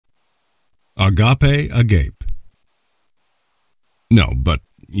Agape Agape. No, but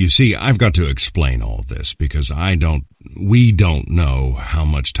you see, I've got to explain all this because we don't know how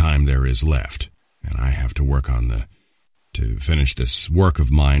much time there is left, and I have to work on to finish this work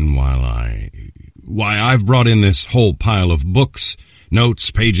of mine why I've brought in this whole pile of books,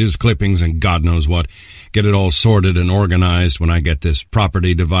 notes, pages, clippings, and God knows what, get it all sorted and organized when I get this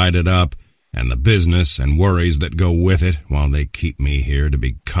property divided up, and the business and worries that go with it while they keep me here to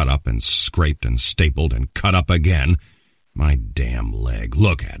be cut up and scraped and stapled and cut up again. My damn leg,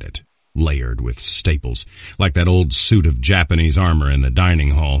 look at it, layered with staples, like that old suit of Japanese armor in the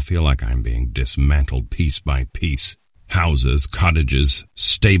dining hall. Feel like I'm being dismantled piece by piece. Houses, cottages,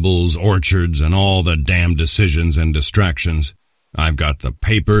 stables, orchards, and all the damn decisions and distractions. I've got the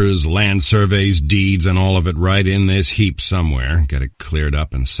papers, land surveys, deeds, and all of it right in this heap somewhere. Get it cleared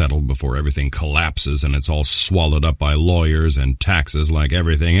up and settled before everything collapses and it's all swallowed up by lawyers and taxes like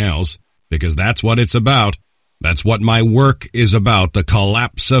everything else. Because that's what it's about. That's what my work is about, the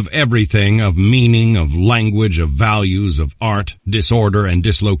collapse of everything, of meaning, of language, of values, of art, disorder, and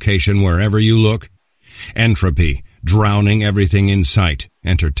dislocation wherever you look. Entropy, drowning everything in sight,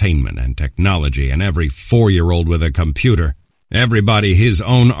 entertainment and technology, and every 4-year-old with a computer. Everybody his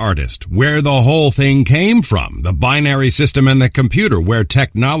own artist. Where the whole thing came from, the binary system and the computer, where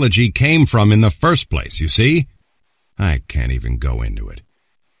technology came from in the first place, you see? I can't even go into it.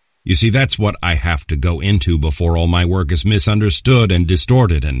 You see, that's what I have to go into before all my work is misunderstood and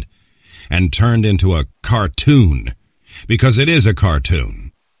distorted and turned into a cartoon. Because it is a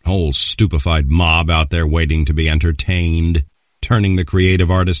cartoon. Whole stupefied mob out there waiting to be entertained, turning the creative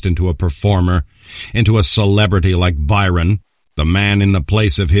artist into a performer, into a celebrity like Byron, the man in the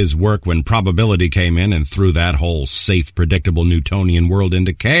place of his work when probability came in and threw that whole safe, predictable Newtonian world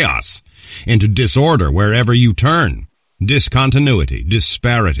into chaos, into disorder wherever you turn. Discontinuity,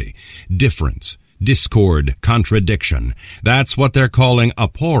 disparity, difference, discord, contradiction. That's what they're calling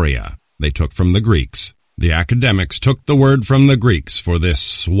aporia. They took from the Greeks. The academics took the word from the Greeks for this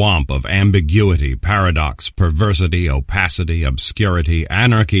swamp of ambiguity, paradox, perversity, opacity, obscurity,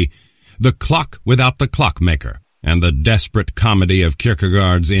 anarchy, the clock without the clockmaker, and the desperate comedy of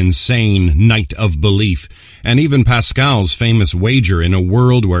Kierkegaard's insane night of belief, and even Pascal's famous wager in a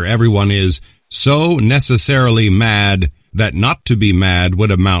world where everyone is so necessarily mad that not to be mad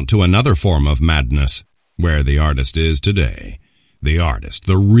would amount to another form of madness, where the artist is today. The artist,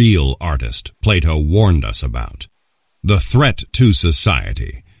 the real artist, Plato warned us about. The threat to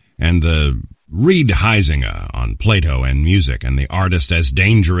society, and the read Heisinger on Plato and music, and the artist as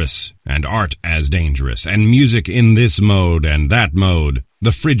dangerous, and art as dangerous, and music in this mode and that mode,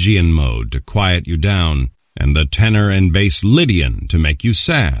 the Phrygian mode to quiet you down, and the tenor and bass Lydian to make you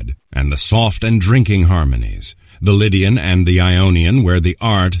sad, and the soft and drinking harmonies, the Lydian and the Ionian, where the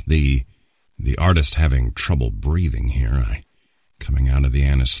art, the artist having trouble breathing here, coming out of the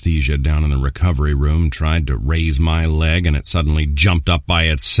anesthesia down in the recovery room, tried to raise my leg, and it suddenly jumped up by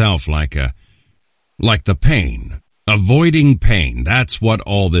itself like the pain. Avoiding pain, that's what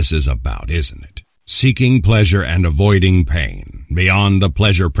all this is about, isn't it? Seeking pleasure and avoiding pain, beyond the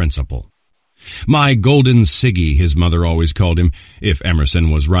pleasure principle. My golden Siggy, his mother always called him, if Emerson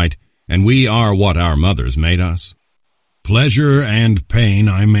was right, and we are what our mothers made us. Pleasure and pain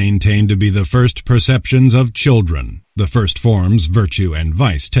I maintain to be the first perceptions of children, the first forms virtue and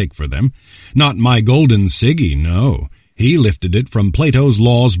vice take for them. Not my golden Siggy, no. He lifted it from Plato's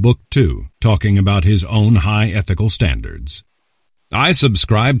Laws Book 2, talking about his own high ethical standards. I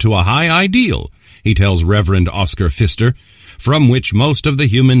subscribe to a high ideal, he tells Reverend Oscar Pfister, from which most of the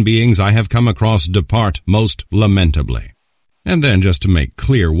human beings I have come across depart most lamentably. And then, just to make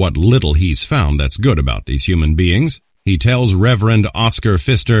clear what little he's found that's good about these human beings, he tells Reverend Oscar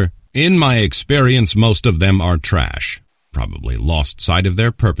Pfister, in my experience most of them are trash. Probably lost sight of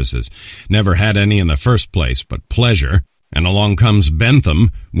their purposes. Never had any in the first place but pleasure. And along comes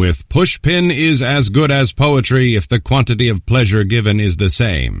Bentham with pushpin is as good as poetry if the quantity of pleasure given is the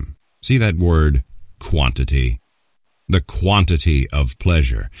same. See that word, quantity? The quantity of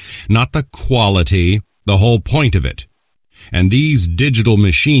pleasure, not the quality, the whole point of it. And these digital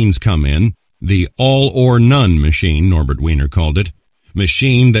machines come in, the all-or-none machine, Norbert Wiener called it,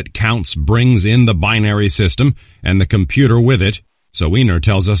 machine that counts brings in the binary system and the computer with it. So Wiener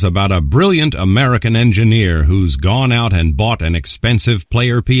tells us about a brilliant American engineer who's gone out and bought an expensive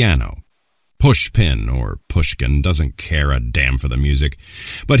player piano. Pushpin, or Pushkin, doesn't care a damn for the music,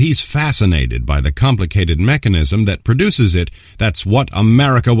 but he's fascinated by the complicated mechanism that produces it. That's what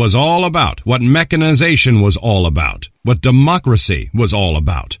America was all about, what mechanization was all about, what democracy was all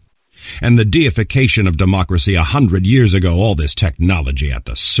about. And the deification of democracy 100 years ago, all this technology at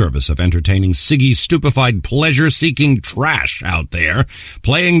the service of entertaining Siggy's stupefied pleasure-seeking trash out there,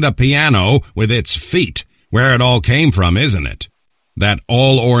 playing the piano with its feet, where it all came from, isn't it? That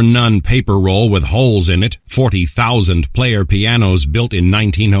all-or-none paper roll with holes in it, 40,000 player pianos built in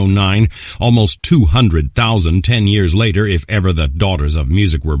 1909, almost 200,000 10 years later if ever the daughters of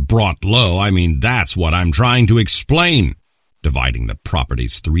music were brought low. I mean, that's what I'm trying to explain. Dividing the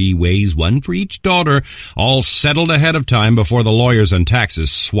properties 3 ways, 1 for each daughter, all settled ahead of time before the lawyers and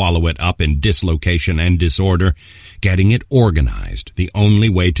taxes swallow it up in dislocation and disorder. Getting it organized, the only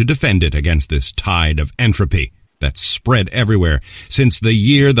way to defend it against this tide of entropy that's spread everywhere since the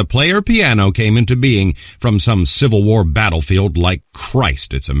year the player piano came into being from some Civil War battlefield like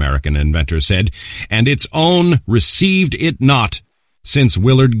Christ, its American inventor said, and its own received it not, since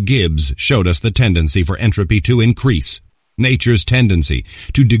Willard Gibbs showed us the tendency for entropy to increase, nature's tendency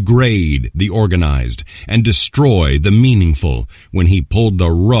to degrade the organized and destroy the meaningful when he pulled the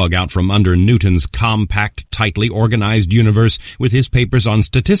rug out from under Newton's compact, tightly organized universe with his papers on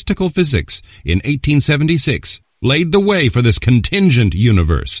statistical physics in 1876. Laid the way for this contingent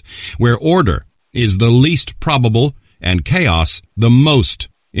universe, where order is the least probable and chaos the most.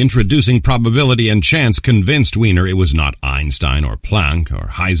 Introducing probability and chance convinced Wiener it was not Einstein or Planck or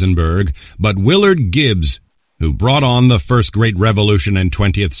Heisenberg, but Willard Gibbs, who brought on the first great revolution in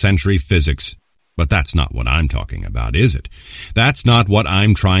 20th century physics. But that's not what I'm talking about, is it? That's not what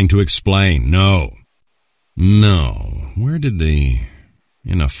I'm trying to explain. No. Where did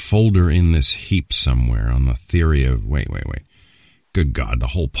in a folder in this heap somewhere on the theory of... Wait. Good God, the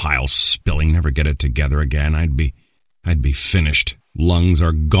whole pile's spilling. Never get it together again. I'd be finished. Lungs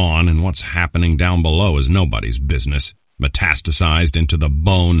are gone, and what's happening down below is nobody's business. Metastasized into the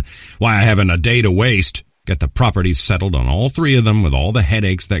bone. Why, I haven't a day to waste. Get the properties settled on all 3 of them with all the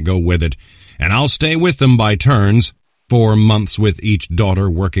headaches that go with it, and I'll stay with them by turns. 4 months with each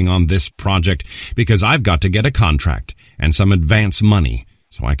daughter working on this project, because I've got to get a contract and some advance money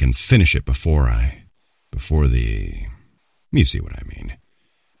so I can finish it before you see what I mean.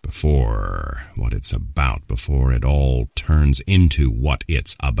 Before what it's about, before it all turns into what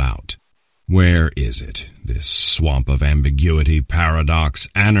it's about. Where is it? This swamp of ambiguity, paradox,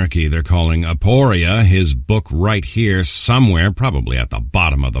 anarchy they're calling aporia, his book right here somewhere, probably at the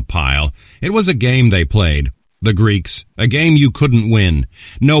bottom of the pile. It was a game they played. The Greeks. A game you couldn't win.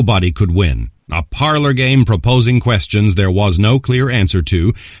 Nobody could win. A parlor game proposing questions there was no clear answer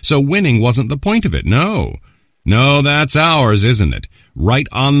to, so winning wasn't the point of it. No, that's ours, isn't it? Right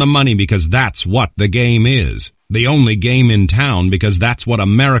on the money, because that's what the game is. The only game in town, because that's what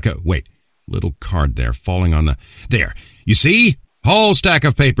America... Wait, little card there, falling on the... There, you see? Whole stack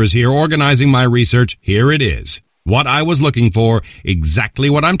of papers here, organizing my research. Here it is. What I was looking for, exactly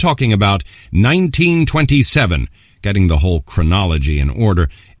what I'm talking about. 1927, getting the whole chronology in order.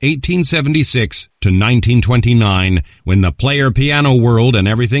 1876 to 1929, when the player piano world and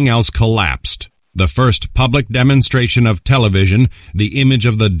everything else collapsed. The first public demonstration of television, the image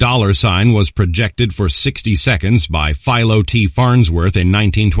of the dollar sign was projected for 60 seconds by Philo T. Farnsworth in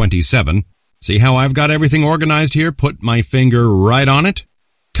 1927. See how I've got everything organized here? Put my finger right on it.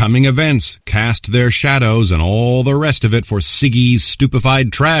 Coming events cast their shadows and all the rest of it for Siggy's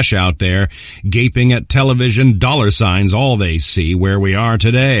stupefied trash out there, gaping at television dollar signs, all they see where we are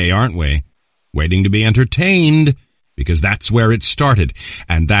today, aren't we? Waiting to be entertained, because that's where it started,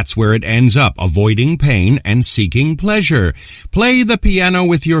 and that's where it ends up, avoiding pain and seeking pleasure. Play the piano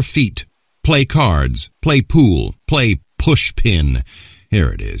with your feet. Play cards. Play pool. Play pushpin. Here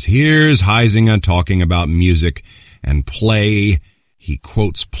it is. Here's Huizinga talking about music and play. He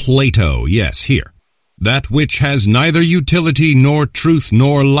quotes Plato, yes, here. That which has neither utility nor truth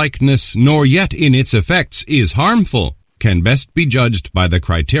nor likeness, nor yet in its effects is harmful, can best be judged by the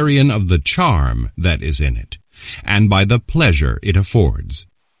criterion of the charm that is in it, and by the pleasure it affords.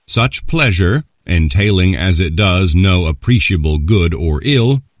 Such pleasure, entailing as it does no appreciable good or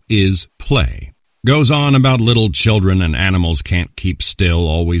ill, is play. Goes on about little children and animals can't keep still,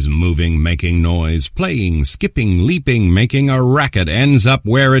 always moving, making noise, playing, skipping, leaping, making a racket, ends up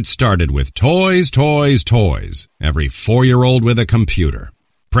where it started with toys, toys, toys. Every 4-year-old with a computer.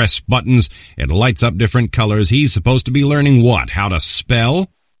 Press buttons, it lights up different colors. He's supposed to be learning what? How to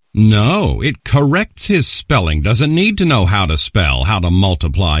spell? No, it corrects his spelling. Doesn't need to know how to spell, how to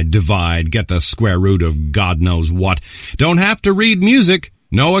multiply, divide, get the square root of God knows what. Don't have to read music.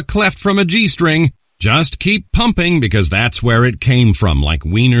 Know a clef from a G-string. Just keep pumping, because that's where it came from, like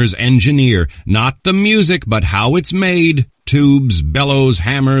Wiener's engineer. Not the music, but how it's made. Tubes, bellows,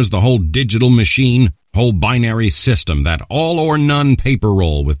 hammers, the whole digital machine. Whole binary system, that all-or-none paper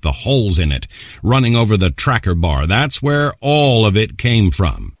roll with the holes in it, running over the tracker bar, that's where all of it came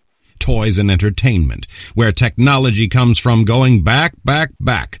from. Toys and entertainment, where technology comes from, going back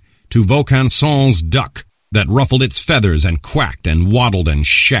to Vaucanson's duck that ruffled its feathers and quacked and waddled and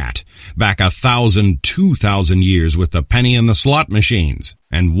shat, back 1,000, 2,000 years with the penny and the slot machines,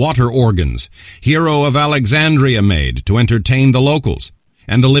 and water organs, Hero of Alexandria made to entertain the locals,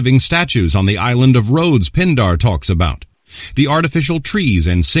 and the living statues on the island of Rhodes Pindar talks about, the artificial trees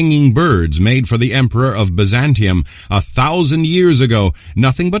and singing birds made for the Emperor of Byzantium 1,000 years ago,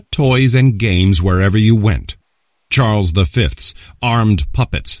 nothing but toys and games wherever you went. Charles V's armed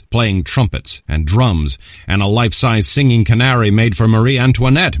puppets playing trumpets and drums, and a life-size singing canary made for Marie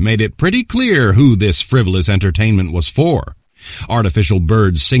Antoinette made it pretty clear who this frivolous entertainment was for. Artificial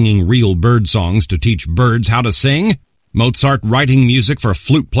birds singing real bird songs to teach birds how to sing, Mozart writing music for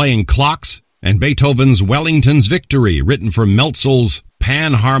flute-playing clocks, and Beethoven's Wellington's Victory written for Melzel's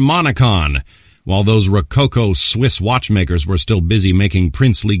Panharmonicon, while those Rococo Swiss watchmakers were still busy making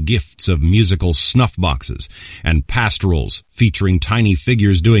princely gifts of musical snuff boxes and pastorals featuring tiny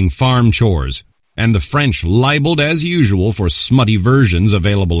figures doing farm chores, and the French libeled as usual for smutty versions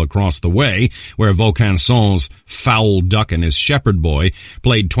available across the way, where Vaucanson's foul duck and his shepherd boy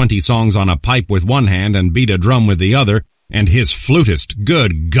played 20 songs on a pipe with one hand and beat a drum with the other, and his flutist,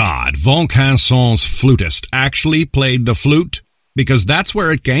 good God, Vaucanson's flutist actually played the flute? Because that's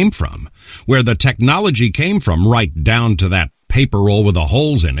where it came from, where the technology came from, right down to that paper roll with the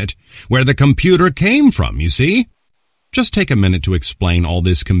holes in it, where the computer came from, you see? Just take a minute to explain all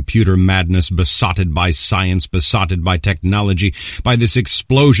this computer madness besotted by science, besotted by technology, by this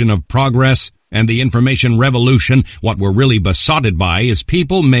explosion of progress and the information revolution. What we're really besotted by is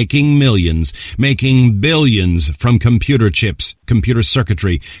people making millions, making billions from computer chips, computer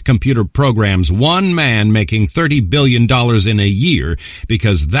circuitry, computer programs, one man making $30 billion in a year,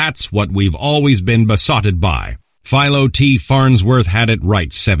 because that's what we've always been besotted by. Philo T. Farnsworth had it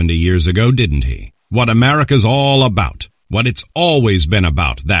right 70 years ago, didn't he? What America's all about, what it's always been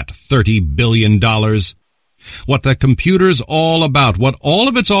about, that $30 billion. What the computer's all about, what all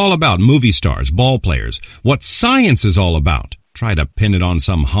of it's all about, movie stars, ball players, what science is all about. Try to pin it on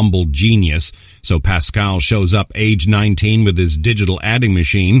some humble genius, so Pascal shows up age 19 with his digital adding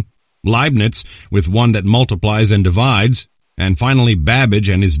machine, Leibniz with one that multiplies and divides, and finally Babbage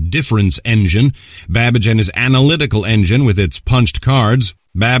and his difference engine, Babbage and his analytical engine with its punched cards,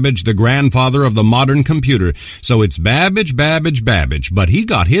 Babbage, the grandfather of the modern computer. So it's Babbage, but he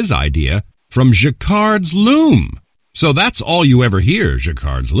got his idea from Jacquard's loom. So that's all you ever hear.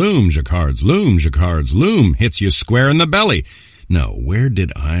 Jacquard's loom, Jacquard's loom, Jacquard's loom. Hits you square in the belly. No, where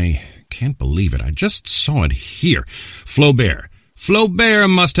did I? Can't believe it. I just saw it here. Flaubert. Flaubert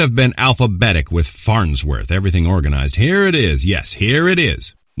must have been alphabetic with Farnsworth. Everything organized. Here it is. Yes, here it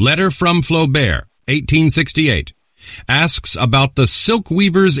is. Letter from Flaubert, 1868. Asks about the silk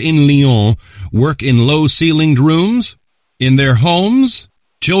weavers in Lyon work in low-ceilinged rooms, in their homes.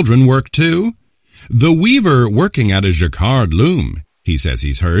 Children work too. The weaver working at a Jacquard loom, he says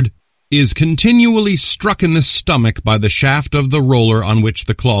he's heard, is continually struck in the stomach by the shaft of the roller on which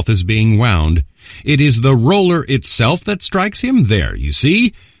the cloth is being wound. It is the roller itself that strikes him. There, you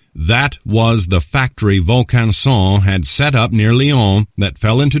see? That was the factory Vaucanson had set up near Lyon that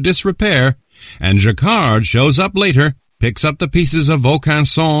fell into disrepair, and Jacquard shows up later, picks up the pieces of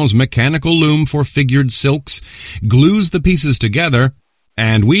Vaucanson's mechanical loom for figured silks, glues the pieces together,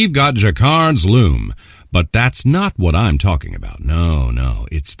 and we've got Jacquard's loom. But that's not what I'm talking about. No,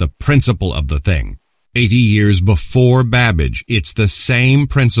 it's the principle of the thing. 80 years before Babbage, it's the same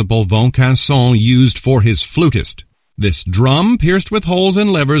principle Vaucanson used for his flutist. This drum pierced with holes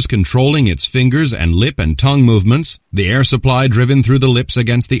and levers controlling its fingers and lip and tongue movements, the air supply driven through the lips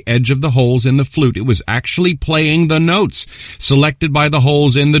against the edge of the holes in the flute. It was actually playing the notes selected by the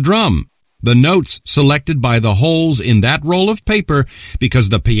holes in the drum. The notes selected by the holes in that roll of paper, because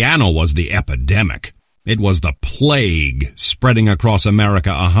the piano was the epidemic. It was the plague spreading across America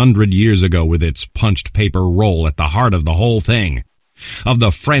 100 years ago with its punched paper roll at the heart of the whole thing, of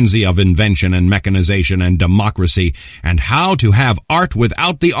the frenzy of invention and mechanization and democracy, and how to have art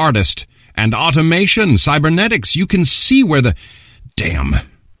without the artist, and automation, cybernetics. You can see where the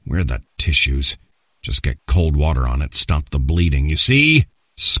tissues. Just get cold water on it, stop the bleeding, you see?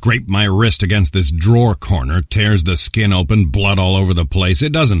 Scrape my wrist against this drawer corner, tears the skin open, blood all over the place.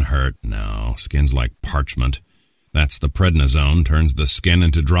 It doesn't hurt. No, skin's like parchment. That's the prednisone, turns the skin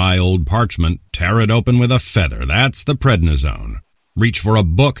into dry old parchment. Tear it open with a feather. That's the prednisone. Reach for a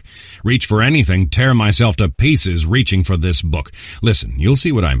book, reach for anything, tear myself to pieces reaching for this book. Listen, you'll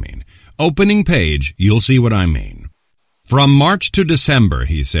see what I mean. Opening page, you'll see what I mean. From March to December,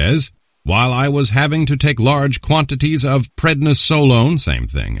 he says, while I was having to take large quantities of prednisolone, same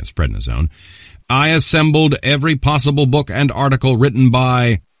thing as prednisone, I assembled every possible book and article written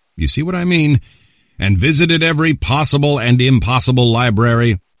by, you see what I mean, and visited every possible and impossible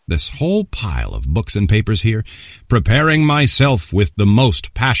library, this whole pile of books and papers here, preparing myself with the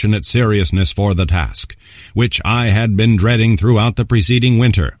most passionate seriousness for the task, which I had been dreading throughout the preceding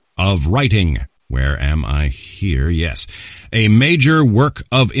winter, of writing, where am I here? Yes, a major work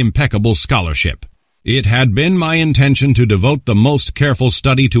of impeccable scholarship. It had been my intention to devote the most careful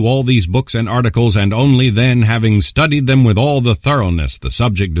study to all these books and articles, and only then, having studied them with all the thoroughness the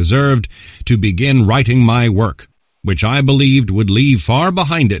subject deserved, to begin writing my work, which I believed would leave far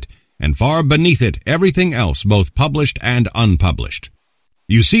behind it, and far beneath it, everything else, both published and unpublished.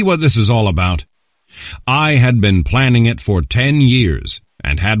 You see what this is all about? I had been planning it for 10 years,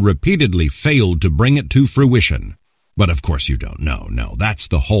 and had repeatedly failed to bring it to fruition. But of course you don't know. No, that's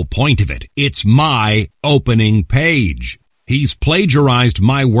the whole point of it. It's my opening page. He's plagiarized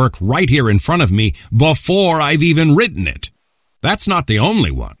my work right here in front of me before I've even written it. That's not the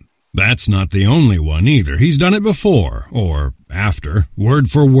only one. That's not the only one either. He's done it before, or after,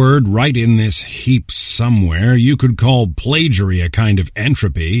 word for word, right in this heap somewhere. You could call plagiary a kind of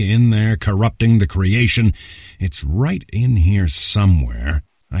entropy in there corrupting the creation. It's right in here somewhere.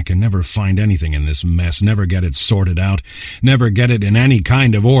 I can never find anything in this mess, never get it sorted out, never get it in any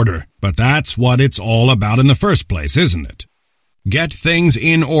kind of order. But that's what it's all about in the first place, isn't it? Get things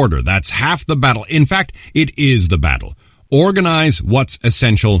in order. That's half the battle. In fact, it is the battle. Organize what's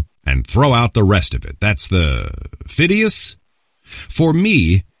essential and throw out the rest of it. That's the Phidias? For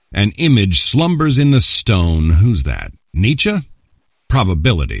me, an image slumbers in the stone. Who's that? Nietzsche?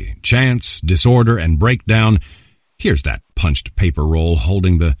 Probability, chance, disorder, and breakdown. Here's that punched paper roll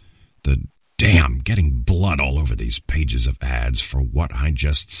holding the damn, getting blood all over these pages of ads for what I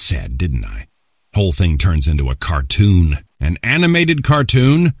just said, didn't I? Whole thing turns into a cartoon. An animated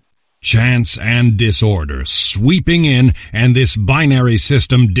cartoon? Chance and disorder sweeping in, and this binary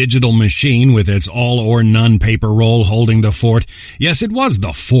system digital machine with its all-or-none paper roll holding the fort. Yes, it was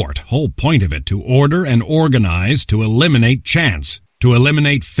the fort, whole point of it, to order and organize, to eliminate chance, to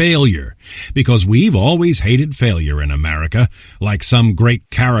eliminate failure, because we've always hated failure in America, like some great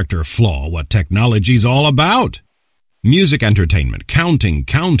character flaw, what technology's all about. Music entertainment, counting.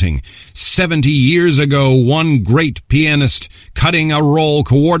 70 years ago, one great pianist cutting a roll,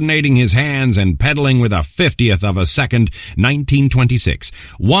 coordinating his hands and pedaling with a 50th of a second, 1926.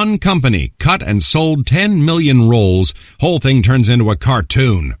 One company cut and sold 10 million rolls. Whole thing turns into a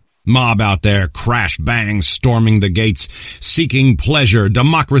cartoon. Mob out there, crash bang, storming the gates, seeking pleasure,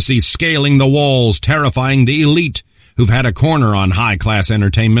 democracy scaling the walls, terrifying the elite, who've had a corner on high-class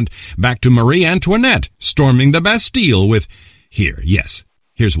entertainment, back to Marie Antoinette, storming the Bastille with,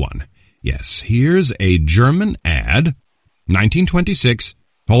 here's one. Yes, here's a German ad, 1926,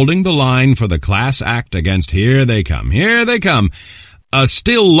 holding the line for the class act against here they come, a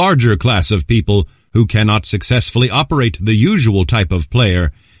still larger class of people who cannot successfully operate the usual type of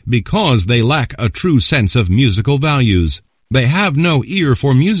player because they lack a true sense of musical values. They have no ear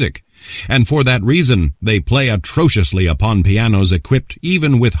for music, and for that reason they play atrociously upon pianos equipped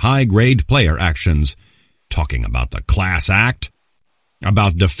even with high-grade player actions. Talking about the class act?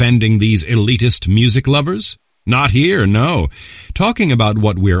 About defending these elitist music lovers? Not here, no. Talking about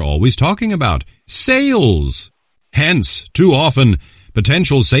what we're always talking about, sales. Hence, too often,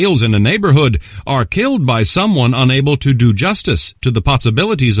 potential sales in a neighborhood are killed by someone unable to do justice to the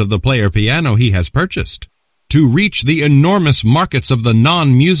possibilities of the player piano he has purchased. To reach the enormous markets of the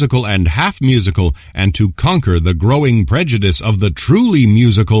non-musical and half-musical, and to conquer the growing prejudice of the truly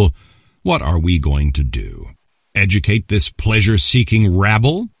musical, what are we going to do? Educate this pleasure-seeking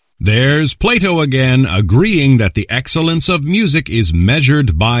rabble? There's Plato again, agreeing that the excellence of music is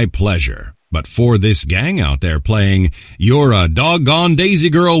measured by pleasure. But for this gang out there playing, "You're a doggone daisy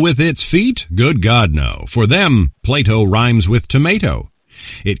girl with its feet," good God, no. For them, Plato rhymes with tomato.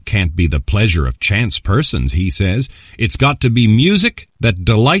 It can't be the pleasure of chance persons, he says. It's got to be music that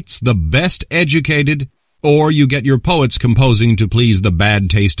delights the best educated, or you get your poets composing to please the bad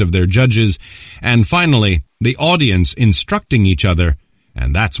taste of their judges, and finally, the audience instructing each other.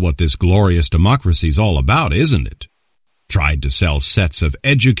 And that's what this glorious democracy's all about, isn't it? Tried to sell sets of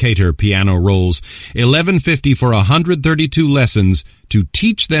educator piano rolls, $11.50 for 132 lessons, to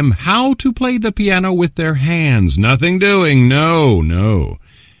teach them how to play the piano with their hands. Nothing doing, no.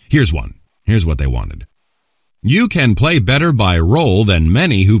 Here's one. Here's what they wanted. You can play better by roll than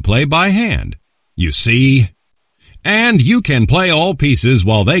many who play by hand. You see? And you can play all pieces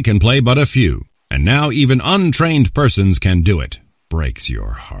while they can play but a few. And now even untrained persons can do it. Breaks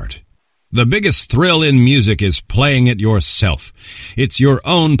your heart. The biggest thrill in music is playing it yourself. It's your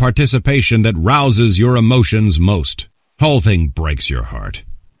own participation that rouses your emotions most. Whole thing breaks your heart.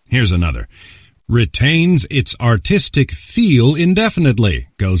 Here's another. Retains its artistic feel indefinitely.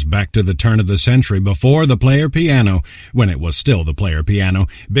 Goes back to the turn of the century before the player piano, when it was still the player piano.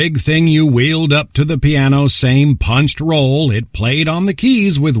 Big thing you wheeled up to the piano, same punched roll. It played on the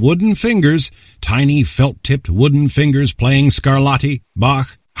keys with wooden fingers, tiny felt-tipped wooden fingers playing Scarlatti,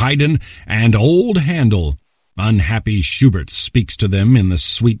 Bach, Haydn, and old Handel. Unhappy Schubert speaks to them in the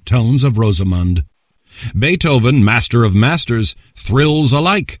sweet tones of Rosamund. Beethoven, master of masters, thrills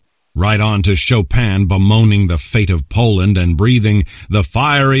alike. Right on to Chopin bemoaning the fate of Poland and breathing the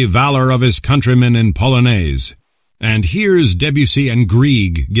fiery valor of his countrymen in Polonaise. And here's Debussy and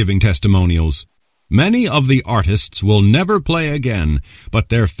Grieg giving testimonials. Many of the artists will never play again, but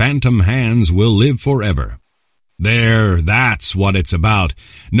their phantom hands will live forever. There, that's what it's about.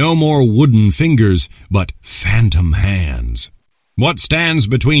 No more wooden fingers, but phantom hands. What stands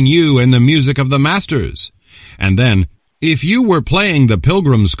between you and the music of the masters? And then, if you were playing the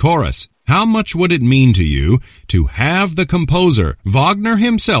Pilgrim's Chorus, how much would it mean to you to have the composer, Wagner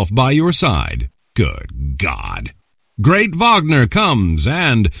himself, by your side? Good God! Great Wagner comes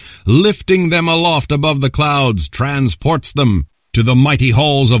and, lifting them aloft above the clouds, transports them to the mighty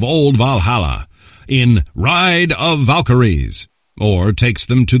halls of old Valhalla in Ride of Valkyries, or takes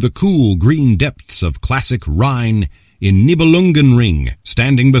them to the cool green depths of classic Rhine in Nibelungenring,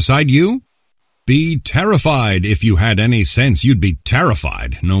 standing beside you? Be terrified. If you had any sense, you'd be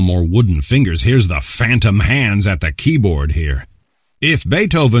terrified. No more wooden fingers. Here's the phantom hands at the keyboard here. If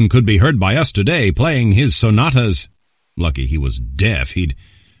Beethoven could be heard by us today playing his sonatas, lucky he was deaf, he'd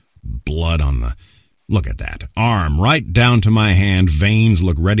blood on the... Look at that. Arm right down to my hand. Veins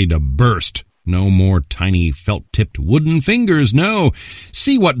look ready to burst. No more tiny felt-tipped wooden fingers. No.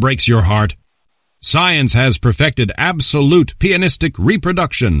 See what breaks your heart? Science has perfected absolute pianistic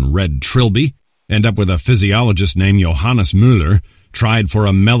reproduction, read Trilby. End up with a physiologist named Johannes Müller, tried for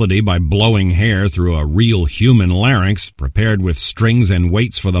a melody by blowing hair through a real human larynx, prepared with strings and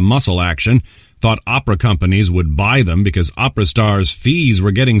weights for the muscle action, thought opera companies would buy them because opera stars' fees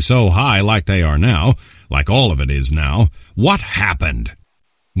were getting so high like they are now, like all of it is now. What happened?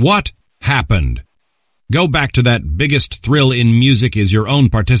 What happened? Go back to that biggest thrill in music is your own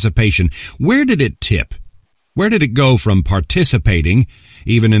participation. Where did it tip? Where did it go from participating,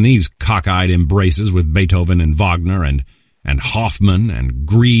 even in these cockeyed embraces with Beethoven and Wagner and Hoffmann and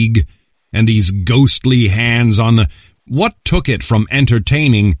Grieg, and these ghostly hands on the... What took it from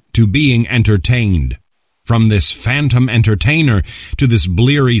entertaining to being entertained? From this phantom entertainer to this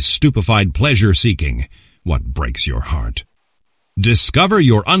bleary, stupefied pleasure-seeking? What breaks your heart? Discover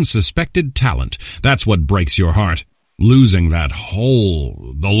your unsuspected talent. That's what breaks your heart. Losing that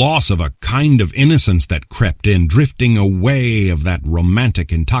whole, the loss of a kind of innocence that crept in, drifting away of that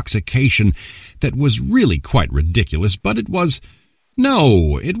romantic intoxication that was really quite ridiculous, but it was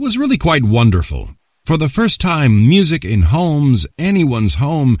really quite wonderful. For the first time, music in homes, anyone's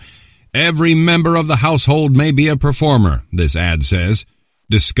home, every member of the household may be a performer, this ad says,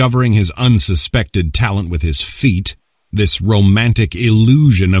 discovering his unsuspected talent with his feet, this romantic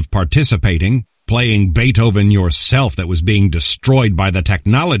illusion of participating, playing Beethoven yourself that was being destroyed by the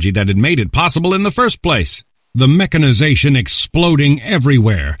technology that had made it possible in the first place. The mechanization exploding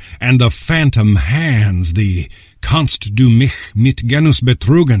everywhere, and the phantom hands, the Kannst du mich mit Genus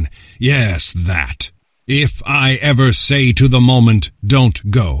betrügen? Yes, that. If I ever say to the moment,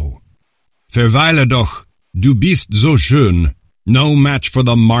 don't go. Verweile doch, du bist so schön. No match for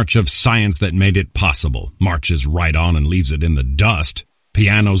the march of science that made it possible. Marches right on and leaves it in the dust.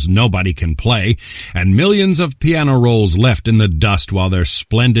 Pianos nobody can play, and millions of piano rolls left in the dust while their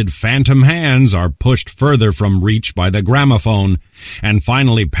splendid phantom hands are pushed further from reach by the gramophone, and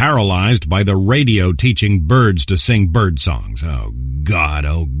finally paralyzed by the radio teaching birds to sing bird songs. Oh God,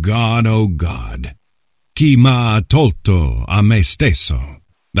 oh God, oh God. Chi m'ha tolto a me stesso.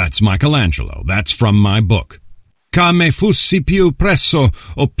 That's Michelangelo. That's from my book. Ca me fussi più presso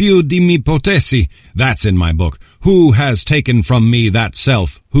o più di mi potessi. That's in my book. Who has taken from me that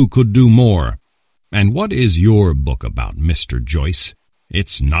self who could do more? And what is your book about, Mr. Joyce?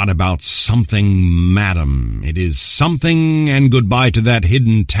 It's not about something, madam. It is something, and goodbye to that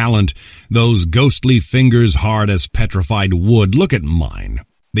hidden talent, those ghostly fingers hard as petrified wood. Look at mine.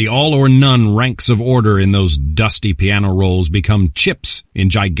 The all-or-none ranks of order in those dusty piano rolls become chips in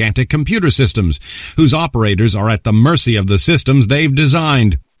gigantic computer systems, whose operators are at the mercy of the systems they've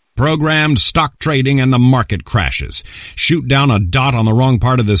designed. Programmed stock trading and the market crashes. Shoot down a dot on the wrong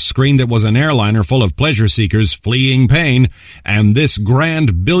part of the screen that was an airliner full of pleasure seekers fleeing pain, and this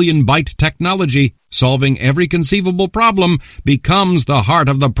grand billion-byte technology, solving every conceivable problem, becomes the heart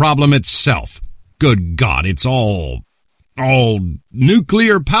of the problem itself. Good God, it's all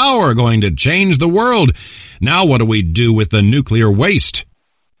nuclear power going to change the world. Now what do we do with the nuclear waste?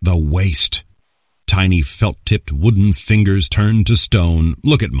 The waste. Tiny felt-tipped wooden fingers turned to stone.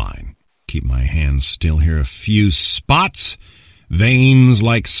 Look at mine. Keep my hands still here. A few spots. Veins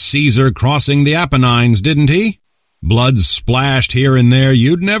like Caesar crossing the Apennines, didn't he? Blood splashed here and there.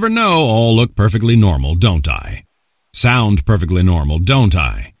 You'd never know. All look perfectly normal, don't I? Sound perfectly normal, don't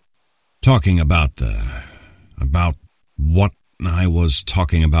I? Talking about what I was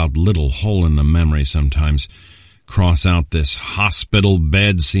talking about, little hole in the memory sometimes. Cross out this hospital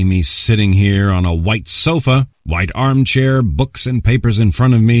bed, see me sitting here on a white sofa, white armchair, books and papers in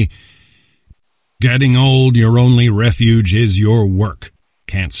front of me. Getting old, your only refuge is your work.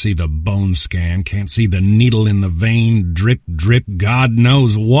 Can't see the bone scan, can't see the needle in the vein, drip, drip, God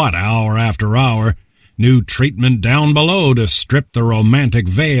knows what, hour after hour. New treatment down below to strip the romantic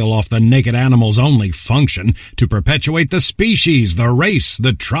veil off the naked animal's only function, to perpetuate the species, the race,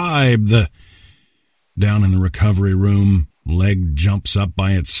 the tribe, Down in the recovery room, leg jumps up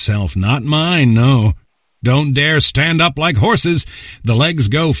by itself. Not mine, no. Don't dare stand up like horses. The legs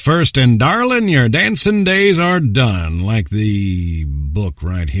go first, and darling, your dancing days are done. Like the book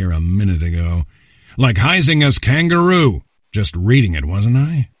right here a minute ago. Like Heisinger's kangaroo. Just reading it, wasn't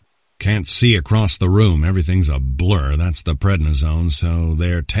I? Can't see across the room. Everything's a blur. That's the prednisone, so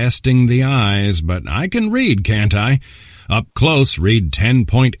they're testing the eyes. But I can read, can't I? Up close, read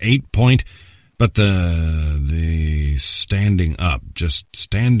 10.8 point. But the standing up, just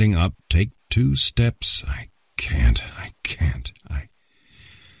standing up, take 2 steps. I can't.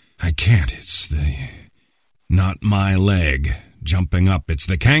 It's not my leg. Jumping up, it's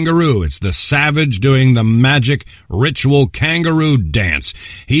the kangaroo. It's the savage doing the magic ritual kangaroo dance.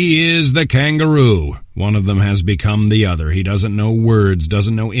 He is the kangaroo. One of them has become the other. He doesn't know words,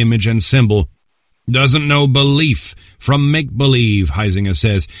 doesn't know image and symbol, doesn't know belief from make-believe, Heisinger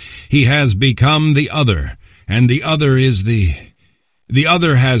says. He has become the other, and the other is the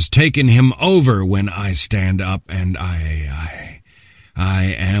other has taken him over when I stand up, and I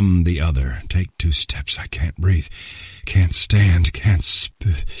am the other. Take 2 steps. I can't breathe. Can't stand. Can't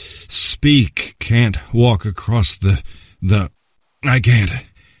speak. Can't walk across the... I can't.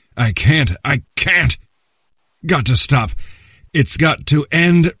 Got to stop. It's got to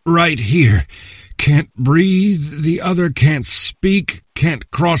end right here. Can't breathe. The other can't speak.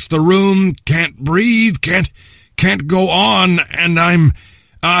 Can't cross the room. Can't breathe. Can't go on. And I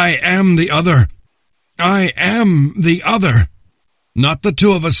am the other. I am the other. Not the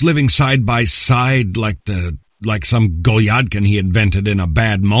two of us living side by side like some Goyadkin he invented in a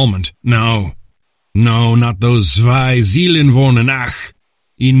bad moment. No, not those zwei Seelen wohnen. Ach,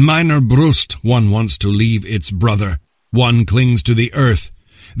 in meiner Brust one wants to leave its brother. One clings to the earth,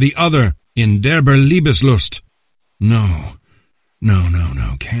 the other in derber Liebeslust. No.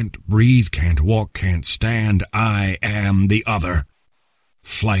 Can't breathe, can't walk, can't stand. I am the other.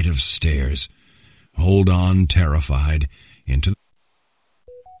 Flight of stairs. Hold on, terrified, into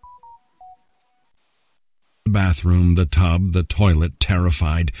the bathroom, the tub, the toilet,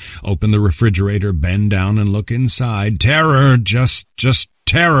 terrified. Open the refrigerator, bend down and look inside. Terror, just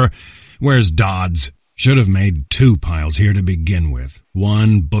terror. Where's Dodds? Should have made 2 piles here to begin with.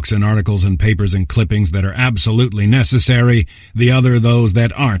 One, books and articles and papers and clippings that are absolutely necessary. The other, those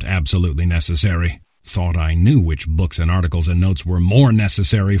that aren't absolutely necessary. Thought I knew which books and articles and notes were more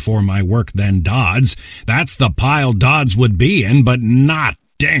necessary for my work than Dodds. That's the pile Dodds would be in, but not,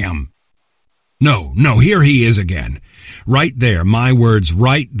 damn. No, here he is again. Right there, my words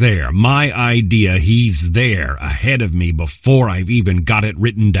right there, my idea, he's there, ahead of me before I've even got it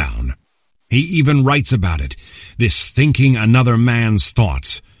written down. He even writes about it. This thinking another man's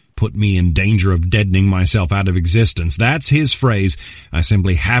thoughts put me in danger of deadening myself out of existence. That's his phrase. I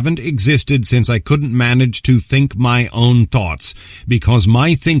simply haven't existed since I couldn't manage to think my own thoughts, because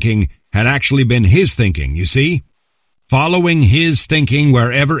my thinking had actually been his thinking, you see? Following his thinking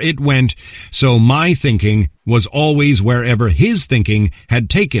wherever it went, so my thinking was always wherever his thinking had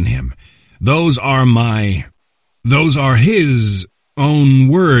taken him. Those are his own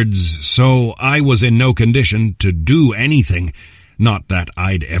words, so I was in no condition to do anything. Not that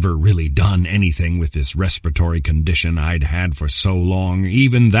I'd ever really done anything with this respiratory condition I'd had for so long.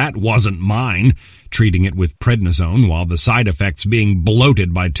 Even that wasn't mine, treating it with prednisone while the side effects being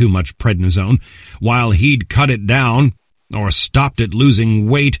bloated by too much prednisone, while he'd cut it down or stopped it losing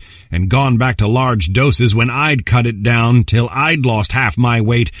weight and gone back to large doses when I'd cut it down till I'd lost half my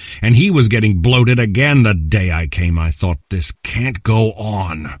weight and he was getting bloated again the day I came. I thought, this can't go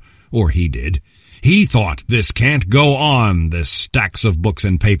on. Or he did. He thought, this can't go on, this stacks of books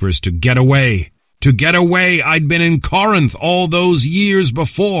and papers to get away. To get away, I'd been in Corinth all those years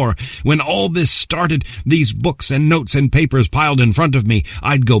before. When all this started, these books and notes and papers piled in front of me,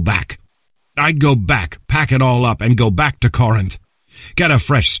 I'd go back, pack it all up, and go back to Corinth. Get a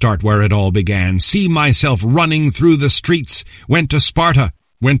fresh start where it all began. See myself running through the streets. Went to Sparta.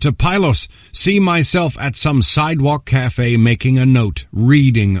 Went to Pylos. See myself at some sidewalk cafe making a note,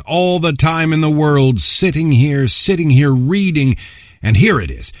 reading, all the time in the world, sitting here, reading. And here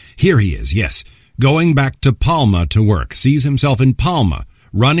it is. Here he is, yes. Going back to Palma to work. Sees himself in Palma.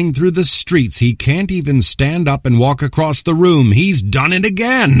 Running through the streets. He can't even stand up and walk across the room. He's done it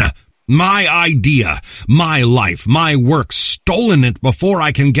again. My idea, my life, my work, stolen it before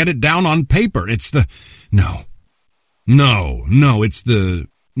I can get it down on paper. It's the... No, it's the...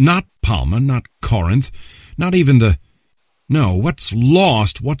 Not Palma, not Corinth, not even the... No, what's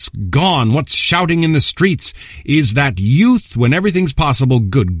lost, what's gone, what's shouting in the streets is that youth when everything's possible.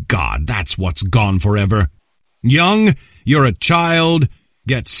 Good God, that's what's gone forever. Young, you're a child...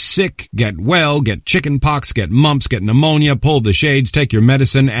 Get sick, get well, get chicken pox, get mumps, get pneumonia, pull the shades, take your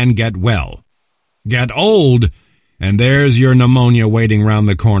medicine, and get well. Get old, and there's your pneumonia waiting round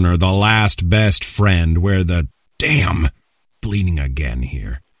the corner, the last best friend, where the... Damn! Bleeding again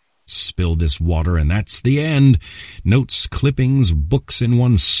here. Spill this water, and that's the end. Notes, clippings, books in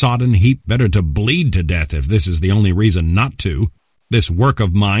one sodden heap. Better to bleed to death if this is the only reason not to. This work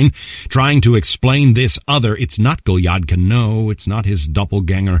of mine, trying to explain this other, it's not Golyadkin, no, it's not his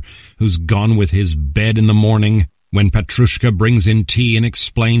doppelganger who's gone with his bed in the morning when Petrushka brings in tea and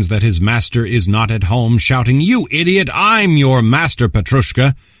explains that his master is not at home, shouting, "You idiot, I'm your master,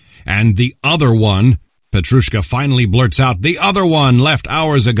 Petrushka." And the other one, Petrushka finally blurts out, "The other one left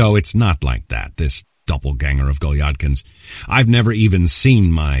hours ago." It's not like that, this doppelganger of Golyadkin's. I've never even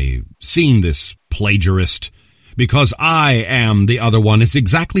seen this plagiarist. Because I am the other one. It's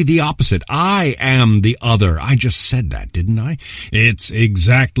exactly the opposite. I am the other. I just said that, didn't I? It's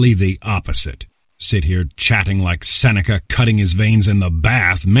exactly the opposite. Sit here chatting like Seneca, cutting his veins in the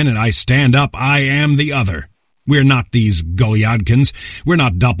bath. Minute I stand up, I am the other. We're not these Golyadkins. We're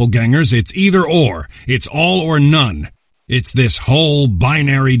not doppelgangers. It's either or. It's all or none. It's this whole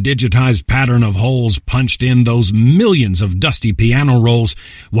binary digitized pattern of holes punched in those millions of dusty piano rolls.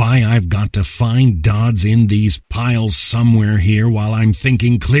 Why, I've got to find Dodds in these piles somewhere here while I'm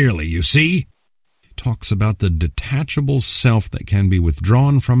thinking clearly, you see? Talks about the detachable self that can be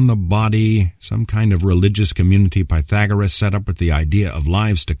withdrawn from the body, some kind of religious community Pythagoras set up with the idea of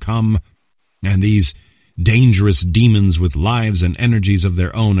lives to come, and these dangerous demons with lives and energies of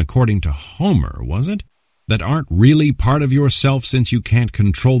their own, according to Homer, was it? That aren't really part of yourself since you can't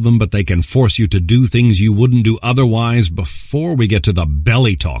control them, but they can force you to do things you wouldn't do otherwise. Before we get to the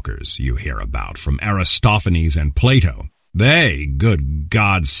belly talkers you hear about from Aristophanes and Plato. They, good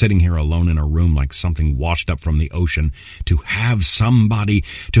God, sitting here alone in a room like something washed up from the ocean, to have somebody,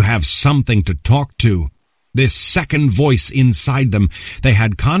 to have something to talk to. This second voice inside them they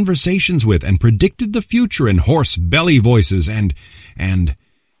had conversations with and predicted the future in hoarse belly voices and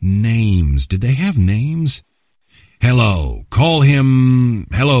names. Did they have names? Hello.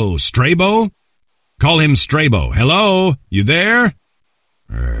 Hello, Strabo? Call him Strabo. Hello? You there?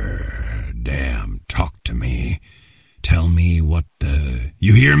 Damn, talk to me. Tell me what the...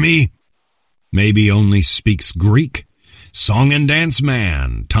 You hear me? Maybe only speaks Greek. Song and dance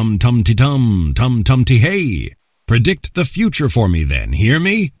man. Tum-tum-ti-tum, tum-tum-ti-hey. Predict the future for me then. Hear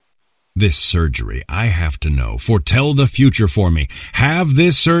me? This surgery, I have to know. Foretell the future for me. Have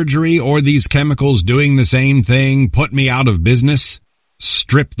this surgery or these chemicals doing the same thing put me out of business?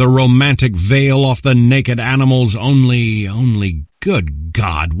 Strip the romantic veil off the naked animals. Only, good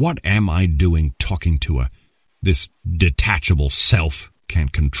God, what am I doing talking to this detachable self?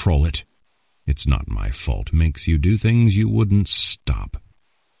 Can't control it. It's not my fault. Makes you do things you wouldn't stop.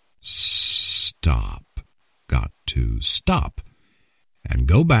 Stop. Got to stop. And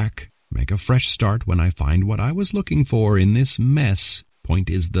go back. Make a fresh start when I find what I was looking for in this mess. Point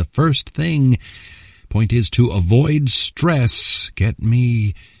is the first thing. Point is to avoid stress. Get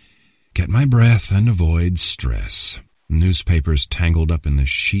my breath and avoid stress. Newspapers tangled up in the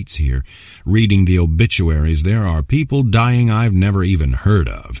sheets here. Reading the obituaries, there are people dying I've never even heard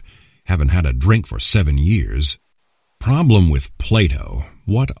of. Haven't had a drink for 7 years. Problem with Plato.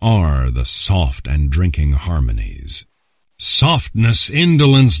 What are the soft and drinking harmonies? Softness,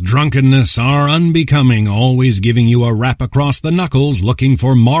 indolence, drunkenness are unbecoming, always giving you a rap across the knuckles, looking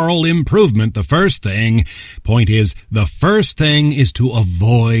for moral improvement. The first thing is to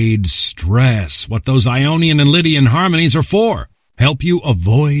avoid stress. What those Ionian and Lydian harmonies are for. Help you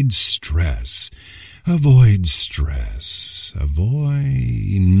avoid stress. Avoid stress.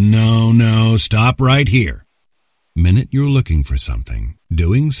 No, stop right here. Minute you're looking for something,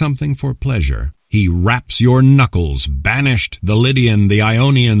 doing something for pleasure, he raps your knuckles, banished, the Lydian, the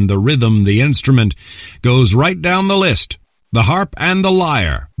Ionian, the rhythm, the instrument, goes right down the list. The harp and the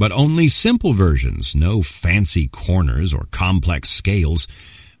lyre, but only simple versions, no fancy corners or complex scales,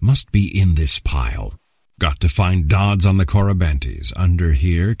 must be in this pile. Got to find Dodds on the Corybantes. Under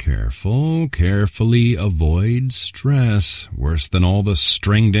here, carefully avoid stress. Worse than all the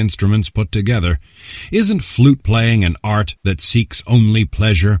stringed instruments put together. Isn't flute playing an art that seeks only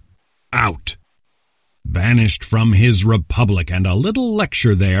pleasure? Out. Banished from his republic, and a little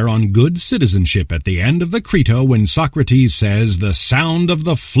lecture there on good citizenship at the end of the Credo when Socrates says the sound of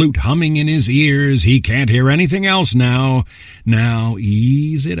the flute humming in his ears, he can't hear anything else now. Now,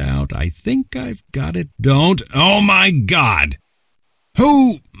 ease it out. I think I've got it. Don't. Oh, my God.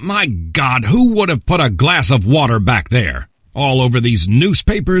 Who would have put a glass of water back there? All over these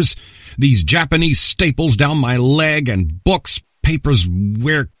newspapers, these Japanese staples down my leg, and books, papers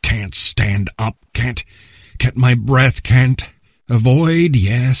where can't stand up, can't get my breath, can't avoid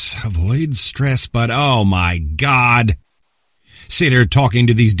stress, but oh my God. Sit here talking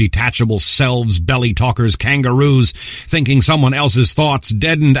to these detachable selves, belly talkers, kangaroos, thinking someone else's thoughts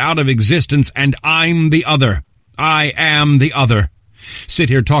deadened out of existence, and I'm the other. I am the other. Sit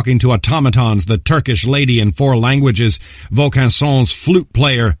here talking to automatons, the Turkish lady in 4 languages, Vaucanson's flute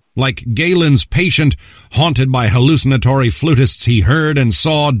player, like Galen's patient, haunted by hallucinatory flutists he heard and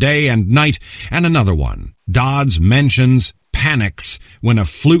saw day and night, and another one. Dodds mentions panics when a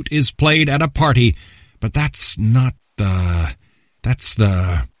flute is played at a party, but that's not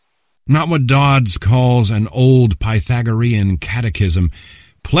what Dodds calls an old Pythagorean catechism.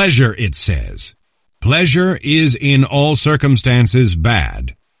 Pleasure, it says. Pleasure is in all circumstances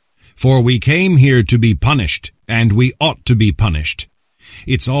bad. For we came here to be punished, and we ought to be punished.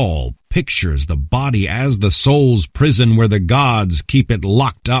 It's all pictures the body as the soul's prison where the gods keep it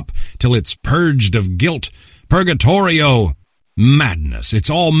locked up till it's purged of guilt. Purgatorio. Madness. It's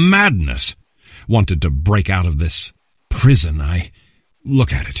all madness. Wanted to break out of this prison.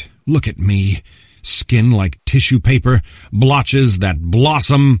 Look at it. Look at me. Skin like tissue paper. Blotches that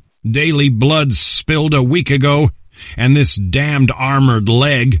blossom. Daily blood spilled a week ago. And this damned armored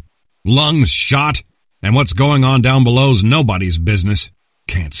leg. Lungs shot. And what's going on down below's nobody's business.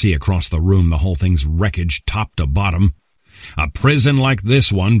 Can't see across the room. The whole thing's wreckage, top to bottom. A prison like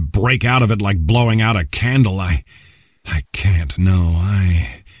this one, break out of it like blowing out a candle. I can't. No,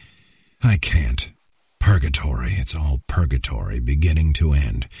 I can't. Purgatory. It's all purgatory, beginning to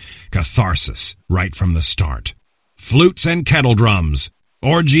end. Catharsis, right from the start. Flutes and kettle drums.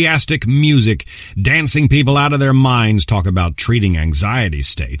 Orgiastic music, dancing people out of their minds, talk about treating anxiety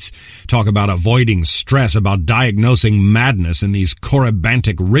states, talk about avoiding stress, about diagnosing madness in these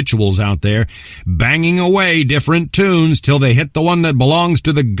corybantic rituals out there, banging away different tunes till they hit the one that belongs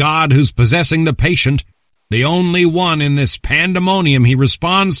to the god who's possessing the patient. The only one in this pandemonium he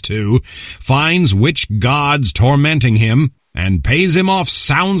responds to, finds which god's tormenting him, and pays him off.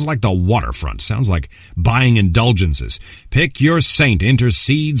 Sounds like the waterfront. Sounds like buying indulgences. Pick your saint.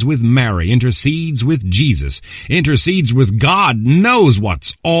 Intercedes with Mary. Intercedes with Jesus. Intercedes with God. Knows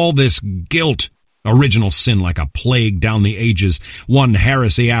what's all this guilt. Original sin like a plague down the ages. One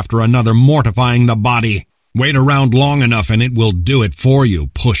heresy after another mortifying the body. Wait around long enough and it will do it for you,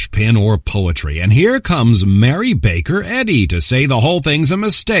 pushpin or poetry. And here comes Mary Baker Eddy to say the whole thing's a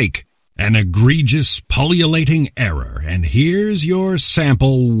mistake. An egregious, pullulating error, and here's your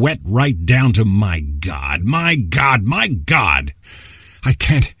sample wet right down to my God. I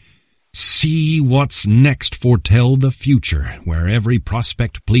can't see what's next, foretell the future, where every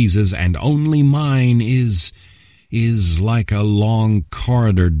prospect pleases, and only mine is like a long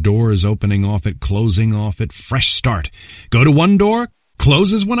corridor, doors opening off it, closing off it, fresh start. Go to one door,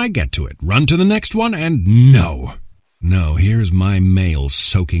 closes when I get to it, run to the next one, and no, here's my mail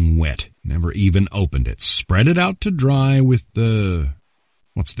soaking wet. Never even opened it. Spread it out to dry with the...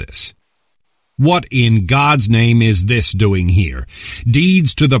 What's this? What in God's name is this doing here?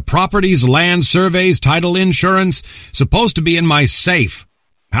 Deeds to the properties, land surveys, title insurance, supposed to be in my safe.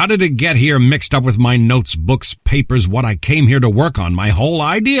 How did it get here mixed up with my notes, books, papers, what I came here to work on? My whole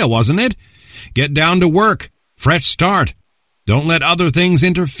idea, wasn't it? Get down to work. Fresh start. Don't let other things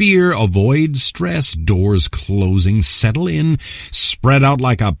interfere. Avoid stress. Doors closing. Settle in. Spread out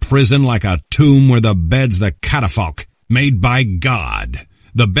like a prison, like a tomb where the bed's the catafalque. Made by God.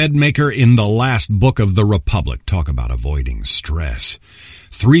 The bedmaker in the last book of the Republic. Talk about avoiding stress.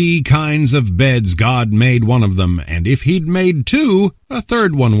 3 kinds of beds. God made one of them, and if he'd made 2, a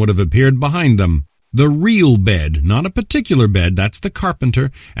third one would have appeared behind them. The real bed, not a particular bed, that's the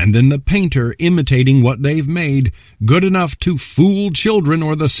carpenter, and then the painter imitating what they've made, good enough to fool children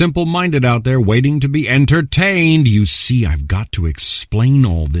or the simple-minded out there waiting to be entertained. You see, I've got to explain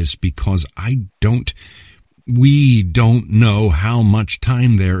all this because we don't know how much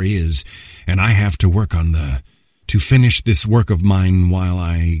time there is, and I have to work on to finish this work of mine while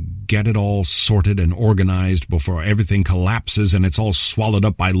I get it all sorted and organized before everything collapses and it's all swallowed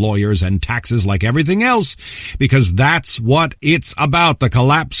up by lawyers and taxes like everything else, because that's what it's about, the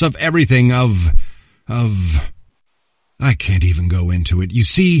collapse of everything, I can't even go into it. You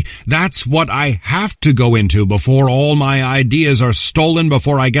see, that's what I have to go into before all my ideas are stolen,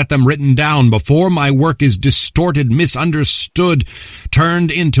 before I get them written down, before my work is distorted, misunderstood,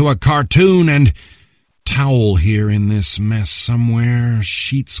 turned into a cartoon. And towel here in this mess somewhere,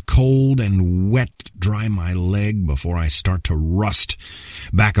 sheets cold and wet, dry my leg before I start to rust.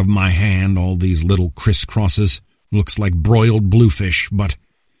 Back of my hand, all these little crisscrosses, looks like broiled bluefish, but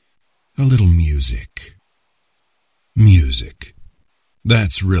a little music. Music.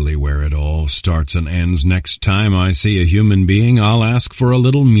 That's really where it all starts and ends. Next time I see a human being, I'll ask for a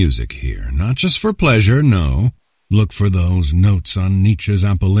little music here. Not just for pleasure, no. Look for those notes on Nietzsche's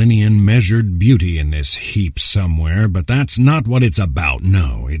Apollinian measured beauty in this heap somewhere, but that's not what it's about,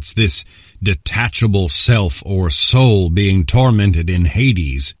 no. It's this detachable self or soul being tormented in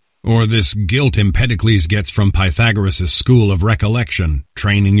Hades, or this guilt Empedocles gets from Pythagoras' school of recollection,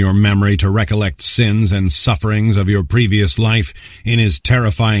 training your memory to recollect sins and sufferings of your previous life. In his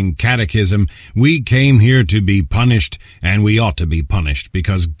terrifying catechism, we came here to be punished, and we ought to be punished,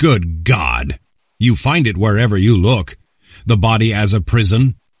 because, good God, you find it wherever you look. The body as a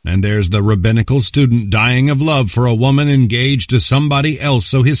prison, and there's the rabbinical student dying of love for a woman engaged to somebody else,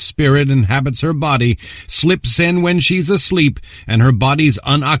 so his spirit inhabits her body, slips in when she's asleep, and her body's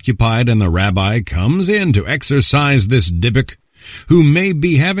unoccupied, and the rabbi comes in to exorcise this dybbuk, who may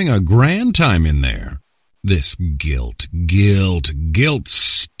be having a grand time in there. This guilt,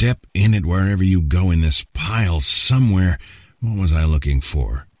 step in it wherever you go in this pile somewhere. What was I looking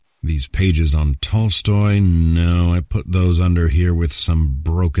for? These pages on Tolstoy? No, I put those under here with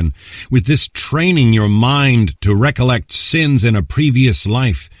this training your mind to recollect sins in a previous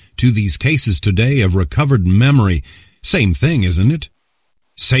life to these cases today of recovered memory. Same thing, isn't it?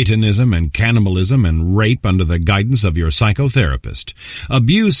 Satanism and cannibalism and rape under the guidance of your psychotherapist.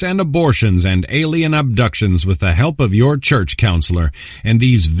 Abuse and abortions and alien abductions with the help of your church counselor. And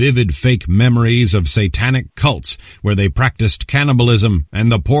these vivid fake memories of satanic cults where they practiced cannibalism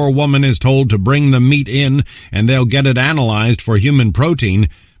and the poor woman is told to bring the meat in and they'll get it analyzed for human protein.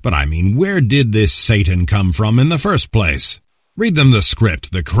 But I mean, where did this Satan come from in the first place? Read them the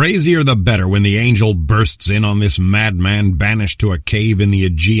script. The crazier the better when the angel bursts in on this madman banished to a cave in the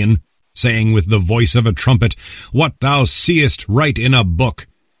Aegean, saying with the voice of a trumpet, "What thou seest write in a book,"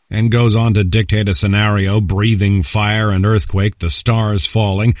 and goes on to dictate a scenario, breathing fire and earthquake, the stars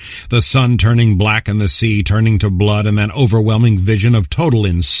falling, the sun turning black and the sea turning to blood, and that overwhelming vision of total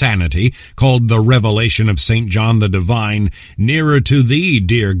insanity called the Revelation of St. John the Divine. Nearer to thee,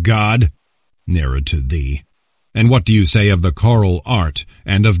 dear God, nearer to thee. And what do you say of the choral art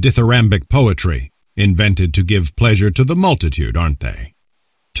and of dithyrambic poetry, invented to give pleasure to the multitude, aren't they?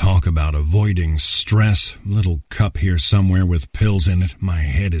 Talk about avoiding stress. Little cup here somewhere with pills in it. My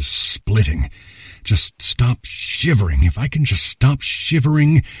head is splitting. Just stop shivering. If I can just stop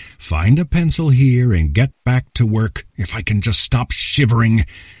shivering, find a pencil here and get back to work. If I can just stop shivering.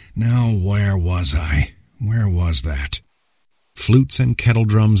 Now, where was I? Where was that? Flutes and kettle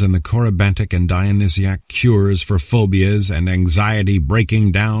drums and the corybantic and Dionysiac cures for phobias and anxiety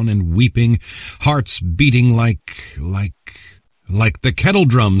breaking down and weeping, hearts beating like the kettle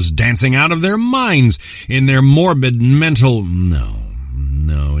drums dancing out of their minds in their morbid mental...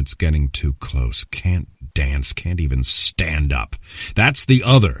 No, it's getting too close. Can't dance, can't even stand up. That's the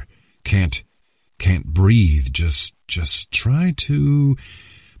other. Can't breathe. Just try to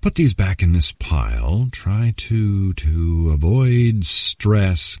Put these back in this pile. Try to avoid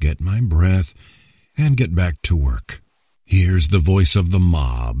stress, get my breath, and get back to work. Here's the voice of the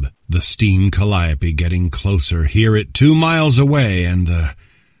mob, the steam calliope getting closer. Hear it 2 miles away, and the...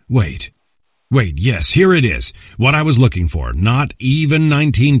 Wait, yes, here it is. What I was looking for. Not even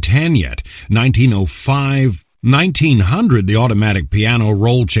 1910 yet. 1905... 1900, the automatic piano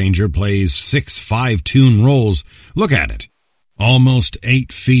roll changer plays 6 5-tune rolls. Look at it. Almost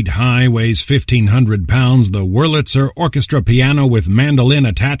 8 feet high, weighs 1,500 pounds, the Wurlitzer orchestra piano with mandolin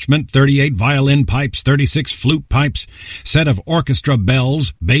attachment, 38 violin pipes, 36 flute pipes, set of orchestra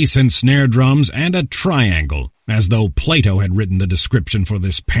bells, bass and snare drums, and a triangle, as though Plato had written the description for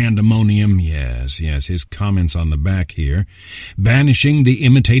this pandemonium. Yes, his comments on the back here. Banishing the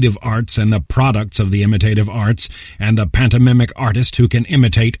imitative arts and the products of the imitative arts, and the pantomimic artist who can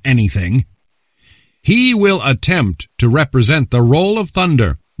imitate anything. He will attempt to represent the roll of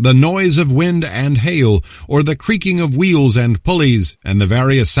thunder, the noise of wind and hail, or the creaking of wheels and pulleys, and the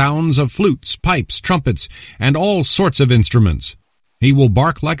various sounds of flutes, pipes, trumpets, and all sorts of instruments. He will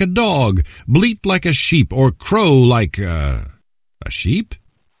bark like a dog, bleat like a sheep, or crow like a sheep?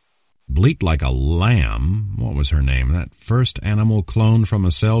 Bleat like a lamb. What was her name? That first animal cloned from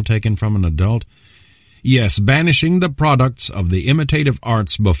a cell taken from an adult? Yes, banishing the products of the imitative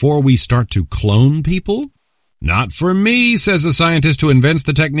arts before we start to clone people? Not for me, says the scientist who invents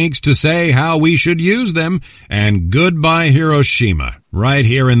the techniques, to say how we should use them. And goodbye Hiroshima. Right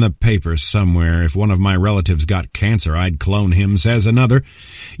here in the paper somewhere. If one of my relatives got cancer, I'd clone him, says another.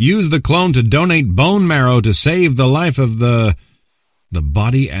 Use the clone to donate bone marrow to save the life of the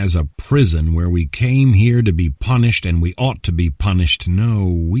body as a prison where we came here to be punished and we ought to be punished. No,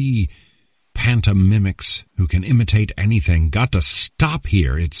 we... pantomimics who can imitate anything got to stop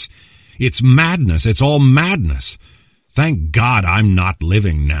here. It's madness. It's all madness. Thank God I'm not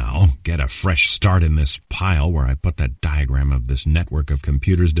living now. Get a fresh start in this pile where I put that diagram of this network of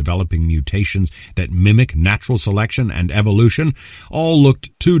computers developing mutations that mimic natural selection and evolution. All looked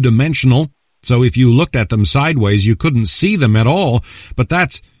two-dimensional, so if you looked at them sideways you couldn't see them at all. But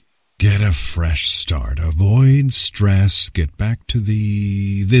that's... Get a fresh start. Avoid stress. Get back to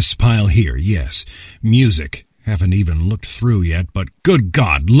this pile here. Yes. Music. Haven't even looked through yet, but good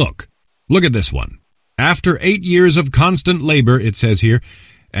God, look. Look at this one. After 8 years of constant labor, it says here,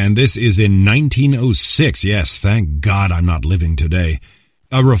 and this is in 1906. Yes, thank God I'm not living today.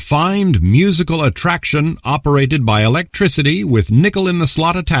 A refined musical attraction operated by electricity with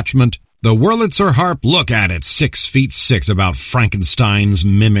nickel-in-the-slot attachment. The Wurlitzer harp, look at it, 6 feet 6, about Frankenstein's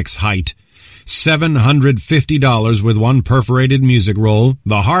mimic's height. $750 with one perforated music roll.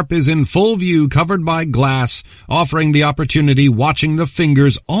 The harp is in full view, covered by glass, offering the opportunity, watching the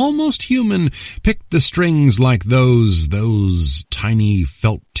fingers, almost human, pick the strings like those tiny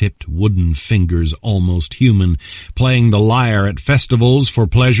felt-tipped wooden fingers, almost human, playing the lyre at festivals for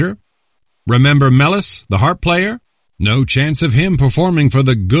pleasure. Remember Melis, the harp player? No chance of him performing for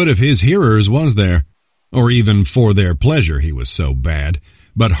the good of his hearers, was there? Or even for their pleasure, he was so bad.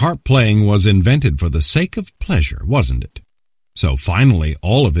 But harp playing was invented for the sake of pleasure, wasn't it? So finally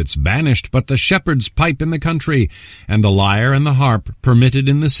all of it's banished but the shepherd's pipe in the country, and the lyre and the harp permitted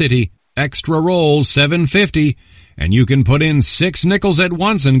in the city. Extra rolls, $7.50, and you can put in 6 nickels at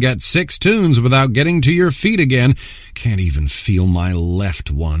once and get 6 tunes without getting to your feet again. Can't even feel my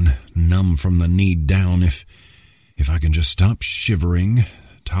left one, numb from the knee down. If I can just stop shivering,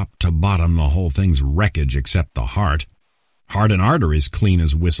 top to bottom the whole thing's wreckage except the heart. Heart and arteries clean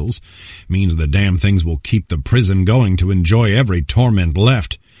as whistles. Means the damn things will keep the prison going to enjoy every torment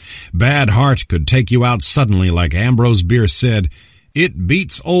left. Bad heart could take you out suddenly, like Ambrose Bierce said. It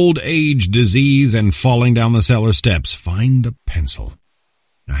beats old age, disease, and falling down the cellar steps. Find the pencil.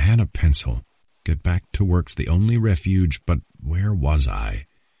 I had a pencil. Get back to work's the only refuge, but where was I?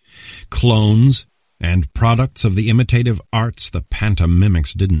 Clones and products of the imitative arts. The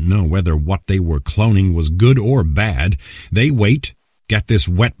pantomimics didn't know whether what they were cloning was good or bad. They wait. Get this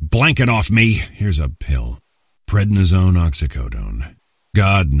wet blanket off me. Here's a pill. Prednisone, oxycodone.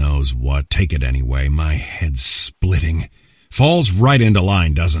 God knows what. Take it anyway. My head's splitting. Falls right into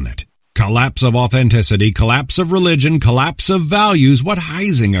line, doesn't it? Collapse of authenticity, collapse of religion, collapse of values. What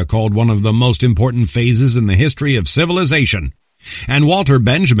Heisinger called one of the most important phases in the history of civilization. And Walter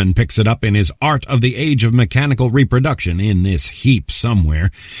Benjamin picks it up in his Art of the Age of Mechanical Reproduction in this heap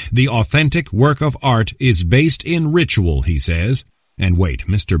somewhere. The authentic work of art is based in ritual, he says. And wait,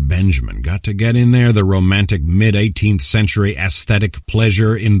 Mr. Benjamin got to get in there. The romantic mid-18th century aesthetic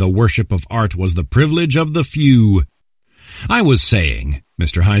pleasure in the worship of art was the privilege of the few. I was saying,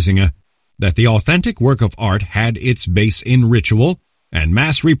 Mr. Heisinger, that the authentic work of art had its base in ritual. and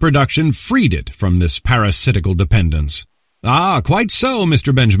mass reproduction freed it from this parasitical dependence. Ah, quite so,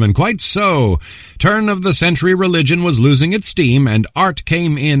 Mr. Benjamin, quite so. Turn-of-the-century religion was losing its steam, and art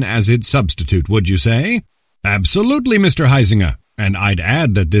came in as its substitute, would you say? Absolutely, Mr. Huizinga. And I'd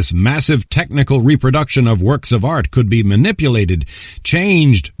add that this massive technical reproduction of works of art could be manipulated,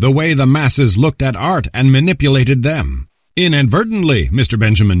 changed the way the masses looked at art and manipulated them. Inadvertently, Mr.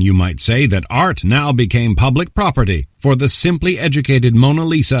 Benjamin, you might say that art now became public property, for the simply educated Mona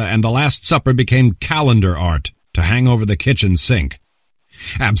Lisa and The Last Supper became calendar art to hang over the kitchen sink.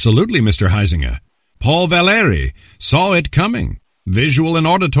 Absolutely, Mr. Huizinga. Paul Valéry saw it coming. Visual and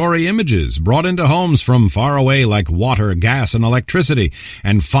auditory images brought into homes from far away like water, gas, and electricity.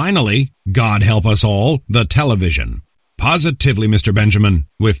 And finally, God help us all, the television. Positively, Mr. Benjamin,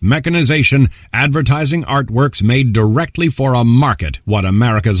 with mechanization, advertising artworks made directly for a market, what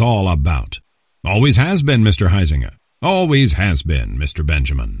America's all about. Always has been, Mr. Huizinga. Always has been, Mr.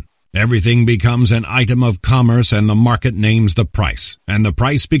 Benjamin. Everything becomes an item of commerce and the market names the price, and the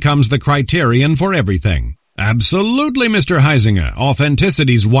price becomes the criterion for everything. Absolutely, Mr. Huizinga.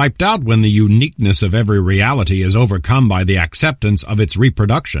 Authenticity's wiped out when the uniqueness of every reality is overcome by the acceptance of its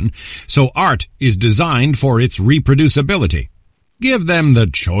reproduction, so art is designed for its reproducibility. Give them the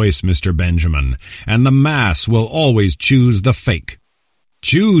choice, Mr. Benjamin, and the mass will always choose the fake.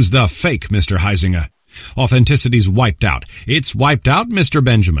 Choose the fake, Mr. Huizinga. Authenticity's wiped out. It's wiped out, Mr.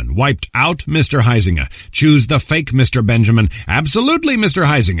 Benjamin. Wiped out, Mr. Huizinga. Choose the fake, Mr. Benjamin. Absolutely, Mr.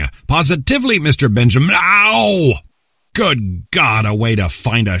 Huizinga. Positively, Mr. Benjamin. Ow! Good God, a way to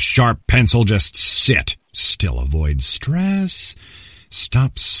find a sharp pencil. Just sit. Still avoid stress.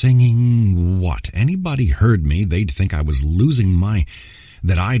 Stop singing. What? Anybody heard me, they'd think I was losing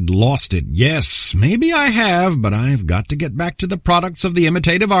that I'd lost it. Yes, maybe I have, but I've got to get back to the products of the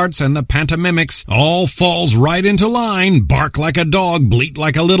imitative arts and the pantomimics. All falls right into line. Bark like a dog, bleat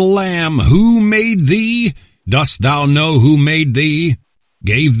like a little lamb. Who made thee? Dost thou know who made thee?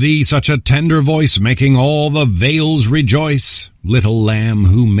 Gave thee such a tender voice, making all the vales rejoice. Little lamb,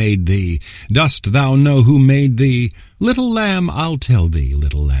 who made thee? Dost thou know who made thee? Little lamb, I'll tell thee.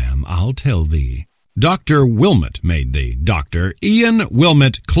 Little lamb, I'll tell thee. Dr. Wilmot made thee. Dr. Ian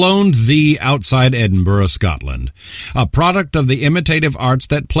Wilmot cloned thee outside Edinburgh, Scotland. A product of the imitative arts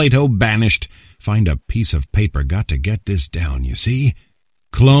that Plato banished. Find a piece of paper, got to get this down, you see?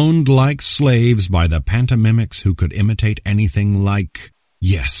 Cloned like slaves by the pantomimics who could imitate anything like...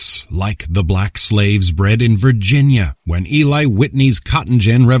 Yes, like the black slaves bred in Virginia, when Eli Whitney's cotton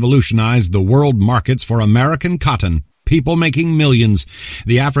gin revolutionized the world markets for American cotton. People making millions.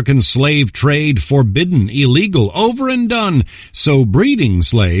 The African slave trade forbidden, illegal, over and done. So breeding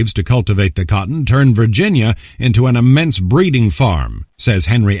slaves to cultivate the cotton turned Virginia into an immense breeding farm, says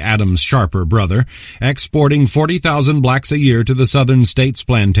Henry Adams' sharper brother, exporting 40,000 blacks a year to the southern states'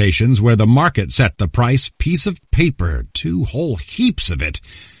 plantations where the market set the price. Piece of paper, 2 whole heaps of it.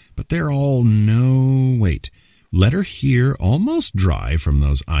 But they're all letter here almost dry from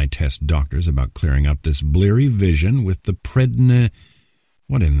those eye test doctors about clearing up this bleary vision with the prednisone?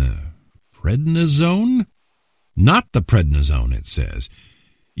 Not the prednisone, it says.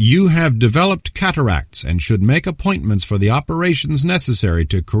 You have developed cataracts and should make appointments for the operations necessary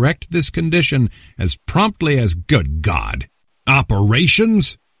to correct this condition as promptly as... Good God!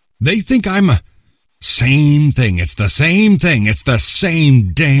 Operations? They think I'm a... Same thing. It's the same thing. It's the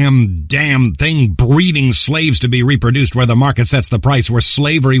same damn thing. Breeding slaves to be reproduced where the market sets the price, where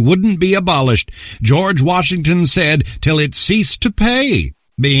slavery wouldn't be abolished. George Washington said, till it ceased to pay.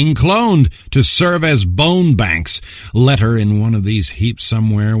 Being cloned to serve as bone banks. Letter in one of these heaps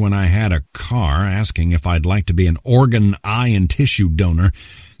somewhere when I had a car asking if I'd like to be an organ, eye, and tissue donor.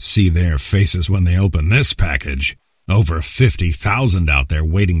 See their faces when they open this package. Over 50,000 out there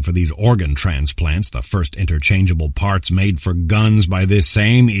waiting for these organ transplants, the first interchangeable parts made for guns by this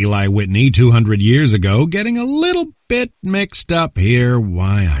same Eli Whitney 200 years ago, getting a little bit mixed up here.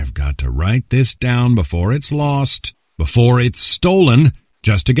 Why, I've got to write this down before it's lost, before it's stolen,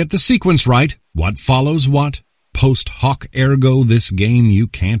 just to get the sequence right. What follows what? Post hoc ergo, this game you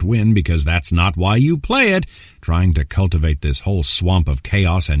can't win because that's not why you play it. Trying to cultivate this whole swamp of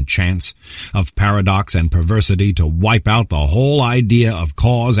chaos and chance, of paradox and perversity to wipe out the whole idea of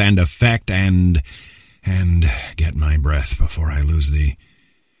cause and effect and get my breath before I lose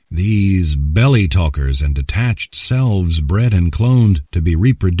these belly talkers and detached selves bred and cloned to be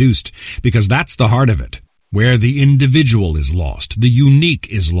reproduced, because that's the heart of it. Where the individual is lost, the unique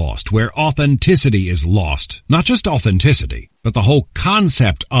is lost, where authenticity is lost. Not just authenticity, but the whole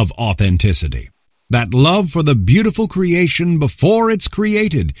concept of authenticity. That love for the beautiful creation before it's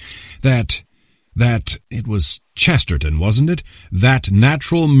created. That It was Chesterton, wasn't it? That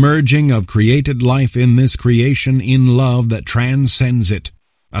natural merging of created life in this creation in love that transcends it.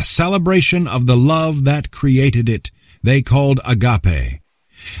 A celebration of the love that created it, they called agape.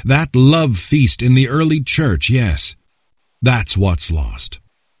 That love feast in the early church, yes, that's what's lost.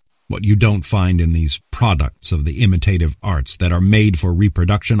 What you don't find in these products of the imitative arts that are made for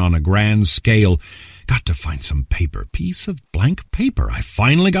reproduction on a grand scale. Got to find some paper, piece of blank paper. I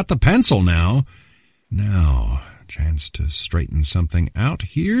finally got the pencil now. Now, chance to straighten something out.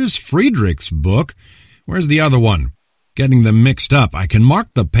 Here's Friedrich's book. Where's the other one? Getting them mixed up. I can mark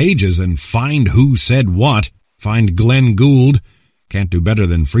the pages and find who said what. Find Glenn Gould. Can't do better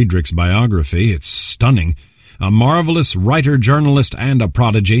than Friedrich's biography. It's stunning. A marvelous writer, journalist, and a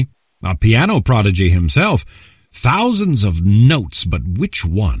prodigy. A piano prodigy himself. Thousands of notes, but which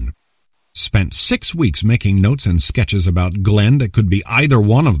one? Spent 6 weeks making notes and sketches about Glenn that could be either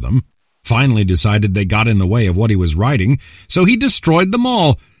one of them. Finally decided they got in the way of what he was writing, so he destroyed them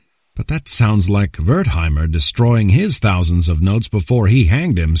all. But that sounds like Wertheimer destroying his thousands of notes before he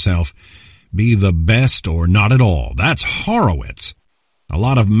hanged himself. Be the best or not at all. That's Horowitz. A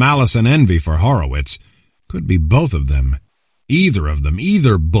lot of malice and envy for Horowitz. Could be both of them. Either of them,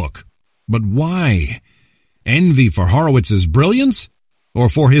 either book. But why? Envy for Horowitz's brilliance? Or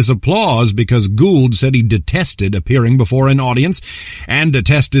for his applause because Gould said he detested appearing before an audience and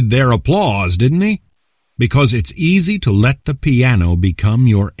detested their applause, didn't he? Because it's easy to let the piano become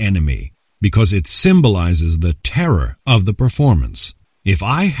your enemy, because it symbolizes the terror of the performance. If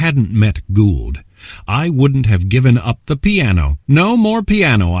I hadn't met Gould, I wouldn't have given up the piano. No more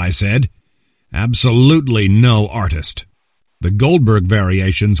piano, I said. Absolutely no artist. The Goldberg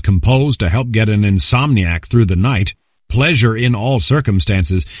variations composed to help get an insomniac through the night. Pleasure in all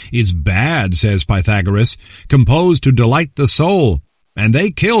circumstances is bad, says Pythagoras, composed to delight the soul. And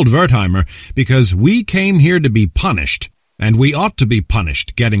they killed Wertheimer because we came here to be punished, and we ought to be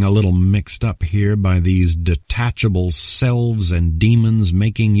punished, getting a little mixed up here by these detachable selves and demons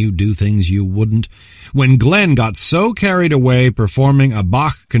making you do things you wouldn't. When Glenn got so carried away performing a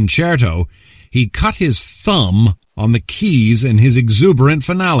Bach concerto, he cut his thumb on the keys in his exuberant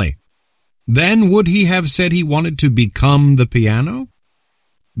finale. Then would he have said he wanted to become the piano?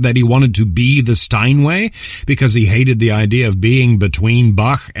 That he wanted to be the Steinway because he hated the idea of being between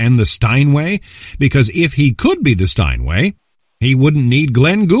Bach and the Steinway? Because if he could be the Steinway, he wouldn't need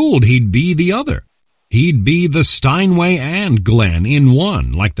Glenn Gould. He'd be the other. He'd be the Steinway and Glenn in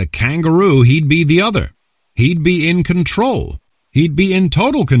one. Like the kangaroo, he'd be the other. He'd be in control. He'd be in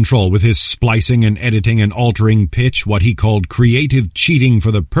total control with his splicing and editing and altering pitch, what he called creative cheating for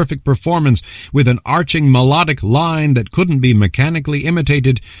the perfect performance, with an arching melodic line that couldn't be mechanically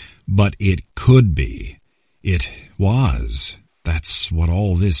imitated, but it could be. It was. That's what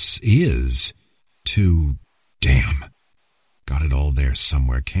all this is. Damn. Got it all there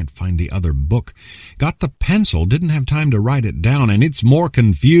somewhere. Can't find the other book. Got the pencil. Didn't have time to write it down, and it's more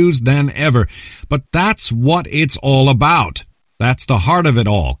confused than ever. But that's what it's all about. That's the heart of it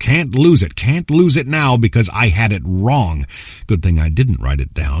all. Can't lose it. Can't lose it now because I had it wrong. Good thing I didn't write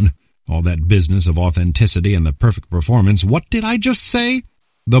it down. All that business of authenticity and the perfect performance. What did I just say?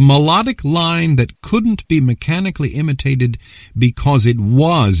 The melodic line that couldn't be mechanically imitated because it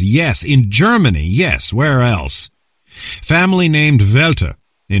was. Yes, in Germany. Yes, where else? Family named Welte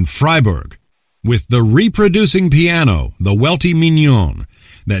in Freiburg. With the reproducing piano, the Welty Mignon,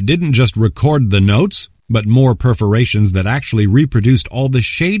 that didn't just record the notes, but more perforations that actually reproduced all the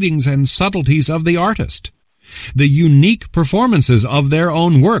shadings and subtleties of the artist. The unique performances of their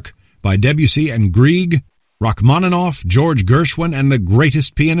own work by Debussy and Grieg, Rachmaninoff, George Gershwin, and the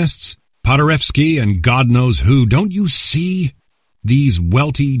greatest pianists, Paderewski and God knows who. Don't you see? These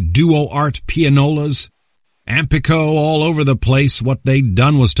welty duo art pianolas, Ampico all over the place. What they'd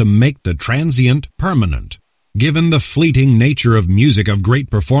done was to make the transient permanent. Given the fleeting nature of music, of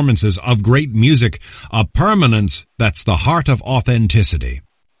great performances, of great music, a permanence that's the heart of authenticity,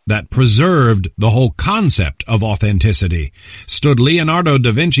 that preserved the whole concept of authenticity, stood Leonardo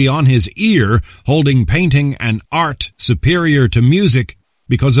da Vinci on his ear, holding painting and art superior to music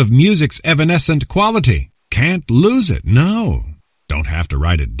because of music's evanescent quality. Can't lose it, no. Don't have to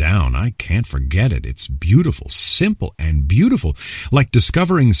write it down. I can't forget it. It's beautiful, simple and beautiful, like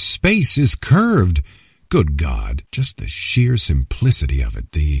discovering space is curved. Good God, just the sheer simplicity of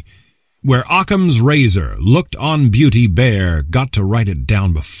it, where Occam's razor looked on beauty bare. Got to write it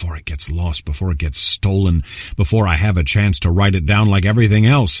down before it gets lost, before it gets stolen, before I have a chance to write it down like everything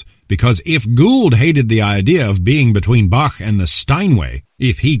else. Because if Gould hated the idea of being between Bach and the Steinway,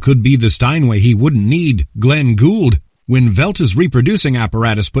 if he could be the Steinway, he wouldn't need Glenn Gould. When Welter's reproducing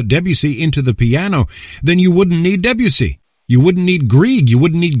apparatus put Debussy into the piano, then you wouldn't need Debussy. You wouldn't need Grieg, you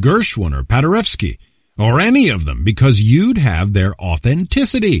wouldn't need Gershwin or Paderewski, or any of them, because you'd have their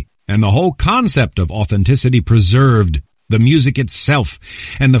authenticity, and the whole concept of authenticity preserved, the music itself,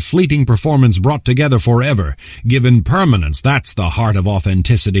 and the fleeting performance brought together forever, given permanence. That's the heart of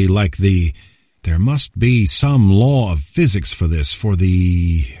authenticity, like there must be some law of physics for this,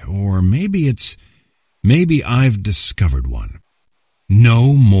 or maybe I've discovered one.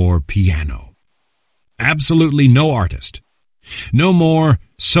 No more piano. Absolutely no artist. No more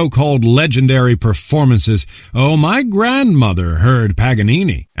so-called legendary performances. Oh, my grandmother heard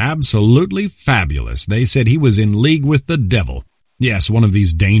Paganini. Absolutely fabulous. They said he was in league with the devil. Yes, one of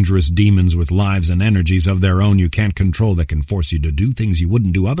these dangerous demons with lives and energies of their own you can't control that can force you to do things you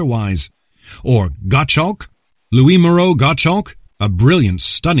wouldn't do otherwise. Or Gottschalk, Louis Moreau Gottschalk, a brilliant,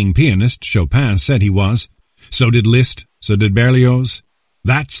 stunning pianist, Chopin said he was. So did Liszt, so did Berlioz.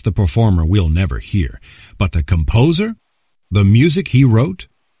 That's the performer we'll never hear. But the composer, the music he wrote,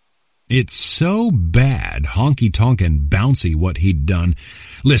 it's so bad, honky-tonk and bouncy what he'd done.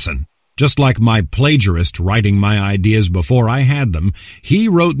 Listen, just like my plagiarist writing my ideas before I had them, he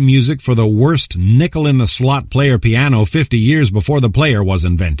wrote music for the worst nickel-in-the-slot player piano 50 years before the player was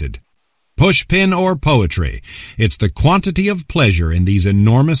invented. Pushpin or poetry, it's the quantity of pleasure in these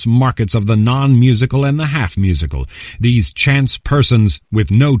enormous markets of the non-musical and the half-musical, these chance persons with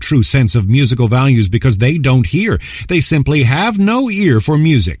no true sense of musical values because they don't hear. They simply have no ear for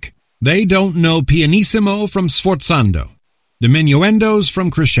music. They don't know pianissimo from sforzando, diminuendos from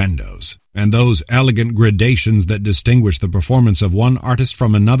crescendos, and those elegant gradations that distinguish the performance of one artist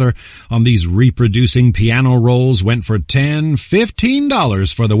from another on these reproducing piano rolls went for $10,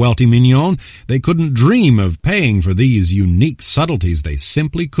 $15 for the Welty Mignon. They couldn't dream of paying for these unique subtleties they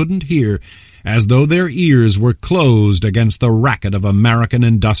simply couldn't hear, as though their ears were closed against the racket of American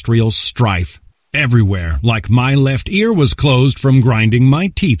industrial strife. Everywhere, like my left ear was closed from grinding my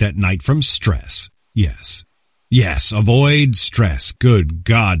teeth at night from stress. Yes, avoid stress. Good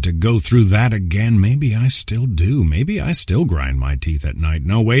God, to go through that again. Maybe I still do. Maybe I still grind my teeth at night.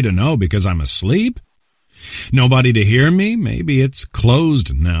 No way to know because I'm asleep. Nobody to hear me. Maybe it's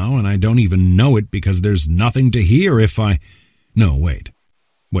closed now and I don't even know it because there's nothing to hear if I... No, wait.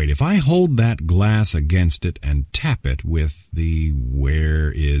 If I hold that glass against it and tap it with the...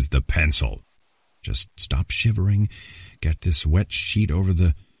 Where is the pencil? Just stop shivering. Get this wet sheet over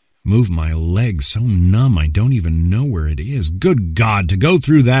the... Move my legs so numb I don't even know where it is. Good God, to go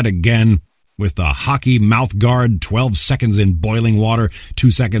through that again with the hockey mouth guard, 12 seconds in boiling water,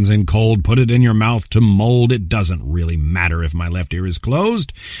 2 seconds in cold, put it in your mouth to mold. It doesn't really matter if my left ear is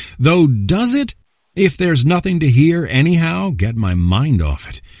closed. Though, does it? If there's nothing to hear anyhow, get my mind off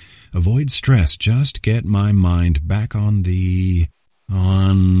it. Avoid stress. Just get my mind back on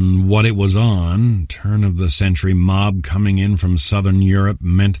what it was on. Turn of the century mob coming in from southern Europe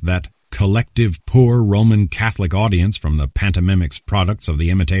meant that collective poor Roman Catholic audience from the pantomimics products of the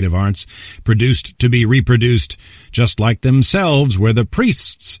imitative arts, produced to be reproduced, just like themselves were the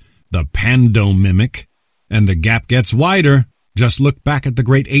priests, the pandomimic, and the gap gets wider. Just look back at the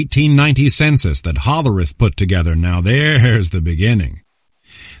great 1890 census that Hollerith put together. Now there's the beginning.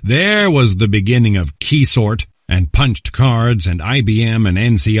 There was the beginning of Keysort, and punched cards and IBM and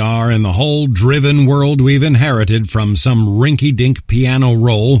NCR and the whole driven world we've inherited from some rinky-dink piano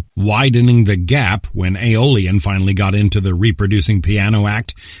roll, widening the gap when Aeolian finally got into the reproducing piano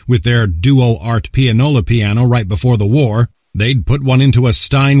act with their duo art pianola piano right before the war. They'd put one into a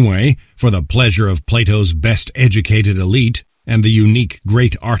Steinway for the pleasure of Plato's best-educated elite and the unique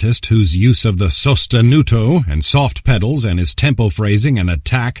great artist whose use of the sostenuto and soft pedals and his tempo phrasing and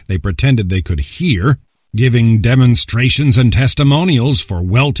attack they pretended they could hear, giving demonstrations and testimonials for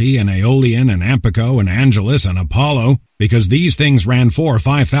Welty and Aeolian and Ampico and Angelus and Apollo, because these things ran $4,000 or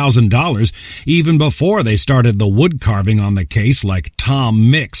 $5,000 even before they started the wood carving on the case like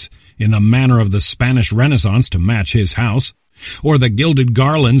Tom Mix in the manner of the Spanish Renaissance to match his house, or the gilded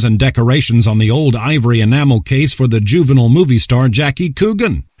garlands and decorations on the old ivory enamel case for the juvenile movie star Jackie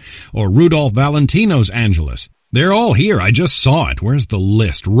Coogan, or Rudolph Valentino's Angelus. They're all here. I just saw it. Where's the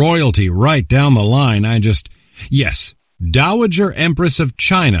list? Royalty right down the line. Yes, Dowager Empress of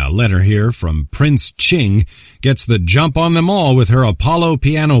China, letter here from Prince Ching, gets the jump on them all with her Apollo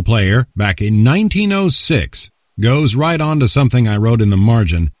piano player back in 1906. Goes right on to something I wrote in the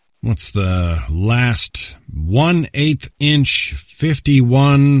margin. What's the last 1/8 inch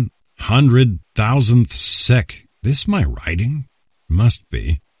 51/100,000th sec? This my writing? Must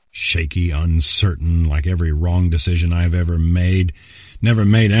be. Shaky, uncertain, like every wrong decision I've ever made. Never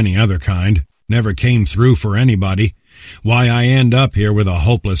made any other kind. Never came through for anybody. Why I end up here with a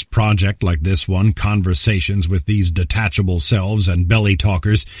hopeless project like this one, conversations with these detachable selves and belly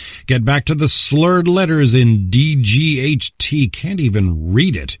talkers, get back to the slurred letters in DGHT, can't even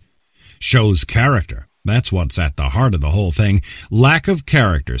read it. Shows character. That's what's at the heart of the whole thing. Lack of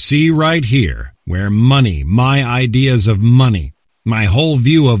character. See right here, where money, my ideas of money, my whole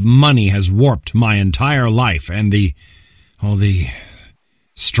view of money has warped my entire life, and the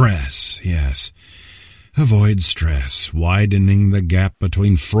stress, yes. Avoid stress, widening the gap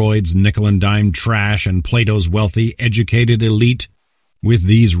between Freud's nickel-and-dime trash and Plato's wealthy, educated elite, with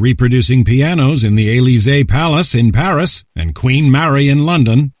these reproducing pianos in the Élysée Palace in Paris and Queen Mary in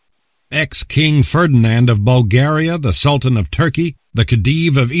London, ex-King Ferdinand of Bulgaria, the Sultan of Turkey, the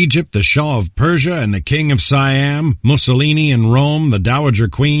Khedive of Egypt, the Shah of Persia, and the King of Siam, Mussolini in Rome, the Dowager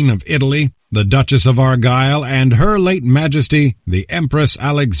Queen of Italy, the Duchess of Argyll, and Her late Majesty, the Empress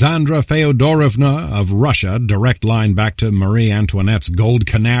Alexandra Feodorovna of Russia, direct line back to Marie Antoinette's gold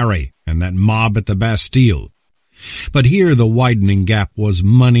canary and that mob at the Bastille. But here the widening gap was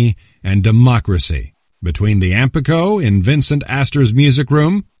money and democracy, between the Ampico in Vincent Astor's music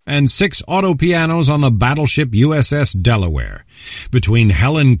room and 6 auto pianos on the battleship USS Delaware, between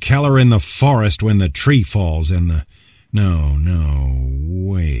Helen Keller in the forest when the tree falls and the... No,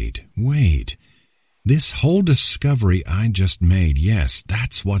 wait. This whole discovery I just made, yes,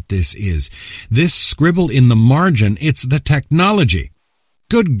 that's what this is. This scribble in the margin, it's the technology.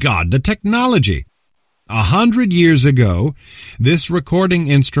 Good God, the technology! 100 years ago, this recording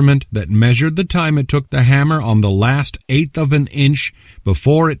instrument that measured the time it took the hammer on the last 1/8 of an inch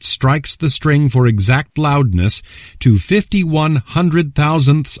before it strikes the string for exact loudness to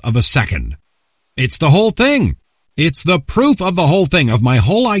 51/100,000ths of a second. It's the whole thing. It's the proof of the whole thing, of my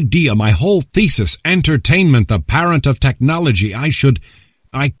whole idea, my whole thesis, entertainment, the parent of technology. I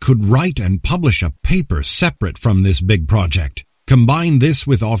could write and publish a paper separate from this big project. Combine this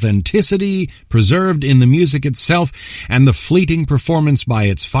with authenticity preserved in the music itself and the fleeting performance by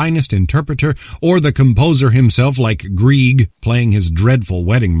its finest interpreter or the composer himself like Grieg playing his dreadful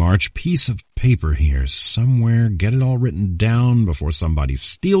wedding march. Piece of paper here somewhere. Get it all written down before somebody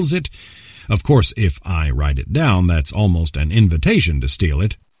steals it. Of course, if I write it down, that's almost an invitation to steal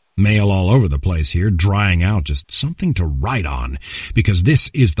it. Mail all over the place here, drying out, just something to write on, because this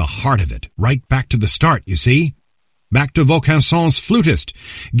is the heart of it, right back to the start, you see? Back to Vaucanson's flutist,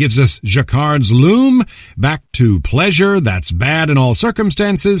 gives us Jacquard's loom, back to pleasure, that's bad in all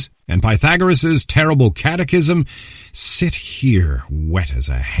circumstances, and Pythagoras's terrible catechism. Sit here, wet as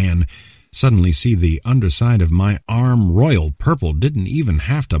a hen. Suddenly see the underside of my arm royal purple, didn't even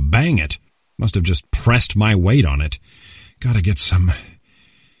have to bang it. Must have just pressed my weight on it. Gotta get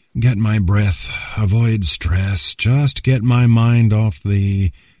my breath, avoid stress, just get my mind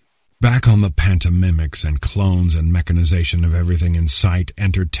back on the pantomimics and clones and mechanization of everything in sight,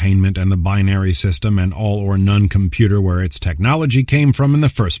 entertainment and the binary system and all or none computer where its technology came from in the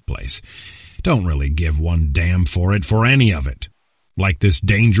first place. Don't really give one damn for it, for any of it. Like this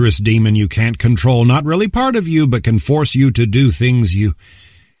dangerous demon you can't control, not really part of you, but can force you to do things you...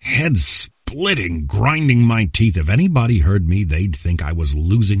 Head splitting, grinding my teeth. If anybody heard me, they'd think I was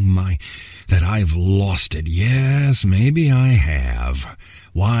that I've lost it. Yes, maybe I have.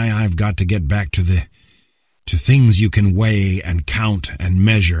 Why, I've got to get back to things you can weigh and count and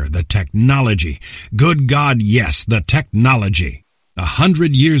measure, the technology. Good God, yes, the technology.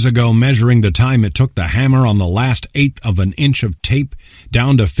 100 years ago, measuring the time it took the hammer on the last 1/8 of an inch of tape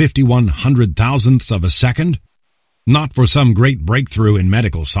down to 51/100,000ths of a second. Not for some great breakthrough in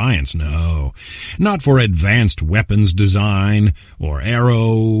medical science, no. Not for advanced weapons design or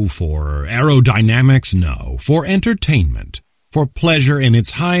for aerodynamics, no. For entertainment, for pleasure in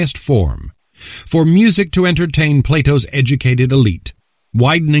its highest form, for music to entertain Plato's educated elite,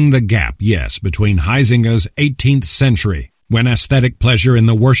 widening the gap, yes, between Heisinger's 18th century, when aesthetic pleasure in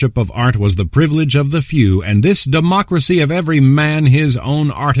the worship of art was the privilege of the few, and this democracy of every man his own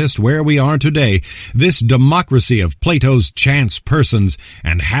artist where we are today, this democracy of Plato's chance persons,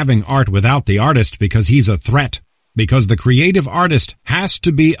 and having art without the artist because he's a threat, because the creative artist has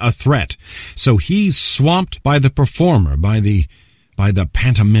to be a threat, so he's swamped by the performer, by the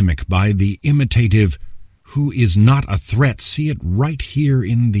pantomimic, by the imitative, who is not a threat. See it right here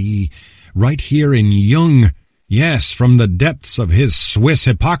in Jung. Yes, from the depths of his Swiss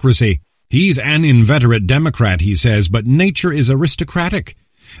hypocrisy. He's an inveterate Democrat, he says, but nature is aristocratic,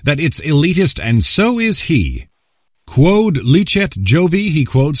 that it's elitist, and so is he. Quod licet Jovi, he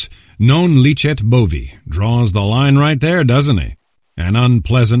quotes, non licet bovi. Draws the line right there, doesn't he? An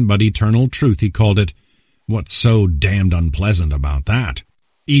unpleasant but eternal truth, he called it. What's so damned unpleasant about that?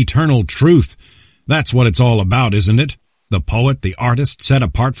 Eternal truth. That's what it's all about, isn't it? The poet, the artist, set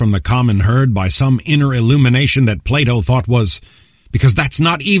apart from the common herd by some inner illumination that Plato thought was... Because that's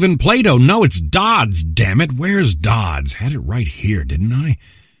not even Plato. No, it's Dodds, damn it. Where's Dodds? Had it right here, didn't I?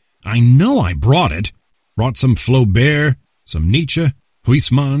 I know I brought it. Brought some Flaubert, some Nietzsche,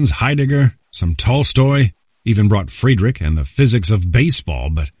 Huysmans, Heidegger, some Tolstoy, even brought Friedrich and the physics of baseball,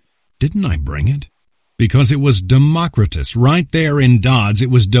 but didn't I bring it? Because it was Democritus, right there in Dodds, it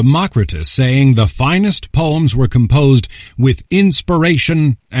was Democritus saying the finest poems were composed with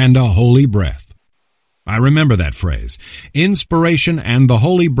inspiration and a holy breath. I remember that phrase, inspiration and the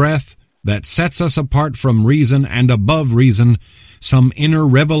holy breath that sets us apart from reason and above reason, some inner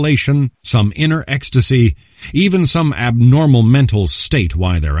revelation, some inner ecstasy, even some abnormal mental state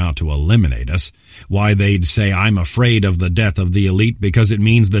why they're out to eliminate us, why they'd say I'm afraid of the death of the elite because it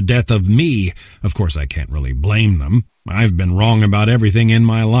means the death of me. Of course, I can't really blame them. I've been wrong about everything in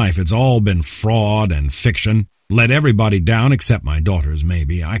my life. It's all been fraud and fiction. Let everybody down except my daughters,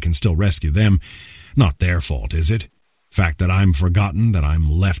 maybe. I can still rescue them. Not their fault, is it? Fact that I'm forgotten, that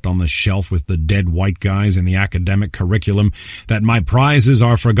I'm left on the shelf with the dead white guys in the academic curriculum, that my prizes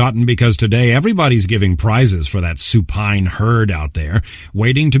are forgotten because today everybody's giving prizes for that supine herd out there,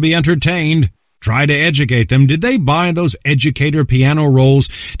 waiting to be entertained. Try to educate them. Did they buy those educator piano rolls,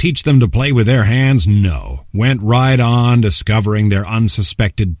 teach them to play with their hands? No. Went right on discovering their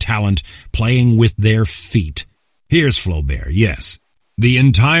unsuspected talent, playing with their feet. Here's Flaubert, yes. The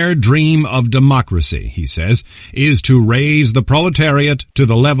entire dream of democracy, he says, is to raise the proletariat to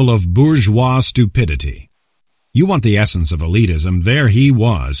the level of bourgeois stupidity. You want the essence of elitism, there he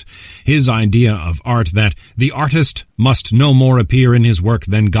was. His idea of art that the artist must no more appear in his work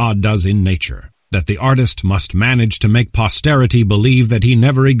than God does in nature, that the artist must manage to make posterity believe that he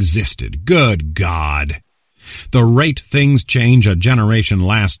never existed. Good God! The rate things change, a generation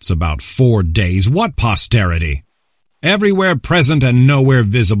lasts about 4 days. What posterity? Everywhere present and nowhere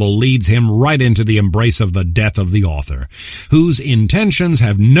visible leads him right into the embrace of the death of the author, whose intentions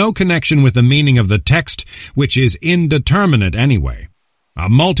have no connection with the meaning of the text, which is indeterminate anyway. A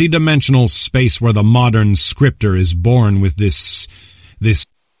multidimensional space where the modern scripter is born with this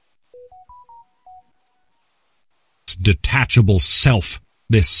detachable self,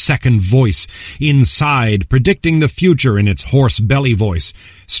 this second voice inside, predicting the future in its hoarse belly voice.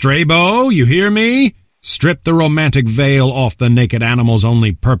 Strabo, you hear me? Strip the romantic veil off the naked animal's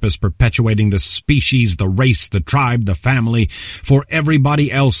only purpose, perpetuating the species, the race, the tribe, the family. For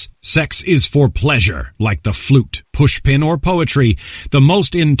everybody else, sex is for pleasure, like the flute, pushpin, or poetry, the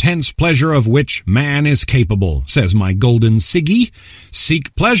most intense pleasure of which man is capable, says my golden Siggy.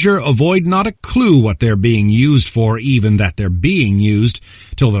 Seek pleasure, avoid not a clue what they're being used for, even that they're being used,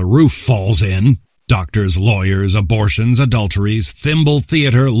 till the roof falls in. Doctors, lawyers, abortions, adulteries, thimble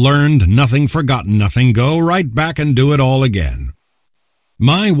theater, learned nothing, forgotten nothing, go right back and do it all again.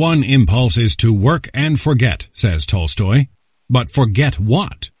 My one impulse is to work and forget, says Tolstoy. But forget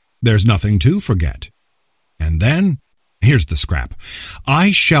what? There's nothing to forget. And then, here's the scrap.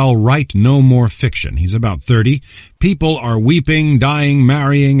 I shall write no more fiction. He's about 30. People are weeping, dying,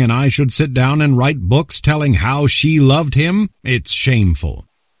 marrying, and I should sit down and write books telling how she loved him? It's shameful.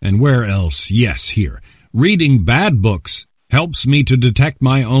 And where else? Yes, here. Reading bad books helps me to detect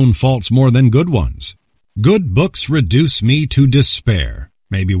my own faults more than good ones. Good books reduce me to despair.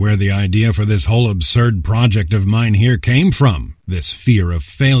 Maybe where the idea for this whole absurd project of mine here came from, this fear of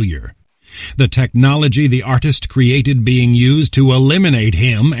failure. The technology the artist created being used to eliminate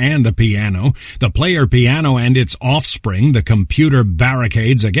him and the piano, the player piano and its offspring, the computer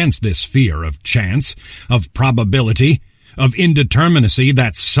barricades against this fear of chance, of probability, of indeterminacy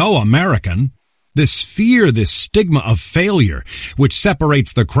that's so American, this fear, this stigma of failure, which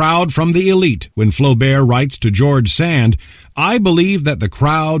separates the crowd from the elite. When Flaubert writes to George Sand, I believe that the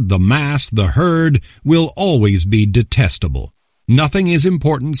crowd, the mass, the herd will always be detestable. Nothing is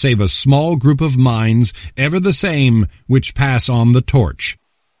important save a small group of minds, ever the same, which pass on the torch.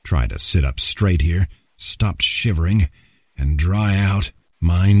 Try to sit up straight here, stop shivering, and dry out.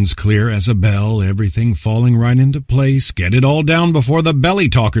 Mind's clear as a bell, everything falling right into place. Get it all down before the belly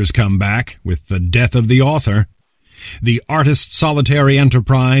talkers come back, with the death of the author. The artist's solitary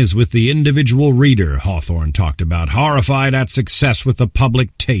enterprise with the individual reader, Hawthorne talked about, horrified at success with the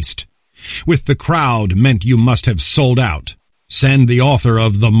public taste. With the crowd meant you must have sold out. Send the author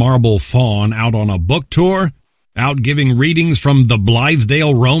of The Marble Faun out on a book tour? Out giving readings from the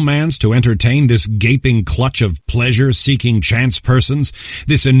Blithedale Romance to entertain this gaping clutch of pleasure-seeking chance persons,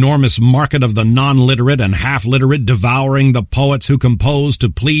 this enormous market of the non-literate and half-literate devouring the poets who compose to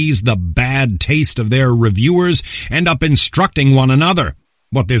please the bad taste of their reviewers, end up instructing one another.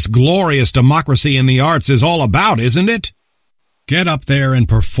 what this glorious democracy in the arts is all about, isn't it? Get up there and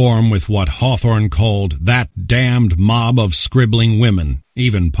perform with what Hawthorne called that damned mob of scribbling women,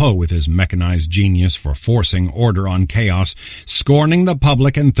 even Poe with his mechanized genius for forcing order on chaos, scorning the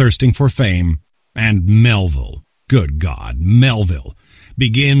public and thirsting for fame. And Melville, good God, Melville,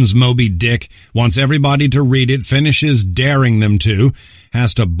 begins Moby Dick, wants everybody to read it, finishes daring them to,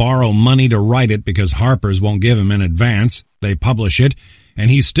 has to borrow money to write it because Harper's won't give him in advance, they publish it, and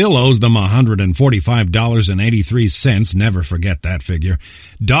he still owes them $145.83, never forget that figure.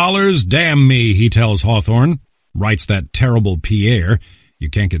 Dollars, damn me, he tells Hawthorne, writes that terrible Pierre, you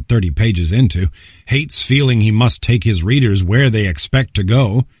can't get 30 pages into, hates feeling he must take his readers where they expect to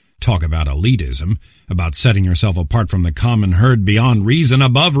go. Talk about elitism, about setting yourself apart from the common herd beyond reason,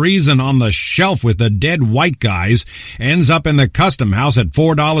 above reason, on the shelf with the dead white guys, ends up in the custom house at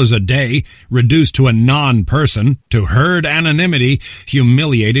 $4 a day, reduced to a non-person, to herd anonymity,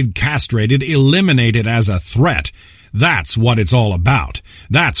 humiliated, castrated, eliminated as a threat. That's what it's all about.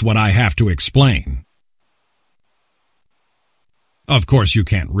 That's what I have to explain. Of course, you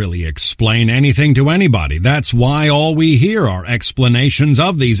can't really explain anything to anybody. That's why all we hear are explanations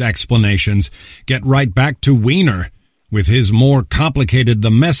of these explanations. Get right back to Wiener. With his more complicated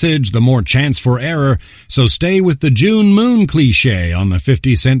the message, the more chance for error, so stay with the June moon cliché on the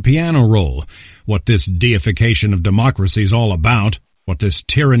 50-cent piano roll. What this deification of democracy's all about, what this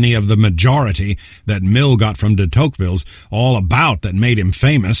tyranny of the majority that Mill got from de Tocqueville's all about that made him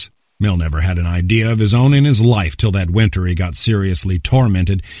famous. Mill never had an idea of his own in his life till that winter he got seriously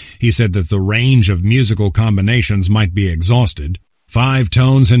tormented. He said that the range of musical combinations might be exhausted. 5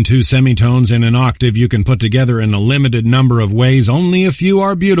 tones and 2 semitones in an octave you can put together in a limited number of ways. Only a few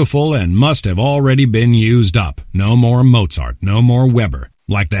are beautiful and must have already been used up. No more Mozart, no more Weber.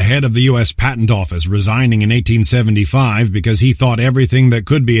 Like the head of the U.S. Patent Office resigning in 1875 because he thought everything that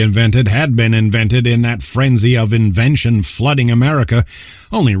could be invented had been invented in that frenzy of invention flooding America,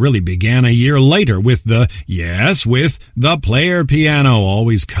 only really began a year later with the player piano.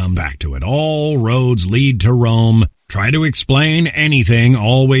 Always come back to it. All roads lead to Rome. Try to explain anything,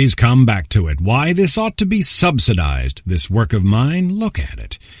 always come back to it. Why this ought to be subsidized, this work of mine? Look at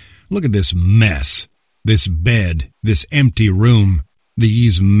it. Look at this mess, this bed, this empty room.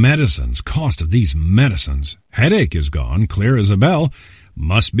 These medicines, cost of these medicines. Headache is gone, clear as a bell.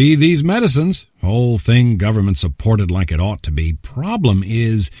 Must be these medicines. Whole thing government supported like it ought to be. Problem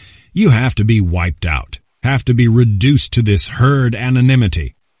is, you have to be wiped out. Have to be reduced to this herd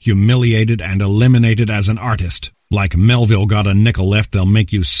anonymity. Humiliated and eliminated as an artist. Like Melville got a nickel left, they'll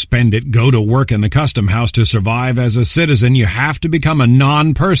make you spend it. Go to work in the custom house to survive as a citizen. You have to become a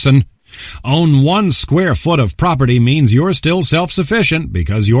non-person. Own 1 square foot of property means you're still self-sufficient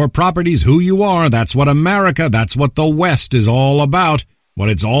because your property's who you are. That's what America, that's what the West is all about. What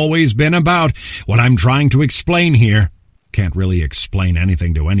it's always been about. What I'm trying to explain here. Can't really explain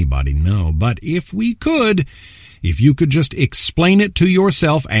anything to anybody, no. But if we could, if you could just explain it to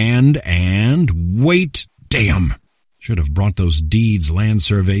yourself and wait, damn. Should have brought those deeds, land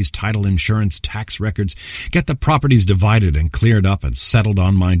surveys, title insurance, tax records. Get the properties divided and cleared up and settled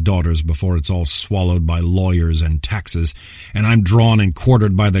on my daughters before it's all swallowed by lawyers and taxes. And I'm drawn and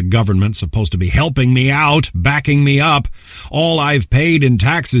quartered by the government, supposed to be helping me out, backing me up. All I've paid in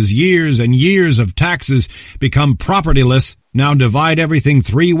taxes, years and years of taxes, become propertyless. Now divide everything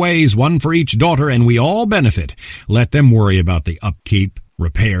 3 ways, 1 for each daughter, and we all benefit. Let them worry about the upkeep,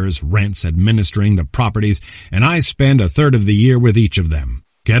 repairs, rents, administering the properties, and I spend 1/3 of the year with each of them.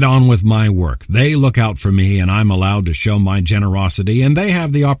 Get on with my work. They look out for me, and I'm allowed to show my generosity, and they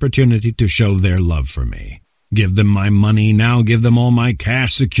have the opportunity to show their love for me. Give them my money, now give them all my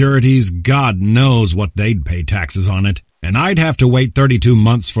cash securities. God knows what they'd pay taxes on it. And I'd have to wait 32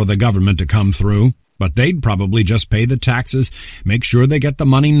 months for the government to come through. But they'd probably just pay the taxes, make sure they get the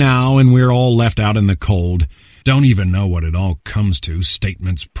money now, and we're all left out in the cold. Don't even know what it all comes to.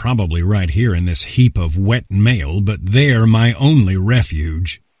 Statements probably right here in this heap of wet mail, but they're my only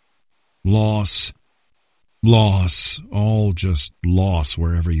refuge. Loss. Loss. All just loss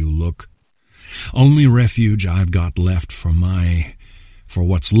wherever you look. Only refuge I've got left for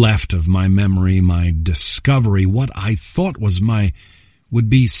what's left of my memory, my discovery, what I thought was would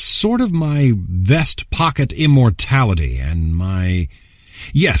be sort of my vest pocket immortality and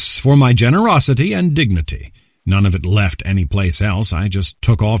for my generosity and dignity. None of it left any place else. I just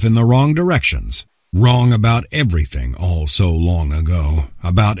took off in the wrong directions. Wrong about everything all so long ago.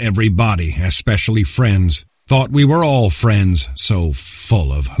 About everybody, especially friends. Thought we were all friends, so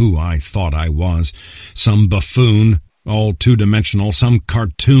full of who I thought I was. Some buffoon, all 2-dimensional, some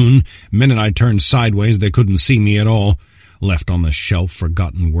cartoon. Minute I turned sideways, they couldn't see me at all. left on the shelf,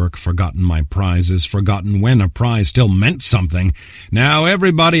 forgotten work, forgotten my prizes, forgotten when a prize still meant something. Now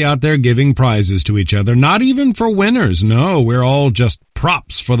everybody out there giving prizes to each other, not even for winners. No, we're all just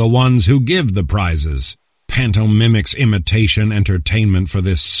props for the ones who give the prizes. Pantomimics, imitation, entertainment for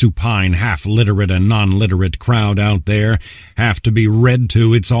this supine, half-literate and non-literate crowd out there have to be read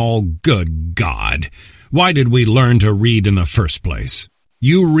to. It's all good God. Why did we learn to read in the first place?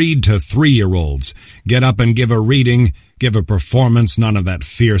 You read to 3-year-olds. Get up and give a reading, give a performance, none of that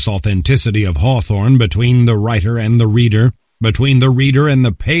fierce authenticity of Hawthorne between the writer and the reader, between the reader and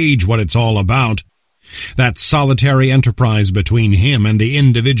the page, what it's all about. That solitary enterprise between him and the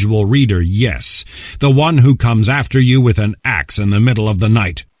individual reader, yes, the one who comes after you with an axe in the middle of the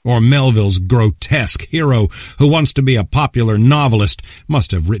night, or Melville's grotesque hero who wants to be a popular novelist,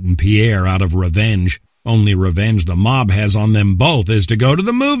 must have written Pierre out of revenge. Only revenge the mob has on them both is to go to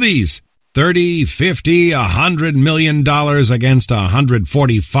the movies. $30, $50, $100 million against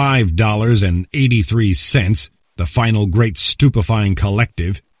 $145.83, the final great stupefying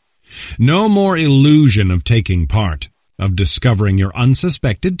collective. No more illusion of taking part, of discovering your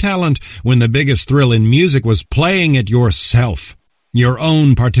unsuspected talent when the biggest thrill in music was playing it yourself. Your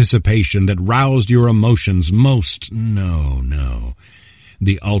own participation that roused your emotions most. No.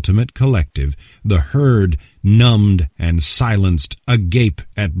 The ultimate collective, the herd numbed and silenced, agape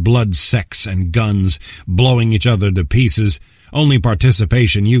at blood, sex, and guns, blowing each other to pieces. Only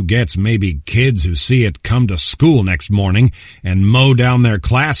participation you get's maybe kids who see it come to school next morning and mow down their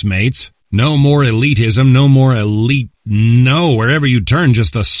classmates. No more elitism, no more elite. No, wherever you turn,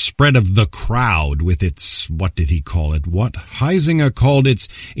 just the spread of the crowd with its, what did he call it? What Heisinger called its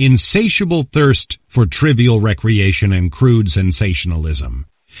insatiable thirst for trivial recreation and crude sensationalism.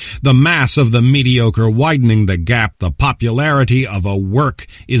 The mass of the mediocre widening the gap. The popularity of a work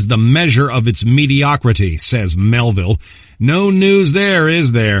is the measure of its mediocrity, says Melville. No news there,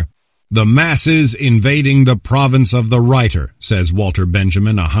 is there? The masses invading the province of the writer, says Walter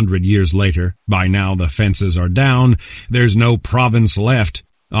Benjamin 100 years later. By now the fences are down. There's no province left.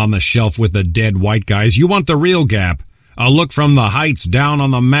 On the shelf with the dead white guys, you want the real gap. A look from the heights down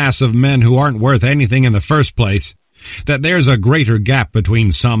on the mass of men who aren't worth anything in the first place. That there's a greater gap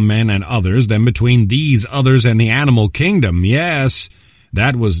between some men and others than between these others and the animal kingdom. Yes,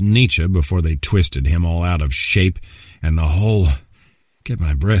 that was Nietzsche before they twisted him all out of shape, and the whole... Get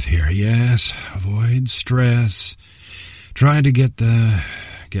my breath here. Yes, avoid stress. Try to get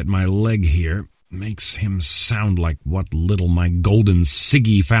my leg here. Makes him sound like what little my golden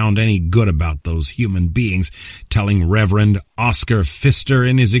Siggy found any good about those human beings, telling Reverend Oscar Pfister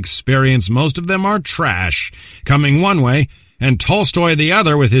in his experience most of them are trash, coming one way, and Tolstoy the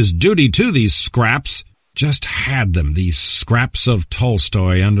other with his duty to these scraps. Just had them, these scraps of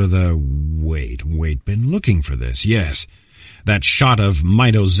Tolstoy under the... Wait, been looking for this, yes. That shot of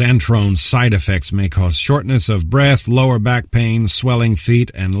mitoxantrone side effects may cause shortness of breath, lower back pain, swelling feet,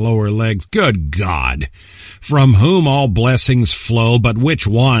 and lower legs. Good God! From whom all blessings flow, but which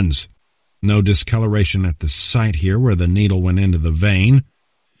ones? No discoloration at the site here where the needle went into the vein.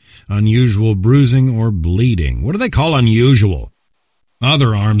 Unusual bruising or bleeding. What do they call unusual?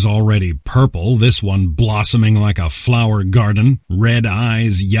 Other arms already purple, this one blossoming like a flower garden. Red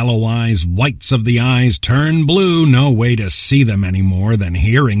eyes, yellow eyes, whites of the eyes turn blue. No way to see them any more than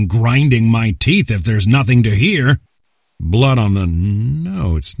hearing grinding my teeth if there's nothing to hear. Blood on the...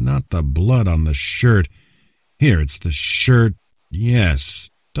 No, it's not the blood on the shirt. Here, it's the shirt.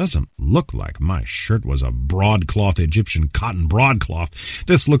 Yes, doesn't look like my shirt was a broadcloth Egyptian cotton broadcloth.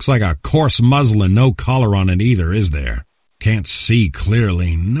 This looks like a coarse muslin, no collar on it either, is there? Can't see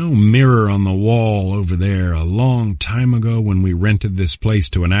clearly. No mirror on the wall over there. A long time ago when we rented this place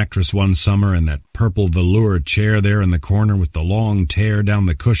to an actress one summer, and that purple velour chair there in the corner with the long tear down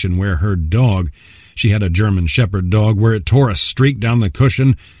the cushion where her dog, she had a German Shepherd dog, where it tore a streak down the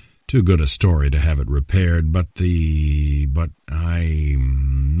cushion. Too good a story to have it repaired, but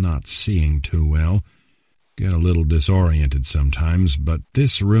I'm not seeing too well. Get a little disoriented sometimes, but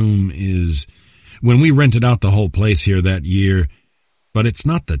this room is... When we rented out the whole place here that year, but it's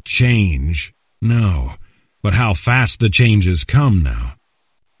not the change, no, but how fast the changes come now.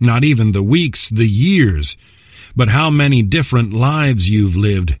 Not even the weeks, the years, but how many different lives you've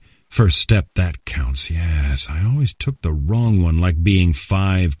lived. First step, that counts, yes. I always took the wrong one, like being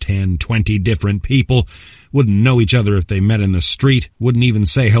 5, 10, 20 different people. Wouldn't know each other if they met in the street, wouldn't even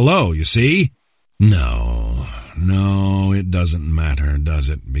say hello, you see? No, it doesn't matter, does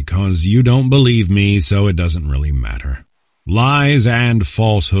it? Because you don't believe me, so it doesn't really matter. Lies and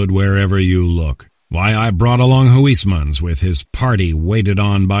falsehood wherever you look. Why, I brought along Huismans with his party waited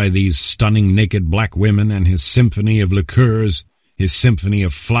on by these stunning naked black women and his symphony of liqueurs, his symphony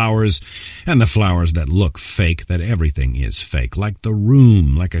of flowers, and the flowers that look fake, that everything is fake, like the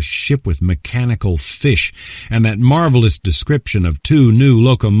room, like a ship with mechanical fish, and that marvelous description of 2 new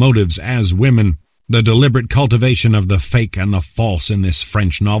locomotives as women, the deliberate cultivation of the fake and the false in this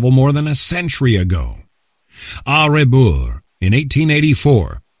French novel more than a century ago. A rebours, in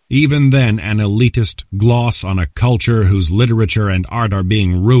 1884, even then an elitist gloss on a culture whose literature and art are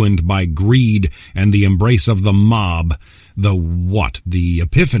being ruined by greed and the embrace of the mob, the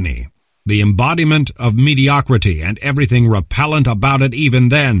epiphany, the embodiment of mediocrity and everything repellent about it even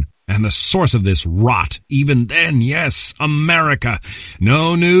then, and the source of this rot even then, yes, America.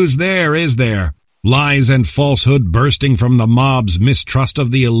 No news there, is there? Lies and falsehood bursting from the mob's mistrust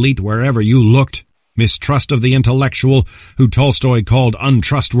of the elite wherever you looked. Mistrust of the intellectual, who Tolstoy called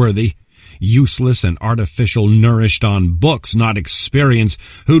untrustworthy, useless and artificial, nourished on books, not experience,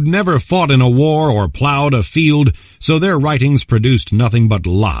 who'd never fought in a war or plowed a field, so their writings produced nothing but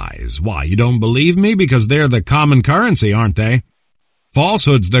lies. Why, you don't believe me? Because they're the common currency, aren't they?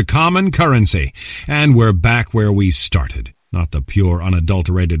 Falsehood's the common currency, and we're back where we started. Not the pure,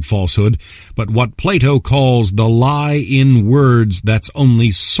 unadulterated falsehood, but what Plato calls the lie in words that's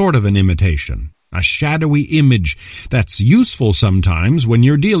only sort of an imitation. A shadowy image that's useful sometimes when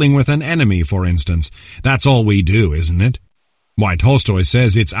you're dealing with an enemy, for instance. That's all we do, isn't it? Why, Tolstoy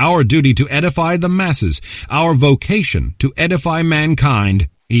says it's our duty to edify the masses, our vocation to edify mankind,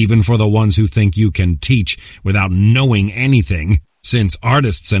 even for the ones who think you can teach without knowing anything, since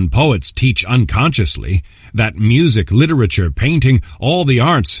artists and poets teach unconsciously, that music, literature, painting, all the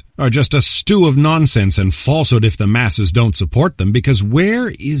arts are just a stew of nonsense and falsehood if the masses don't support them, because where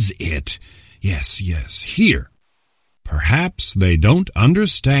is it? Yes, here. Perhaps they don't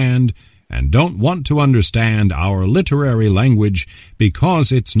understand and don't want to understand our literary language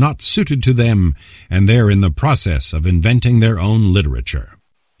because it's not suited to them, and they're in the process of inventing their own literature.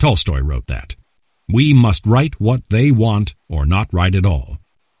 Tolstoy wrote that. We must write what they want or not write at all.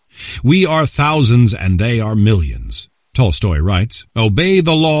 We are thousands and they are millions. Tolstoy writes, obey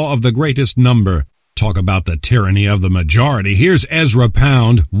the law of the greatest number. Talk about the tyranny of the majority. Here's Ezra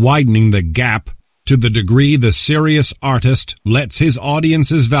Pound widening the gap to the degree the serious artist lets his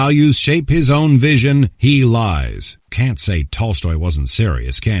audience's values shape his own vision. He lies. Can't say Tolstoy wasn't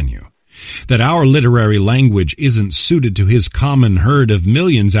serious, can you? That our literary language isn't suited to his common herd of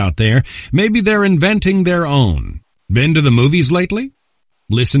millions out there. Maybe they're inventing their own. Been to the movies lately?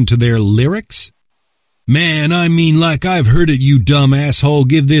 Listen to their lyrics? Man, I mean like I've heard it, you dumb asshole.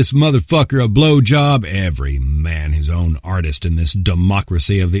 Give this motherfucker a blowjob. Every man his own artist in this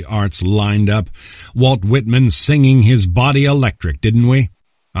democracy of the arts lined up. Walt Whitman singing his body electric, didn't we?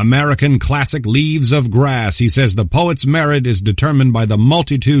 American classic Leaves of Grass. He says the poet's merit is determined by the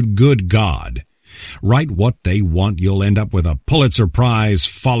multitude good God. Write what they want, you'll end up with a Pulitzer Prize,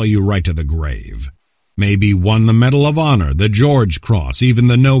 follow you right to the grave. Maybe won the Medal of Honor, the George Cross, even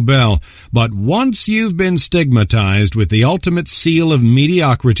the Nobel, but once you've been stigmatized with the ultimate seal of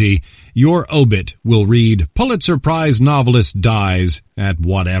mediocrity, your obit will read, Pulitzer Prize novelist dies at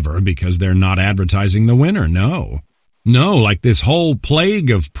whatever, because they're not advertising the winner. No, like this whole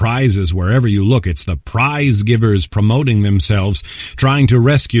plague of prizes wherever you look, it's the prize givers promoting themselves, trying to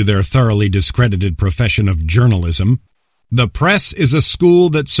rescue their thoroughly discredited profession of journalism. The press is a school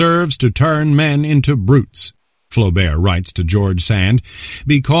that serves to turn men into brutes, Flaubert writes to George Sand,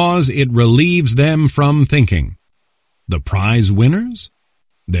 because it relieves them from thinking. The prize winners?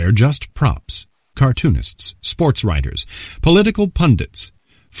 They're just props, cartoonists, sports writers, political pundits.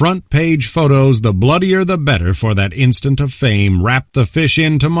 Front page photos, the bloodier the better for that instant of fame. Wrap the fish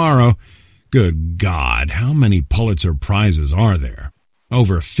in tomorrow. Good God, how many Pulitzer Prizes are there?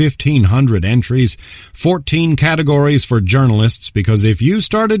 Over 1,500 entries, 14 categories for journalists, because if you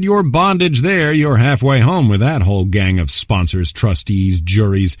started your bondage there, you're halfway home with that whole gang of sponsors, trustees,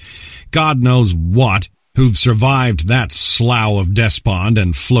 juries, God knows what, who've survived that slough of despond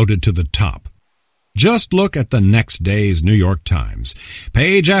and floated to the top. Just look at the next day's New York Times.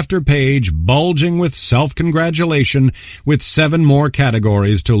 Page after page, bulging with self-congratulation, with 7 more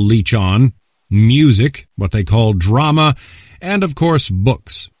categories to leech on. Music, what they call drama, and, of course,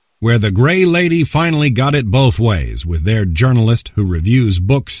 books, where the Gray Lady finally got it both ways, with their journalist who reviews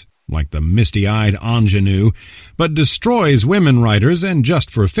books, like the misty-eyed ingenue, but destroys women writers and,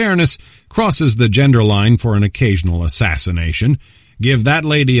 just for fairness, crosses the gender line for an occasional assassination. Give that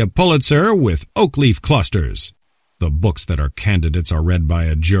lady a Pulitzer with oak leaf clusters. The books that are candidates are read by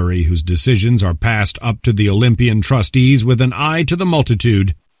a jury whose decisions are passed up to the Olympian trustees with an eye to the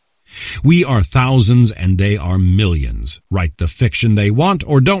multitude. We are thousands and they are millions. Write the fiction they want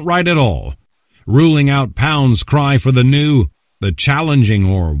or don't write at all. Ruling out pounds cry for the new, the challenging,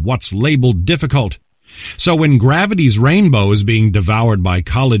 or what's labeled difficult. So when Gravity's Rainbow is being devoured by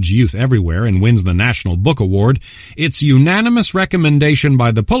college youth everywhere and wins the National Book Award, its unanimous recommendation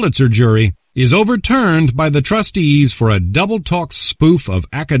by the Pulitzer jury is overturned by the trustees for a double-talk spoof of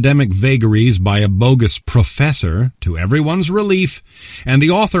academic vagaries by a bogus professor to everyone's relief, and the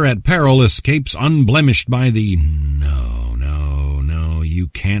author at peril escapes unblemished by the no, you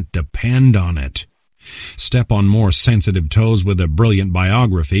can't depend on it. Step on more sensitive toes with a brilliant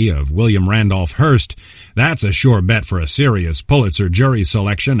biography of William Randolph Hearst. That's a sure bet for a serious Pulitzer jury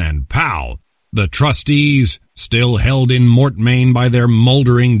selection, and pow! The trustees, still held in mortmain by their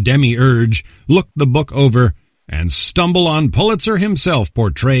moldering demiurge, look the book over and stumble on Pulitzer himself,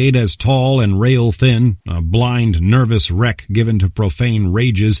 portrayed as tall and rail-thin, a blind, nervous wreck given to profane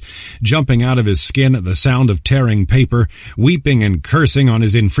rages, jumping out of his skin at the sound of tearing paper, weeping and cursing on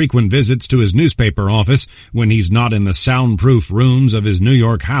his infrequent visits to his newspaper office when he's not in the soundproof rooms of his New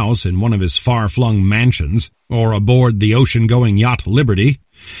York house in one of his far-flung mansions, or aboard the ocean-going yacht Liberty.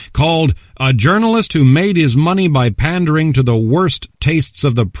 Called A Journalist Who Made His Money by Pandering to the Worst Tastes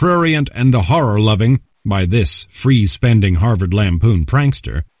of the Prurient and the Horror-Loving, by this free-spending Harvard Lampoon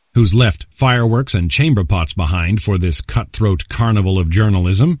prankster, who's left fireworks and chamber pots behind for this cutthroat carnival of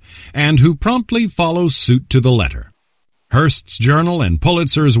journalism, and who promptly follows suit to the letter. Hearst's Journal and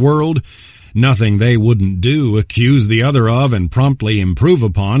Pulitzer's World, nothing they wouldn't do, accuse the other of, and promptly improve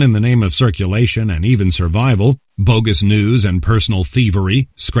upon in the name of circulation and even survival. Bogus news and personal thievery,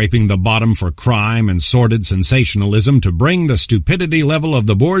 scraping the bottom for crime and sordid sensationalism to bring the stupidity level of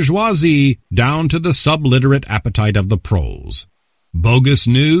the bourgeoisie down to the subliterate appetite of the proles. Bogus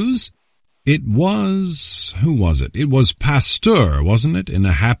news? It was... who was it? It was Pasteur, wasn't it, in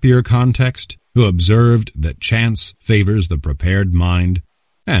a happier context, who observed that chance favors the prepared mind.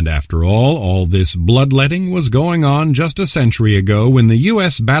 And after all this bloodletting was going on just a century ago when the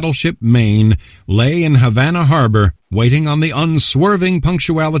U.S. battleship Maine lay in Havana Harbor, waiting on the unswerving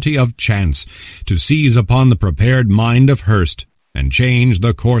punctuality of chance to seize upon the prepared mind of Hearst and change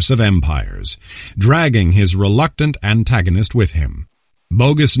the course of empires, dragging his reluctant antagonist with him.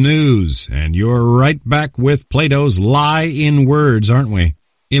 Bogus news, and you're right back with Plato's lie in words, aren't we?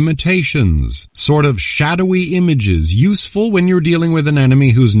 Imitations, sort of shadowy images, useful when you're dealing with an enemy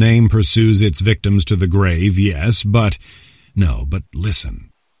whose name pursues its victims to the grave, yes, but listen.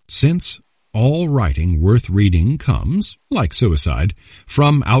 Since all writing worth reading comes, like suicide,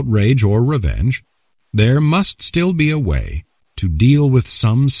 from outrage or revenge, there must still be a way to deal with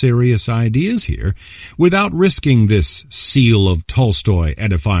some serious ideas here without risking this seal of Tolstoy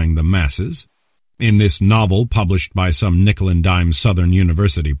edifying the masses. In this novel published by some nickel-and-dime Southern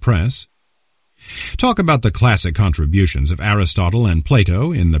University press. Talk about the classic contributions of Aristotle and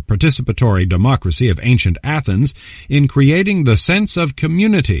Plato in the participatory democracy of ancient Athens in creating the sense of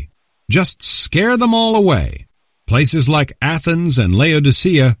community. Just scare them all away. Places like Athens and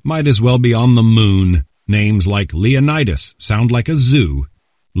Laodicea might as well be on the moon. Names like Leonidas sound like a zoo.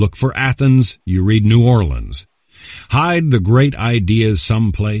 Look for Athens, you read New Orleans. Hide the great ideas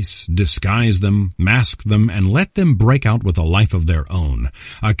someplace, disguise them, mask them, and let them break out with a life of their own.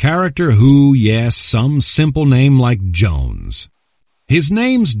 A character who, yes, some simple name like Jones. His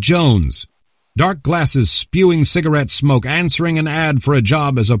name's Jones. Dark glasses spewing cigarette smoke, answering an ad for a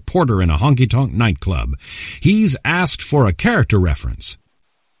job as a porter in a honky-tonk nightclub. He's asked for a character reference.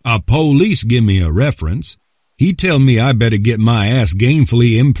 A police give me a reference. He tell me I better get my ass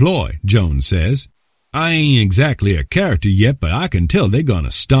gainfully employed, Jones says. I ain't exactly a character yet, but I can tell they're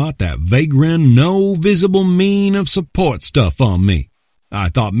gonna start that vagrant, no visible mean of support stuff on me. I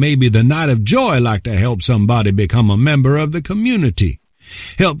thought maybe the Night of Joy like to help somebody become a member of the community.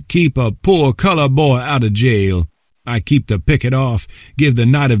 Help keep a poor color boy out of jail. I keep the picket off, give the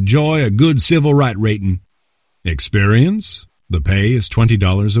Night of Joy a good civil right rating. Experience? The pay is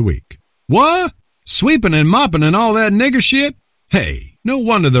 $20 a week. What? Sweeping and mopping and all that nigger shit? Hey. No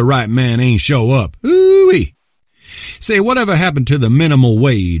wonder the right man ain't show up. Ooh-wee. Say, whatever happened to the minimal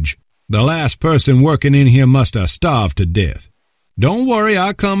wage? The last person working in here must have starved to death. Don't worry,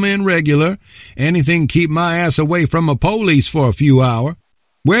 I come in regular. Anything keep my ass away from a police for a few hours.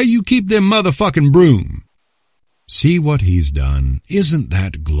 Where you keep them motherfucking broom? See what he's done. Isn't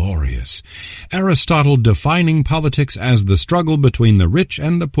that glorious? Aristotle defining politics as the struggle between the rich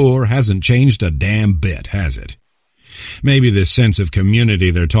and the poor hasn't changed a damn bit, has it? Maybe this sense of community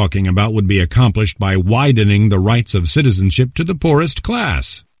they're talking about would be accomplished by widening the rights of citizenship to the poorest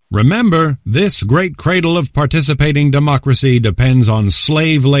class. Remember, this great cradle of participating democracy depends on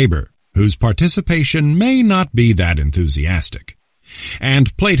slave labor, whose participation may not be that enthusiastic.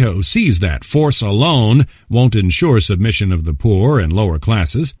 And Plato sees that force alone won't ensure submission of the poor and lower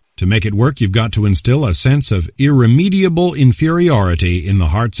classes. To make it work, you've got to instill a sense of irremediable inferiority in the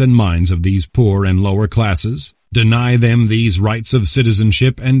hearts and minds of these poor and lower classes, deny them these rights of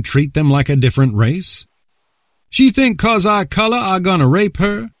citizenship, and treat them like a different race. She think 'cause I color I gonna rape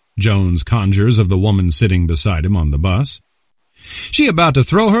her, Jones conjures of the woman sitting beside him on the bus. She about to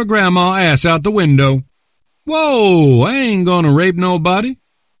throw her grandma ass out the window. Whoa, I ain't gonna rape nobody.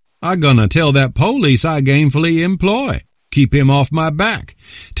 I gonna tell that police I gainfully employ. Keep him off my back.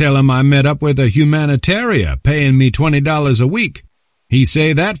 Tell him I met up with a humanitarian paying me $20 a week. He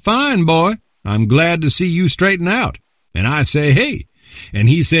say, that fine, boy. I'm glad to see you straighten out. And I say, hey. And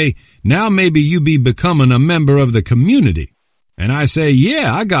he say, now maybe you be becoming a member of the community. And I say,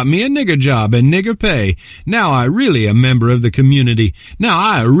 yeah, I got me a nigger job and nigger pay. Now I really a member of the community. Now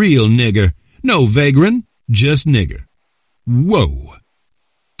I a real nigger. No vagrant, just nigger. Whoa.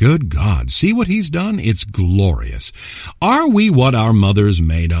 Good God, see what he's done? It's glorious. Are we what our mothers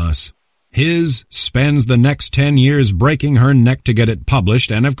made us? His spends the next 10 years breaking her neck to get it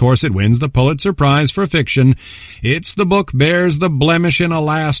published, and of course it wins the Pulitzer Prize for fiction. It's the book bears the blemish in a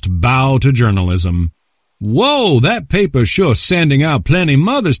last bow to journalism. Whoa, that paper sure sending out plenty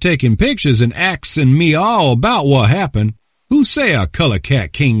mothers taking pictures and axing me all about what happened. Who say a color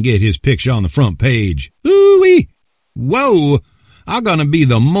cat can't get his picture on the front page? Ooh-wee! Whoa! I'm gonna be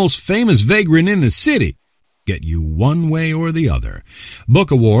the most famous vagrant in the city. Get you one way or the other. Book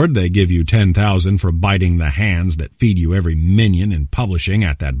award, they give you $10,000 for biting the hands that feed you every minion in publishing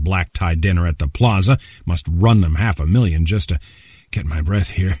at that black tie dinner at the plaza. Must run them $500,000 just to get my breath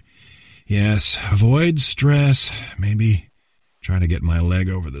here. Yes, avoid stress. Maybe try to get my leg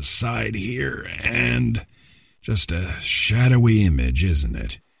over the side here, and just a shadowy image, isn't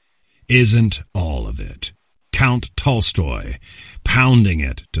it? Isn't all of it. Count Tolstoy, pounding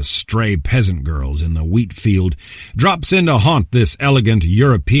it to stray peasant girls in the wheat field, drops in to haunt this elegant,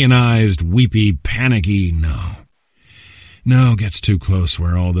 Europeanized, weepy, panicky, no, gets too close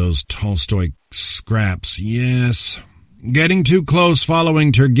where all those Tolstoy scraps, yes. Getting too close,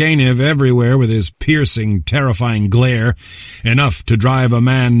 following Turgenev everywhere with his piercing, terrifying glare. Enough to drive a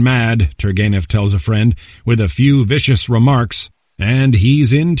man mad, Turgenev tells a friend, with a few vicious remarks. And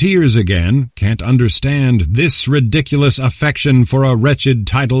he's in tears again, can't understand this ridiculous affection for a wretched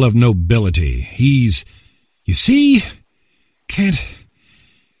title of nobility. He's, you see, can't,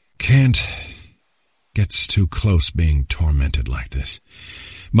 gets too close being tormented like this.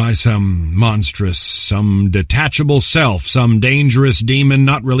 By some monstrous, some detachable self, some dangerous demon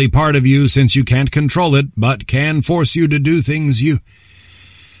not really part of you since you can't control it, but can force you to do things you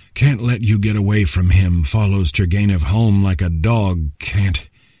can't let you get away from him, follows Turgenev home like a dog, can't.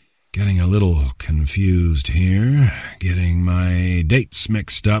 Getting a little confused here, getting my dates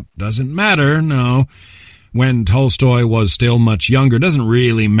mixed up, doesn't matter, no. When Tolstoy was still much younger doesn't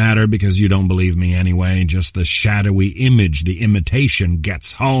really matter because you don't believe me anyway, just the shadowy image, the imitation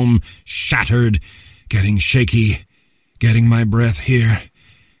gets home, shattered, getting shaky, getting my breath here,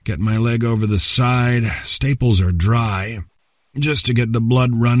 get my leg over the side, staples are dry. Just to get the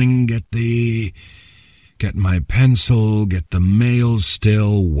blood running, get my pencil, get the mail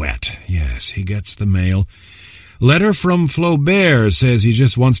still wet. Yes, he gets the mail. Letter from Flaubert says he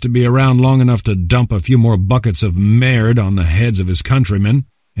just wants to be around long enough to dump a few more buckets of merde on the heads of his countrymen.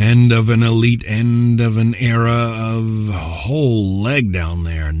 End of an elite, end of an era of a whole leg down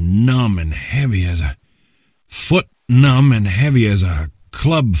there, numb and heavy as a foot, numb and heavy as a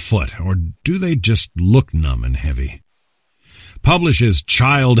club foot. Or do they just look numb and heavy? Publishes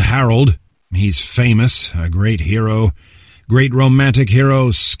Childe Harold. He's famous, a great hero, great romantic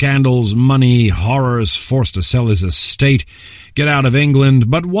hero, scandals, money, horrors, forced to sell his estate, get out of England.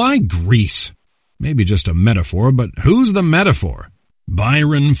 But why Greece? Maybe just a metaphor, but who's the metaphor?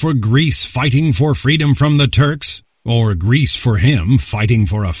 Byron for Greece fighting for freedom from the Turks, or Greece for him fighting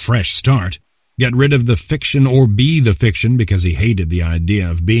for a fresh start. Get rid of the fiction or be the fiction because he hated the idea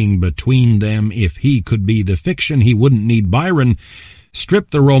of being between them. If he could be the fiction, he wouldn't need Byron. Strip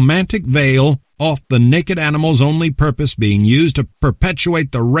the romantic veil off the naked animal's only purpose being used to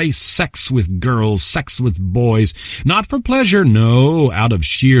perpetuate the race, sex with girls, sex with boys. Not for pleasure, no, out of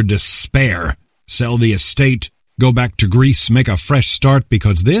sheer despair. Sell the estate, go back to Greece, make a fresh start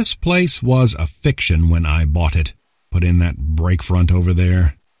because this place was a fiction when I bought it. Put in that break front over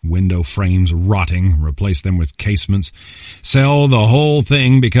there. Window frames rotting, replace them with casements. Sell the whole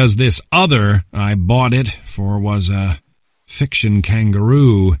thing because this other I bought it for was a fiction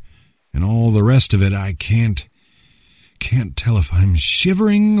kangaroo, and all the rest of it. I can't tell if I'm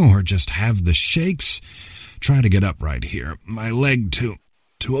shivering or just have the shakes. Try to get up right here. My leg to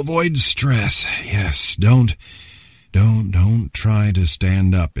avoid stress. Yes, don't try to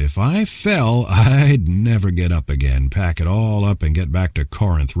stand up. If I fell, I'd never get up again. Pack it all up and get back to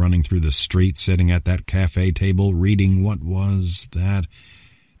Corinth, running through the streets, sitting at that cafe table, reading what was that?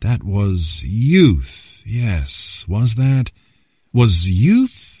 That was youth. Yes, was that? Was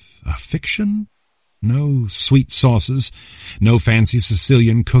youth a fiction? No sweet sauces, no fancy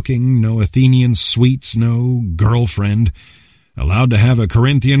Sicilian cooking, no Athenian sweets, no girlfriend. Allowed to have a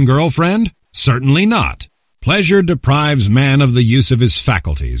Corinthian girlfriend? Certainly not. Pleasure deprives man of the use of his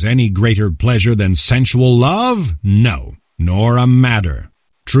faculties. Any greater pleasure than sensual love? No, nor a matter.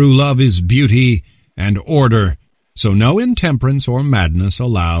 True love is beauty and order, so no intemperance or madness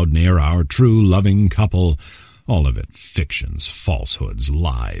allowed near our true loving couple. All of it fictions, falsehoods,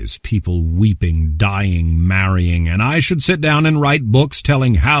 lies, people weeping, dying, marrying, and I should sit down and write books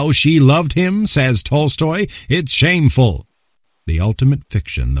telling how she loved him, says Tolstoy. It's shameful. The ultimate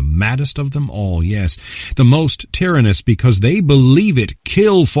fiction, the maddest of them all, yes, the most tyrannous because they believe it,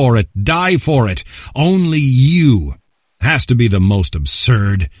 kill for it, die for it. Only you has to be the most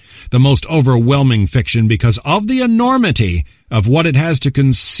absurd, the most overwhelming fiction because of the enormity of what it has to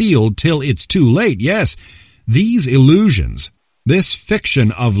conceal till it's too late, yes. These illusions, this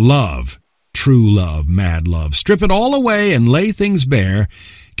fiction of love, true love, mad love, strip it all away and lay things bare.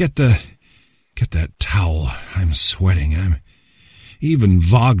 Get that towel. I'm sweating. Even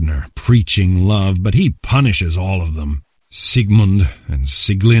Wagner preaching love, but he punishes all of them. Siegmund and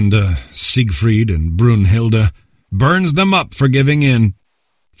Sieglinde, Siegfried and Brunhilde, burns them up for giving in.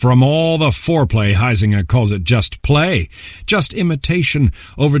 From all the foreplay, Heisinger calls it just play, just imitation,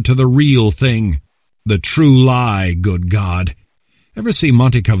 over to the real thing. The true lie, good God. Ever see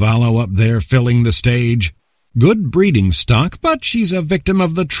Montecavallo up there filling the stage? Good breeding stock, but she's a victim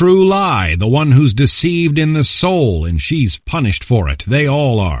of the true lie, the one who's deceived in the soul, and she's punished for it. They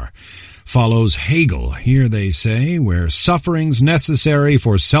all are. Follows Hegel, here they say, where suffering's necessary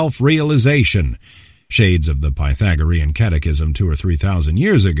for self-realization. Shades of the Pythagorean Catechism 2,000 or 3,000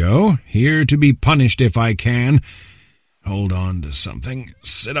 years ago. Here to be punished if I can. Hold on to something,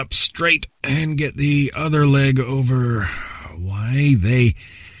 sit up straight, and get the other leg over. Why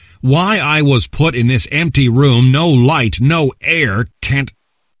I was put in this empty room, no light, no air,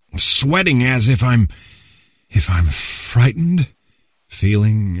 sweating as if I'm frightened,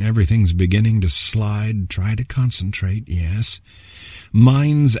 feeling everything's beginning to slide, try to concentrate, yes.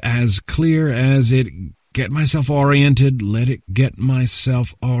 Mind's as clear as it, get myself oriented, let it get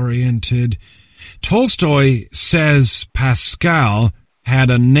myself oriented. Tolstoy says Pascal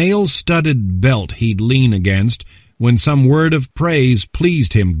had a nail-studded belt he'd lean against when some word of praise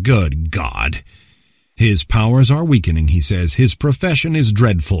pleased him. Good God! His powers are weakening, he says. His profession is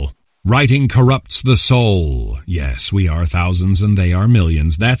dreadful. Writing corrupts the soul. Yes, we are thousands and they are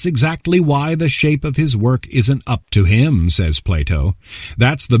millions. That's exactly why the shape of his work isn't up to him, says Plato.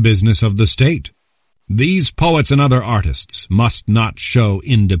 That's the business of the state. These poets and other artists must not show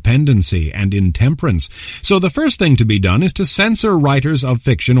independency and intemperance. So the first thing to be done is to censor writers of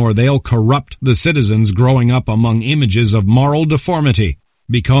fiction, or they'll corrupt the citizens growing up among images of moral deformity.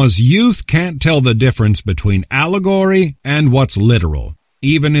 Because youth can't tell the difference between allegory and what's literal,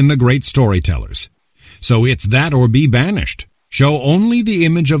 even in the great storytellers. So it's that or be banished. Show only the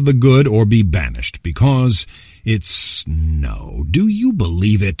image of the good or be banished, because it's no. Do you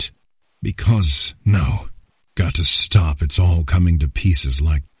believe it? Because, no, got to stop. It's all coming to pieces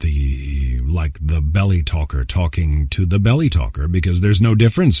like the belly talker talking to the belly talker, because there's no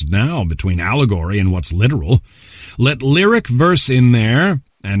difference now between allegory and what's literal. Let lyric verse in there,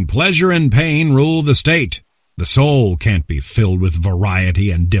 and pleasure and pain rule the state. The soul can't be filled with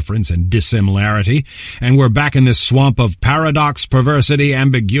variety and difference and dissimilarity, and we're back in this swamp of paradox, perversity,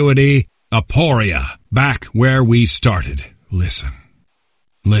 ambiguity, aporia, back where we started. Listen.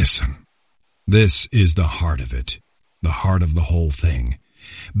 This is the heart of it, the heart of the whole thing.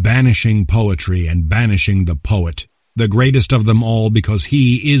 Banishing poetry and banishing the poet, the greatest of them all because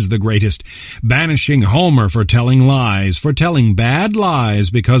he is the greatest. Banishing Homer for telling lies, for telling bad lies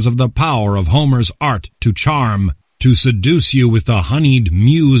because of the power of Homer's art to charm, to seduce you with the honeyed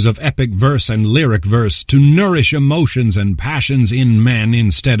muse of epic verse and lyric verse, to nourish emotions and passions in men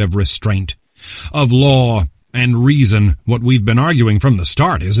instead of restraint. Of law and reason, what we've been arguing from the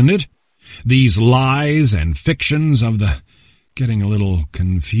start, isn't it? These lies and fictions of the... Getting a little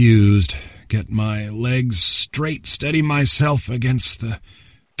confused. Get my legs straight, steady myself against the...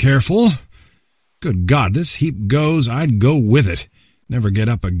 Careful. Good God, this heap goes, I'd go with it. Never get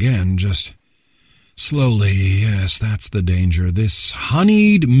up again, just slowly. Yes, that's the danger. This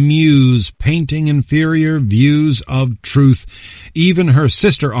honeyed muse painting inferior views of truth, even her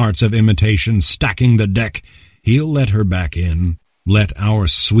sister arts of imitation stacking the deck. He'll let her back in. Let our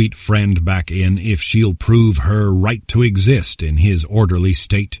sweet friend back in if she'll prove her right to exist in his orderly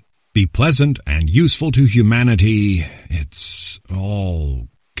state. Be pleasant and useful to humanity. It's all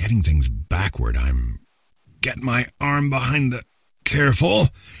getting things backward. Get my arm behind the... Careful.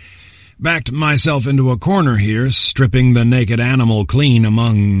 Backed myself into a corner here, stripping the naked animal clean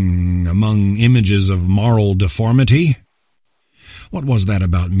among images of moral deformity. What was that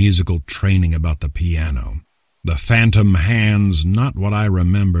about musical training about the piano? The phantom hands, not what I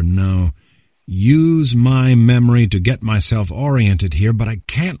remember, no. Use my memory to get myself oriented here, but I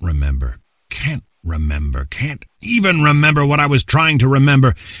can't remember. Can't even remember what I was trying to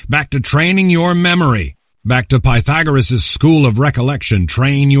remember. Back to training your memory. Back to Pythagoras' school of recollection.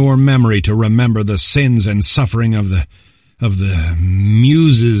 Train your memory to remember the sins and suffering of the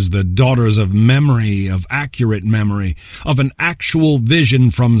muses, the daughters of memory, of accurate memory, of an actual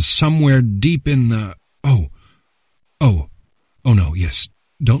vision from somewhere deep in the... Oh, no, yes,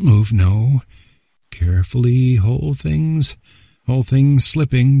 don't move, no. Carefully, whole things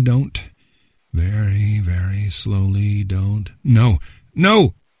slipping, don't. Very, very slowly, don't. No,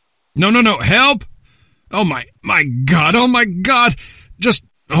 help! Oh my God, just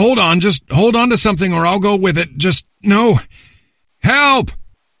hold on to something or I'll go with it, no. Help!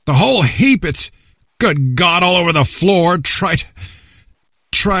 The whole heap, it's, good God, all over the floor,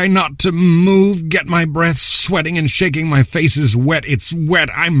 Try not to move, get my breath sweating and shaking, my face is wet, it's wet,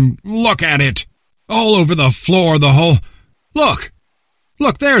 look at it! All over the floor, the whole...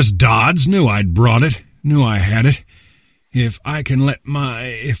 Look, there's Dodds, knew I'd brought it, knew I had it. If I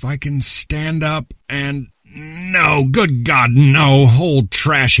can stand up and... No, good God, no, whole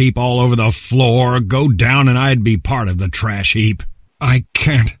trash heap all over the floor, go down and I'd be part of the trash heap. I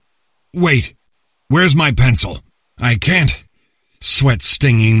can't. Wait, where's my pencil? I can't. Sweat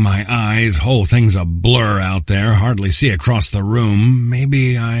stinging my eyes, whole thing's a blur out there, hardly see across the room.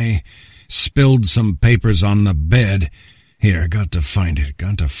 Maybe I spilled some papers on the bed. Here, got to find it,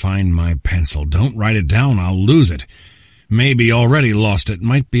 got to find my pencil. Don't write it down, I'll lose it. Maybe already lost it,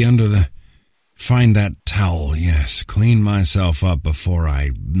 might be under the... Find that towel, yes, clean myself up before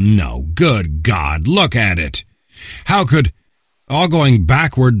I... No, good God, look at it. How could... All going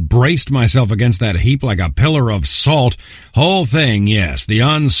backward, braced myself against that heap like a pillar of salt. Whole thing, yes, the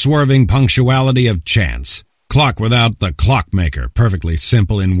unswerving punctuality of chance. Clock without the clockmaker, perfectly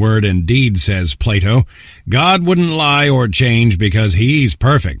simple in word and deed, says Plato. God wouldn't lie or change because he's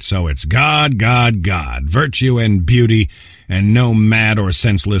perfect, so it's God, God, God, virtue and beauty, and no mad or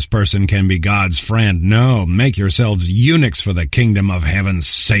senseless person can be God's friend. No, make yourselves eunuchs for the kingdom of heaven's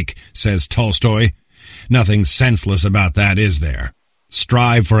sake, says Tolstoy. Nothing senseless about that, is there?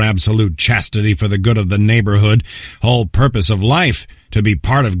 Strive for absolute chastity for the good of the neighborhood. Whole purpose of life, to be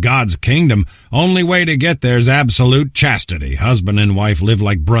part of God's kingdom. Only way to get there's absolute chastity. Husband and wife live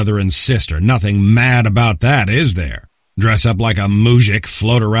like brother and sister. Nothing mad about that, is there? Dress up like a mujik,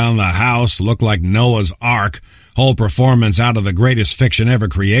 float around the house, look like Noah's Ark. Whole performance out of the greatest fiction ever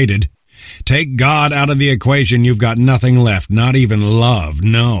created. Take God out of the equation, you've got nothing left, not even love,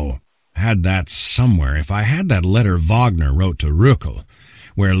 no. Had that somewhere. If I had that letter Wagner wrote to Rückel,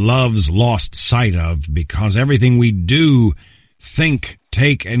 where love's lost sight of because everything we do, think,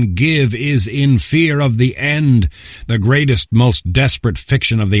 take, and give is in fear of the end, the greatest, most desperate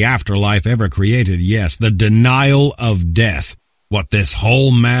fiction of the afterlife ever created, yes, the denial of death. What this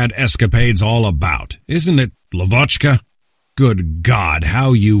whole mad escapade's all about, isn't it, Lavochka? Good God,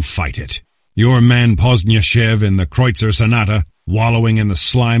 how you fight it. Your man Poznyashev in the Kreutzer Sonata, wallowing in the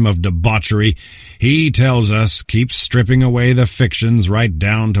slime of debauchery, he tells us, keeps stripping away the fictions right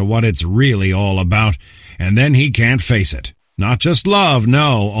down to what it's really all about, and then he can't face it. Not just love,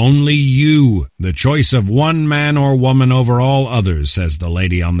 no, only you. The choice of one man or woman over all others, says the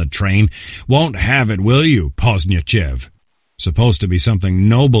lady on the train. Won't have it, will you, Poznyashev? Supposed to be something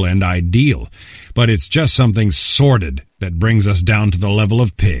noble and ideal, but it's just something sordid that brings us down to the level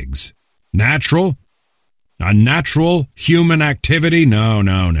of pigs. Natural? A natural human activity?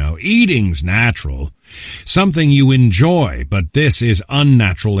 No. Eating's natural. Something you enjoy, but this is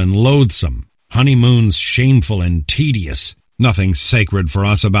unnatural and loathsome. Honeymoon's shameful and tedious. Nothing sacred for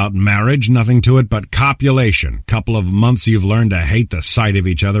us about marriage, nothing to it but copulation. Couple of months you've learned to hate the sight of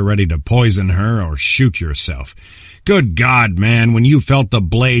each other, ready to poison her or shoot yourself. Good God, man, when you felt the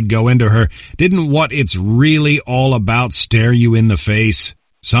blade go into her, didn't what it's really all about stare you in the face?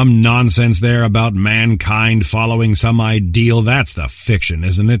 Some nonsense there about mankind following some ideal. That's the fiction,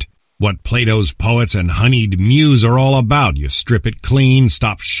 isn't it? What Plato's poets and honeyed muse are all about. You strip it clean,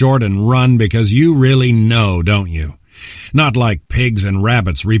 stop short, and run because you really know, don't you? Not like pigs and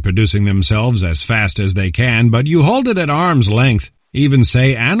rabbits reproducing themselves as fast as they can, but you hold it at arm's length. Even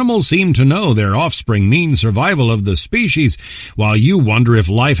say animals seem to know their offspring means survival of the species, while you wonder if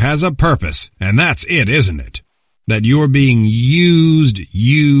life has a purpose. And that's it, isn't it? That you're being used.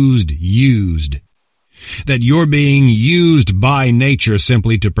 That you're being used by nature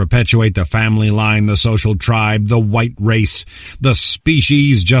simply to perpetuate the family line, the social tribe, the white race, the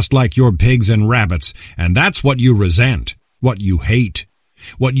species, just like your pigs and rabbits. And that's what you resent, what you hate,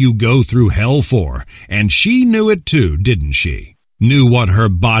 what you go through hell for. And she knew it too, didn't she? Knew what her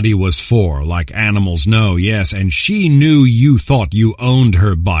body was for, like animals know, yes, and she knew you thought you owned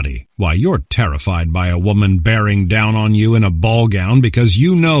her body. Why, you're terrified by a woman bearing down on you in a ball gown because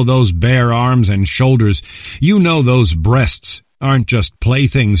you know those bare arms and shoulders, you know those breasts aren't just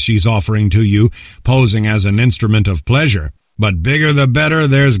playthings she's offering to you, posing as an instrument of pleasure. But bigger the better,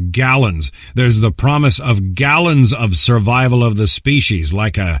 there's gallons. There's the promise of gallons of survival of the species,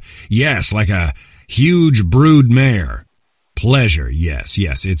 like a huge brood mare. Pleasure, yes,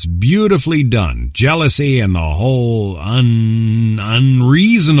 it's beautifully done. Jealousy and the whole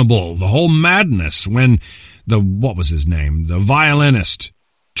unreasonable, the whole madness when what was his name? The violinist,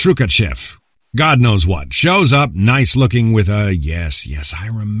 Trukachev, God knows what, shows up nice looking with a, yes, I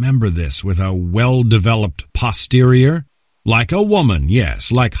remember this, with a well-developed posterior. Like a woman,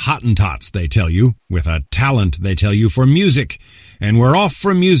 yes, like Hottentots, they tell you, with a talent, they tell you, for music. And we're off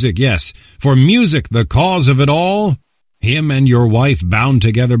for music, yes, for music, the cause of it all. Him and your wife bound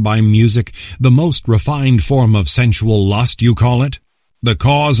together by music, the most refined form of sensual lust, you call it? The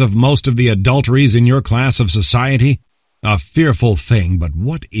cause of most of the adulteries in your class of society? A fearful thing, but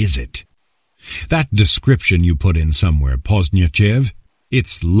what is it? That description you put in somewhere, Postnychev,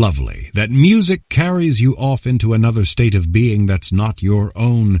 it's lovely that music carries you off into another state of being that's not your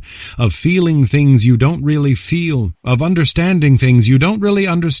own, of feeling things you don't really feel, of understanding things you don't really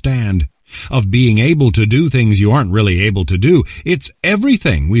understand, of being able to do things you aren't really able to do. It's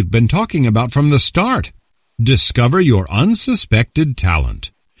everything we've been talking about from the start. Discover your unsuspected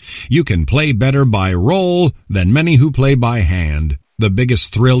talent. You can play better by roll than many who play by hand. The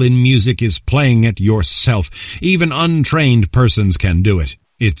biggest thrill in music is playing it yourself. Even untrained persons can do it.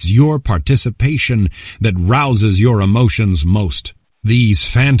 It's your participation that rouses your emotions most. These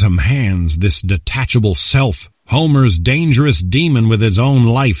phantom hands, this detachable self, Homer's dangerous demon with its own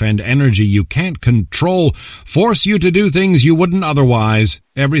life and energy you can't control, force you to do things you wouldn't otherwise.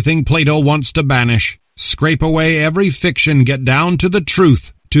 Everything Plato wants to banish. Scrape away every fiction, get down to the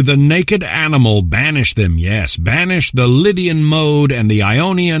truth, to the naked animal. Banish them, yes, banish the Lydian mode and the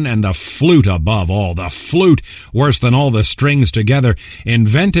Ionian and the flute above all. The flute, worse than all the strings together,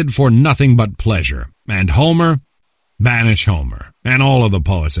 invented for nothing but pleasure. And Homer? Banish Homer, and all of the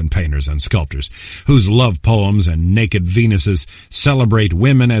poets and painters and sculptors whose love poems and naked Venuses celebrate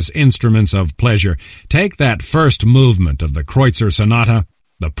women as instruments of pleasure. Take that first movement of the Kreutzer Sonata,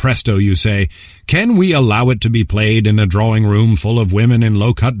 the presto, you say. Can we allow it to be played in a drawing room full of women in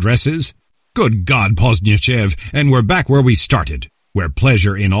low-cut dresses? Good God, Postnychev, and we're back where we started, where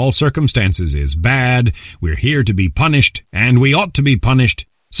pleasure in all circumstances is bad, we're here to be punished, and we ought to be punished.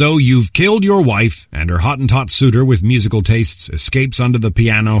 So you've killed your wife, and her Hottentot suitor with musical tastes escapes under the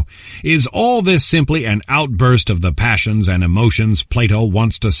piano. Is all this simply an outburst of the passions and emotions Plato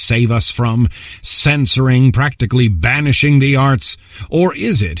wants to save us from, censoring, practically banishing the arts? Or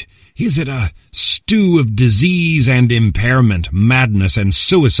is it a stew of disease and impairment, madness and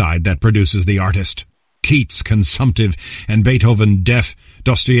suicide that produces the artist? Keats consumptive and Beethoven deaf,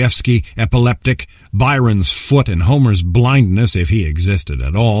 Dostoevsky epileptic, Byron's foot and Homer's blindness, if he existed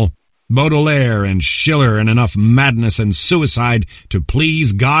at all, Baudelaire and Schiller and enough madness and suicide to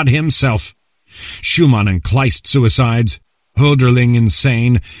please God himself, Schumann and Kleist suicides, Hölderlin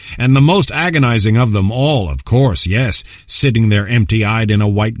insane, and the most agonizing of them all, of course, yes, sitting there empty-eyed in a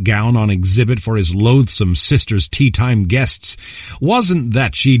white gown on exhibit for his loathsome sister's tea-time guests. Wasn't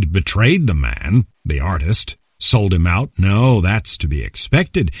that she'd betrayed the man, the artist, sold him out? No, that's to be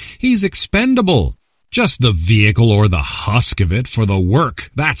expected. He's expendable. Just the vehicle or the husk of it for the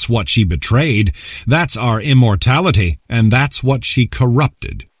work. That's what she betrayed. That's our immortality, and that's what she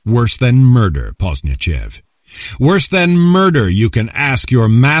corrupted. Worse than murder, Postnychev. Worse than murder, you can ask your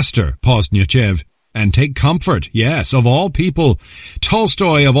master, Postnychev, and take comfort, yes, of all people.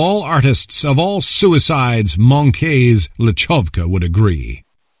 Tolstoy, of all artists, of all suicides, Monkey's Lechovka would agree.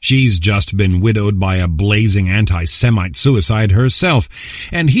 She's just been widowed by a blazing anti-Semite suicide herself,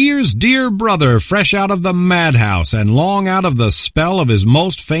 and here's dear brother fresh out of the madhouse and long out of the spell of his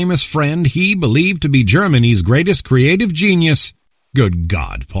most famous friend he believed to be Germany's greatest creative genius. Good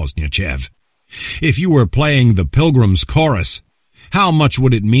God, Pozniachev. If you were playing the Pilgrim's Chorus, how much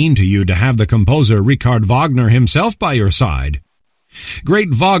would it mean to you to have the composer Richard Wagner himself by your side?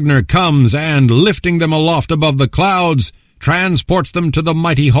 Great Wagner comes and, lifting them aloft above the clouds, transports them to the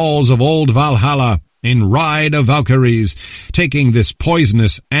mighty halls of old Valhalla in Ride of Valkyries, taking this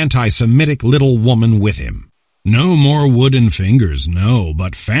poisonous, anti-Semitic little woman with him. No more wooden fingers, no,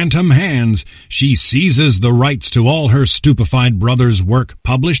 but phantom hands. She seizes the rights to all her stupefied brother's work,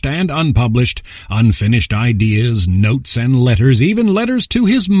 published and unpublished, unfinished ideas, notes and letters, even letters to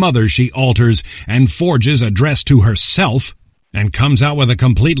his mother she alters and forges addressed to herself, and comes out with a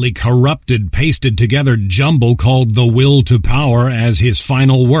completely corrupted, pasted-together jumble called The Will to Power as his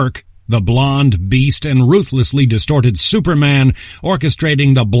final work, the blonde beast and ruthlessly distorted Superman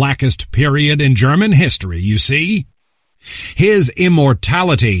orchestrating the blackest period in German history, you see? His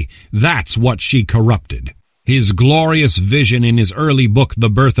immortality, that's what she corrupted. His glorious vision in his early book, The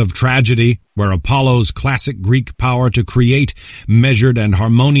Birth of Tragedy, where Apollo's classic Greek power to create measured and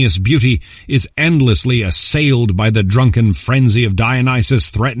harmonious beauty is endlessly assailed by the drunken frenzy of Dionysus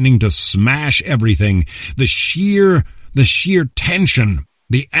threatening to smash everything. The sheer tension,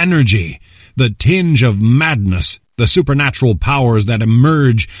 the energy, the tinge of madness, the supernatural powers that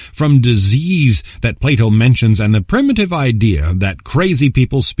emerge from disease that Plato mentions, and the primitive idea that crazy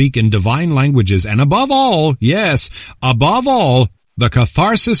people speak in divine languages, and above all, yes, above all, the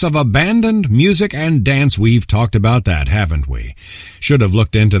catharsis of abandoned music and dance. We've talked about that, haven't we? Should have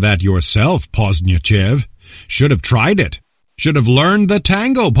looked into that yourself, Pozniachev. Should have tried it. Should have learned the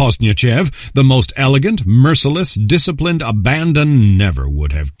tango, Pozniachev. The most elegant, merciless, disciplined abandon never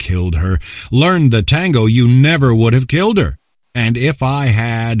would have killed her. Learned the tango, you never would have killed her. And if I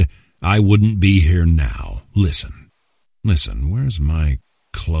had, I wouldn't be here now. Listen, where's my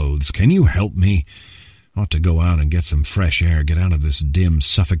clothes? Can you help me? Ought to go out and get some fresh air, get out of this dim,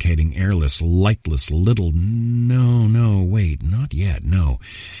 suffocating, airless, lightless little... No, wait, not yet, no.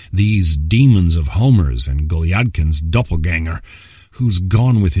 These demons of Homer's and Golyadkin's doppelganger, who's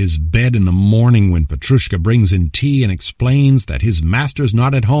gone with his bed in the morning when Petrushka brings in tea and explains that his master's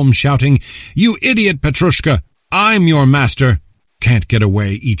not at home, shouting, "You idiot, Petrushka! I'm your master!" Can't get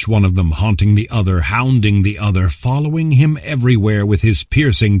away, each one of them haunting the other, hounding the other, following him everywhere with his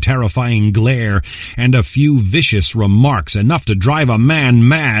piercing, terrifying glare, and a few vicious remarks, enough to drive a man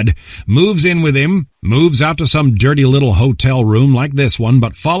mad. Moves in with him, moves out to some dirty little hotel room like this one,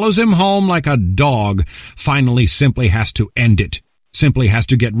 but follows him home like a dog. Finally simply has to end it, simply has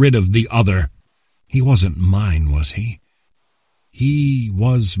to get rid of the other. He wasn't mine, was he? He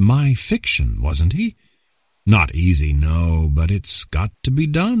was my fiction, wasn't he? Not easy, no, but it's got to be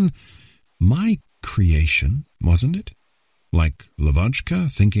done. My creation, wasn't it? Like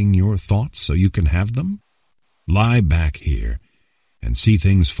Lavochka thinking your thoughts so you can have them? Lie back here and see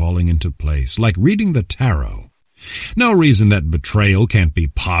things falling into place, like reading the tarot. No reason that betrayal can't be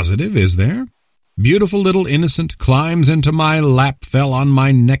positive, is there? Beautiful little innocent climbs into my lap, fell on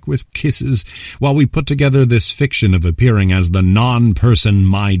my neck with kisses, while we put together this fiction of appearing as the non-person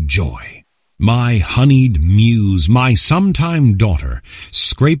my joy. My honeyed muse, my sometime daughter,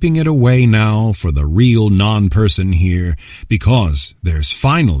 scraping it away now for the real non-person here, because there's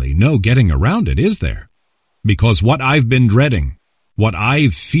finally no getting around it, is there? Because what I've been dreading, what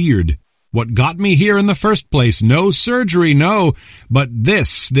I've feared, what got me here in the first place, no surgery, no, but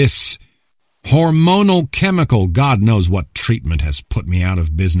this hormonal chemical, God knows what treatment has put me out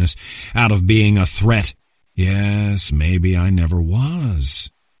of business, out of being a threat. Yes, maybe I never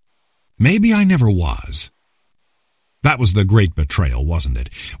was. Maybe I never was. That was the great betrayal, wasn't it?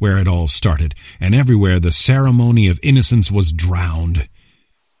 Where it all started, and everywhere the ceremony of innocence was drowned.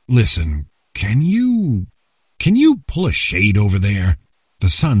 Listen, can you pull a shade over there? The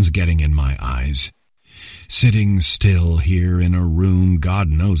sun's getting in my eyes. Sitting still here in a room, God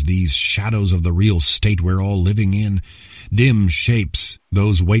knows these shadows of the real state we're all living in. Dim shapes,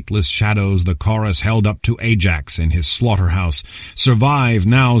 those weightless shadows the chorus held up to Ajax in his slaughterhouse, survive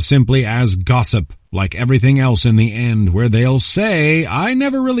now simply as gossip, like everything else in the end, where they'll say, I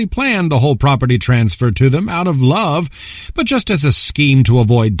never really planned the whole property transfer to them out of love, but just as a scheme to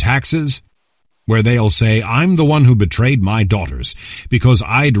avoid taxes. Where they'll say, I'm the one who betrayed my daughters, because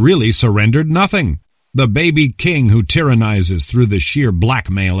I'd really surrendered nothing. The baby king who tyrannizes through the sheer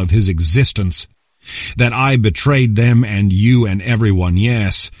blackmail of his existence. That I betrayed them and you and everyone,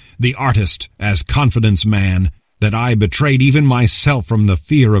 yes, the artist as confidence man, that I betrayed even myself from the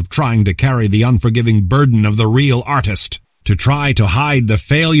fear of trying to carry the unforgiving burden of the real artist, to try to hide the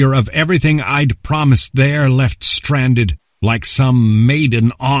failure of everything I'd promised there left stranded, like some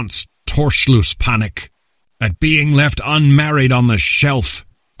maiden aunt's Torschluss panic, at being left unmarried on the shelf.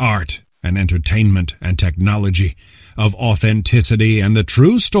 Art and entertainment and technology, of authenticity and the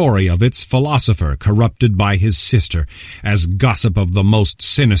true story of its philosopher corrupted by his sister as gossip of the most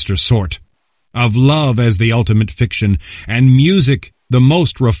sinister sort, of love as the ultimate fiction, and music the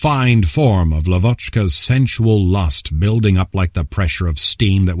most refined form of Lavochka's sensual lust, building up like the pressure of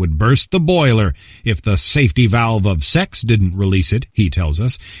steam that would burst the boiler if the safety valve of sex didn't release it, he tells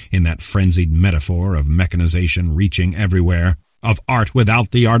us, in that frenzied metaphor of mechanization reaching everywhere, of art without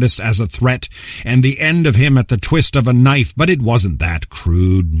the artist as a threat, and the end of him at the twist of a knife. But it wasn't that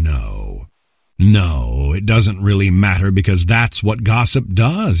crude, no. No, it doesn't really matter, because that's what gossip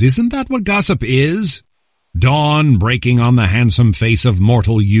does. Isn't that what gossip is? Dawn breaking on the handsome face of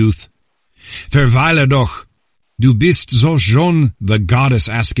mortal youth. Verweile doch, du bist so schön, the goddess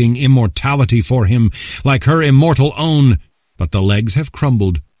asking immortality for him, like her immortal own. But the legs have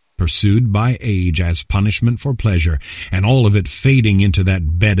crumbled, pursued by age as punishment for pleasure, and all of it fading into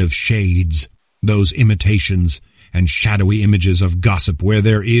that bed of shades, those imitations and shadowy images of gossip where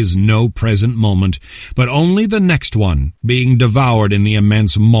there is no present moment, but only the next one, being devoured in the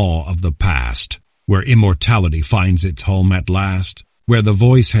immense maw of the past, where immortality finds its home at last, where the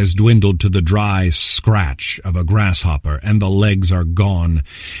voice has dwindled to the dry scratch of a grasshopper, and the legs are gone.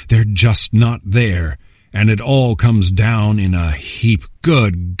 They're just not there, and it all comes down in a heap.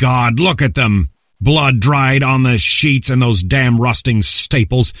 Good God, look at them! Blood dried on the sheets and those damn rusting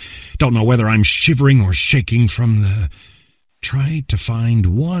staples. Don't know whether I'm shivering or shaking from the... Try to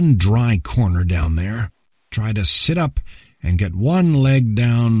find one dry corner down there. Try to sit up and get one leg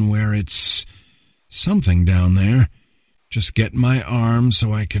down where it's something down there. Just get my arm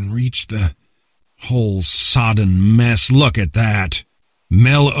so I can reach the whole sodden mess. Look at that.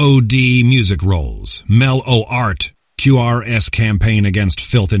 Mel-O-D music rolls, Mel-O-Art, QRS campaign against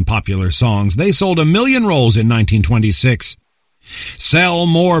filth in popular songs. They sold 1 million rolls in 1926. Sell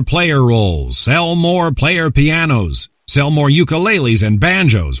more player rolls, sell more player pianos, sell more ukuleles and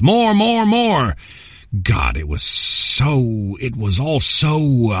banjos, more. God, it was all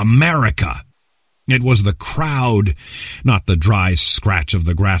so America. It was the crowd, not the dry scratch of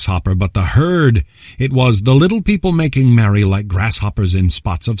the grasshopper, but the herd. It was the little people making merry like grasshoppers in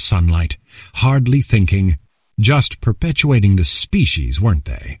spots of sunlight, hardly thinking, just perpetuating the species, weren't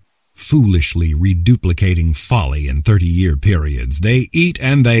they? Foolishly reduplicating folly in 30-year periods. They eat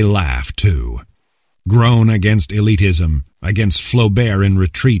and they laugh, too. Groan against elitism, against Flaubert in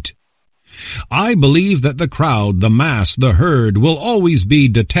retreat. I believe that the crowd, the mass, the herd will always be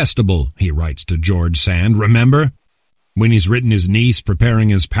detestable, he writes to George Sand. Remember? When he's written his niece preparing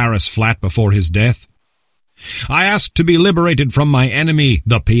his Paris flat before his death. I ask to be liberated from my enemy,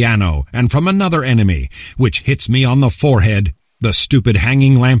 the piano, and from another enemy, which hits me on the forehead, the stupid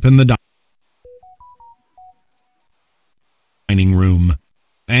hanging lamp in the dining room.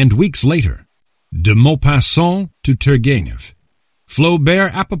 And weeks later, de Maupassant to Turgenev.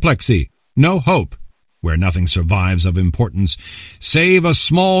 Flaubert apoplexy. No hope, where nothing survives of importance, save a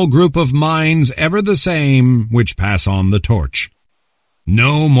small group of minds ever the same, which pass on the torch.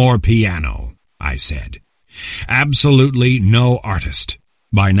 No more piano, I said. Absolutely no artist.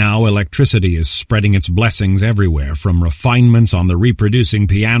 By now, electricity is spreading its blessings everywhere, from refinements on the reproducing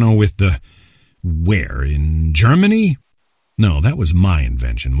piano with the... Where, in Germany? No, that was my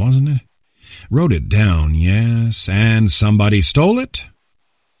invention, wasn't it? Wrote it down, yes, and somebody stole it?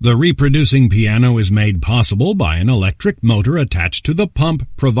 The reproducing piano is made possible by an electric motor attached to the pump,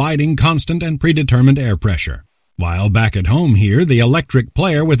 providing constant and predetermined air pressure. While back at home here, the electric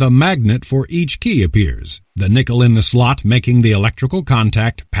player with a magnet for each key appears, the nickel in the slot making the electrical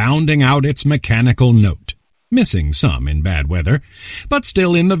contact, pounding out its mechanical note. Missing some in bad weather, but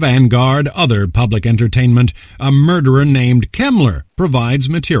still in the vanguard, other public entertainment, a murderer named Kemmler provides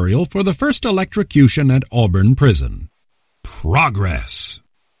material for the first electrocution at Auburn Prison. Progress!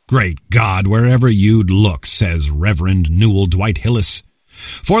 Great God, wherever you'd look, says Reverend Newell Dwight Hillis.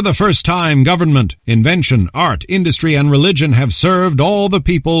 For the first time, government, invention, art, industry, and religion have served all the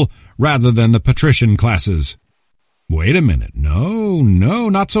people rather than the patrician classes. Wait a minute. No,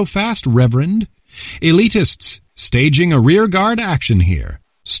 not so fast, Reverend. Elitists staging a rearguard action here.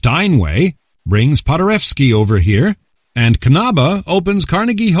 Steinway brings Paderewski over here, and Knabe opens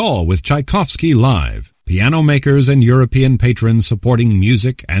Carnegie Hall with Tchaikovsky live. Piano makers and European patrons supporting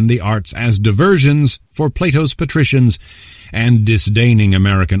music and the arts as diversions for Plato's patricians, and disdaining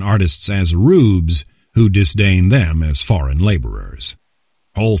American artists as rubes who disdain them as foreign laborers.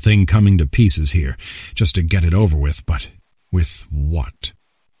 Whole thing coming to pieces here, just to get it over with, but with what?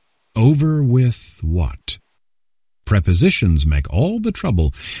 Over with what? Prepositions make all the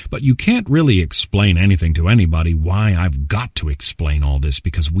trouble, but you can't really explain anything to anybody why I've got to explain all this,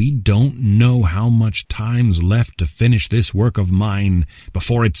 because we don't know how much time's left to finish this work of mine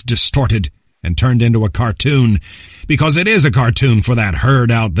before it's distorted and turned into a cartoon, because it is a cartoon for that herd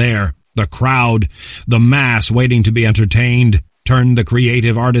out there, the crowd, the mass waiting to be entertained. Turn the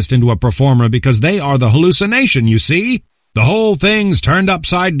creative artist into a performer because they are the hallucination, you see? The whole thing's turned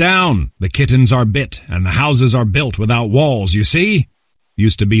upside down. The kittens are bit, and the houses are built without walls, you see?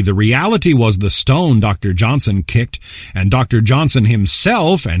 Used to be the reality was the stone Dr. Johnson kicked, and Dr. Johnson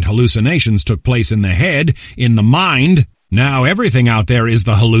himself, and hallucinations took place in the head, in the mind. Now everything out there is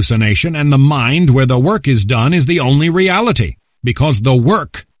the hallucination, and the mind where the work is done is the only reality, because the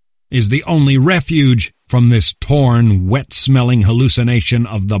work is the only refuge from this torn, wet-smelling hallucination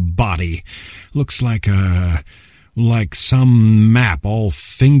of the body. Looks like some map all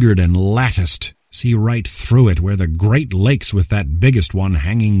fingered and latticed. See right through it, where the Great Lakes with that biggest one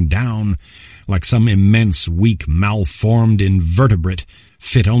hanging down, like some immense, weak, malformed invertebrate,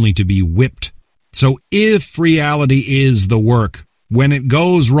 fit only to be whipped. So if reality is the work, when it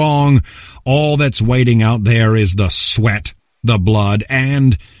goes wrong, all that's waiting out there is the sweat, the blood,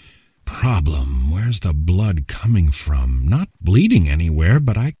 and... Problem, where's the blood coming from? Not bleeding anywhere,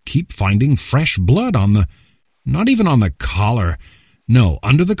 but I keep finding fresh blood on the... Not even on the collar. No,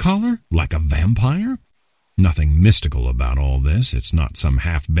 under the collar? Like a vampire? Nothing mystical about all this. It's not some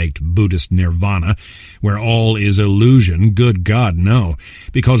half-baked Buddhist nirvana where all is illusion. Good God, no.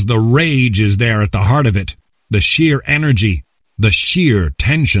 Because the rage is there at the heart of it. The sheer energy, the sheer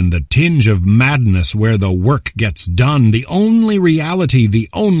tension, the tinge of madness where the work gets done. The only reality, the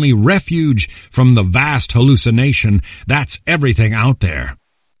only refuge from the vast hallucination. That's everything out there.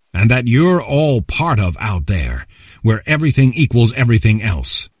 And that you're all part of out there, where everything equals everything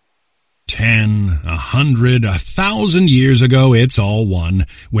else. 10, 100, 1,000 years ago, it's all one,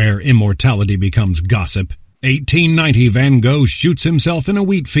 where immortality becomes gossip. 1890, Van Gogh shoots himself in a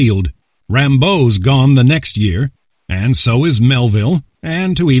wheat field. Rimbaud's gone the next year, and so is Melville,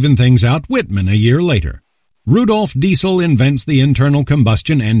 and to even things out, Whitman a year later. Rudolf Diesel invents the internal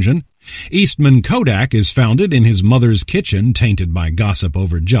combustion engine. Eastman Kodak is founded in his mother's kitchen, tainted by gossip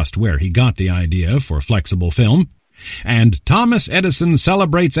over just where he got the idea for flexible film. And Thomas Edison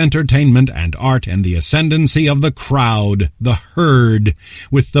celebrates entertainment and art and the ascendancy of the crowd, the herd,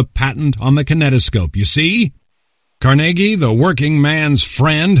 with the patent on the kinetoscope, you see? Carnegie, the working man's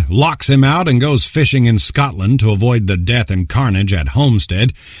friend, locks him out and goes fishing in Scotland to avoid the death and carnage at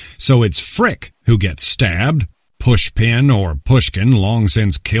Homestead, so it's Frick who gets stabbed. Pushpin or Pushkin long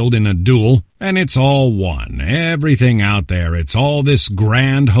since killed in a duel, and it's all one. Everything out there, it's all this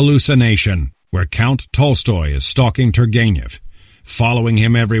grand hallucination, where Count Tolstoy is stalking Turgenev, following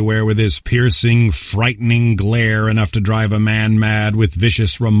him everywhere with his piercing, frightening glare enough to drive a man mad with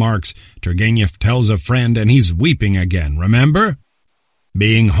vicious remarks. Turgenev tells a friend, and he's weeping again, remember?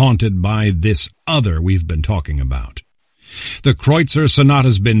 Being haunted by this other we've been talking about. The Kreutzer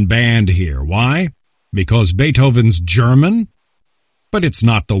Sonata's been banned here. Why? Because Beethoven's German? But it's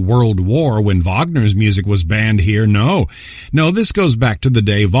not the World War when Wagner's music was banned here, no. No, this goes back to the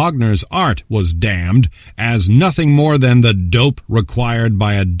day Wagner's art was damned as nothing more than the dope required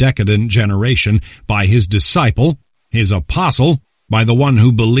by a decadent generation, by his disciple, his apostle, by the one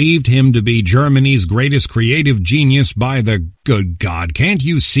who believed him to be Germany's greatest creative genius, by the good God. Can't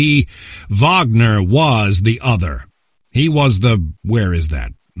you see? Wagner was the other. He was the, where is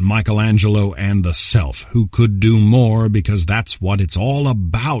that? Michelangelo and the self, who could do more because that's what it's all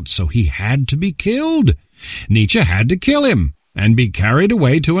about, so he had to be killed. Nietzsche had to kill him and be carried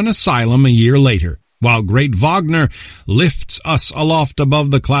away to an asylum a year later, while great Wagner lifts us aloft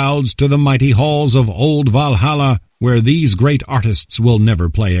above the clouds to the mighty halls of old Valhalla, where these great artists will never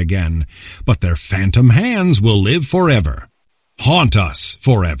play again, but their phantom hands will live forever, haunt us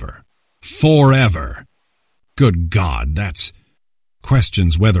forever, forever. Good God, that's...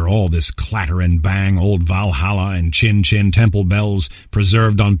 Questions whether all this clatter and bang, old Valhalla and chin-chin temple bells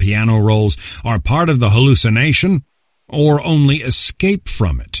preserved on piano rolls are part of the hallucination or only escape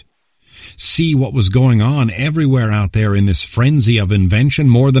from it. See what was going on everywhere out there in this frenzy of invention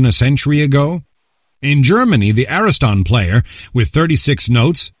more than a century ago? In Germany, the Ariston player with 36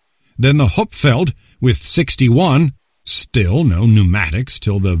 notes, then the Hupfeld with 61, still no pneumatics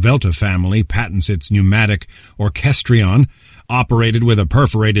till the Welter family patents its pneumatic orchestrion, operated with a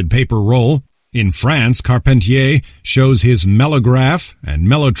perforated paper roll. In France, Carpentier shows his melograph and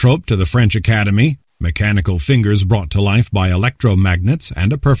melotrope to the French Academy. mechanical fingers brought to life by electromagnets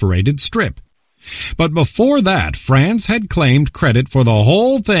and a perforated strip. But before that, France had claimed credit for the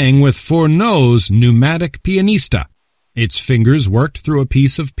whole thing with Fourneau's pneumatic pianista. Its fingers worked through a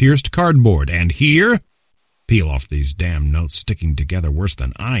piece of pierced cardboard, and here, peel off these damn notes sticking together worse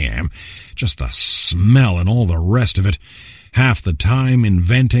than I am, just the smell and all the rest of it. Half the time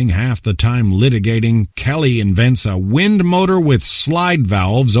inventing, half the time litigating, Kelly invents a wind motor with slide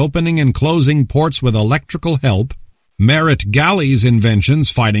valves opening and closing ports with electrical help. Merritt Galley's inventions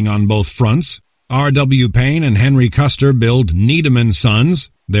fighting on both fronts. R.W. Payne and Henry Custer build Needham & Sons,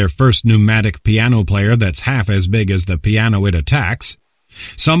 their first pneumatic piano player that's half as big as the piano it attacks.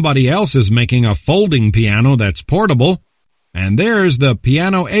 Somebody else is making a folding piano that's portable. And there's the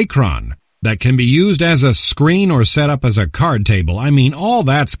piano Acron that can be used as a screen or set up as a card table. I mean, all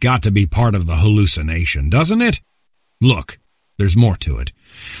that's got to be part of the hallucination, doesn't it? Look, there's more to it.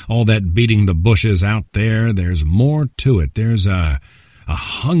 All that beating the bushes out there, there's more to it. There's a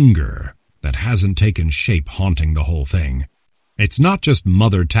hunger that hasn't taken shape haunting the whole thing. It's not just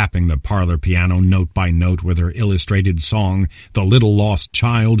mother tapping the parlor piano note by note with her illustrated song, The Little Lost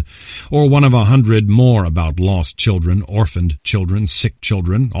Child, or one of 100 more about lost children, orphaned children, sick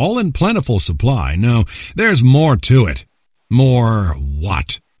children, all in plentiful supply. No, there's more to it. More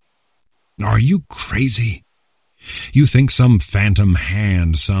what? Are you crazy? You think some phantom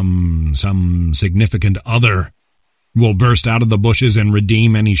hand, some significant other will burst out of the bushes and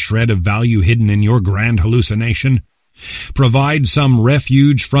redeem any shred of value hidden in your grand hallucination? Provide some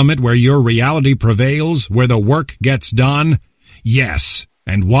refuge from it where your reality prevails, where the work gets done? Yes,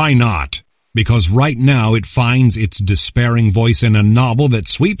 and why not? Because right now it finds its despairing voice in a novel that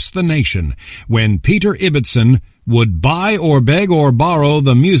sweeps the nation, when Peter Ibbotson would buy or beg or borrow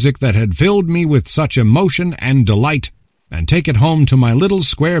the music that had filled me with such emotion and delight, and take it home to my little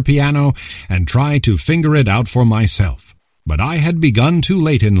square piano and try to finger it out for myself. But I had begun too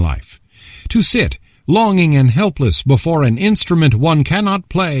late in life. To sit longing and helpless before an instrument one cannot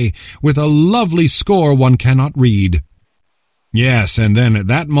play, with a lovely score one cannot read. Yes, and then at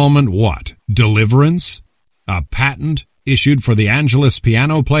that moment, what? Deliverance? A patent issued for the Angelus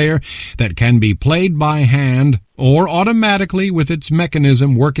piano player that can be played by hand or automatically with its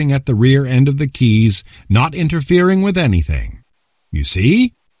mechanism working at the rear end of the keys, not interfering with anything. You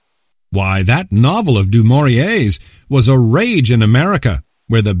see? Why, that novel of Du Maurier's was a rage in America,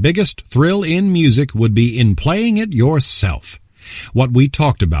 where the biggest thrill in music would be in playing it yourself. What we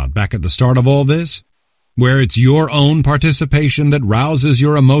talked about back at the start of all this, where it's your own participation that rouses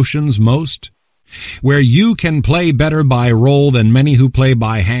your emotions most, where you can play better by roll than many who play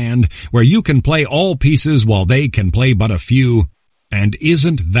by hand, where you can play all pieces while they can play but a few. And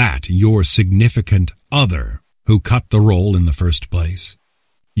isn't that your significant other who cut the roll in the first place?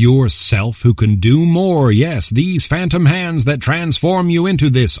 Yourself who can do more, yes, these phantom hands that transform you into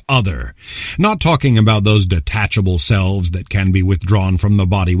this other. Not talking about those detachable selves that can be withdrawn from the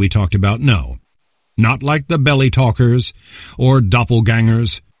body we talked about, no. Not like the belly talkers or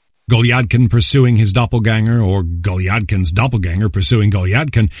doppelgangers, Golyadkin pursuing his doppelganger or Golyadkin's doppelganger pursuing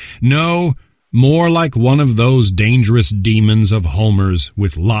Golyadkin. No, more like one of those dangerous demons of Homer's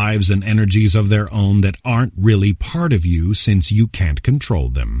with lives and energies of their own that aren't really part of you since you can't control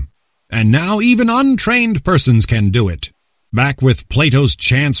them. And now even untrained persons can do it. Back with Plato's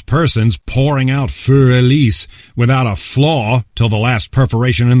chance persons pouring out Für Elise without a flaw till the last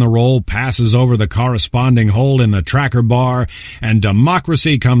perforation in the roll passes over the corresponding hole in the tracker bar, and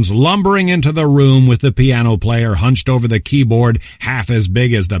democracy comes lumbering into the room with the piano player hunched over the keyboard half as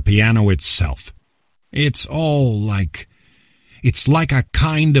big as the piano itself. It's like a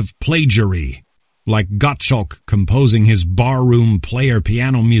kind of plagiary. Like Gottschalk composing his barroom player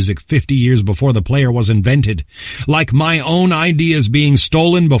piano music 50 years before the player was invented. Like my own ideas being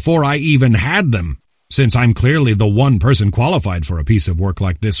stolen before I even had them, since I'm clearly the one person qualified for a piece of work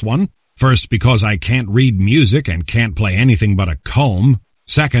like this one. First, because I can't read music and can't play anything but a comb.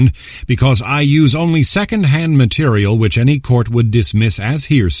 Second, because I use only second-hand material which any court would dismiss as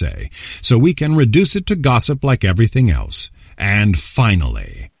hearsay, so we can reduce it to gossip like everything else. And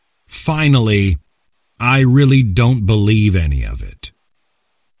finally, I really don't believe any of it.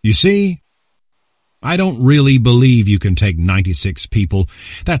 You see, I don't really believe you can take 96 people,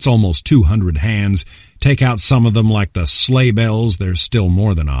 that's almost 200 hands, take out some of them like the sleigh bells, there's still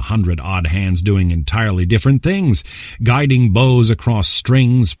more than 100-odd hands doing entirely different things, guiding bows across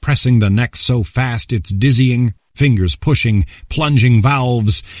strings, pressing the neck so fast it's dizzying, fingers pushing, plunging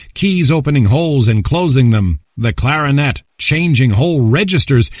valves, keys opening holes and closing them, the clarinet changing whole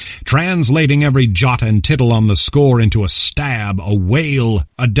registers, translating every jot and tittle on the score into a stab, a wail,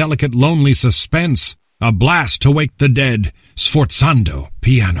 a delicate lonely suspense, a blast to wake the dead, sforzando,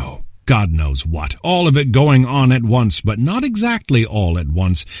 piano, God knows what, all of it going on at once, but not exactly all at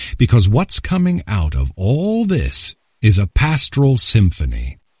once, because what's coming out of all this is a pastoral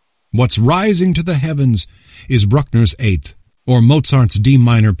symphony. What's rising to the heavens is Bruckner's Eighth, or Mozart's D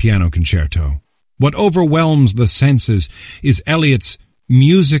minor piano concerto. What overwhelms the senses is Eliot's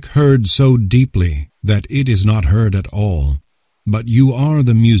music heard so deeply that it is not heard at all. But you are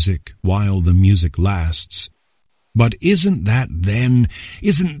the music while the music lasts. But isn't that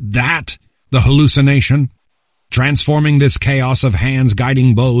the hallucination? Transforming this chaos of hands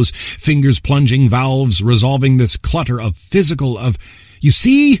guiding bows, fingers plunging valves, resolving this clutter of you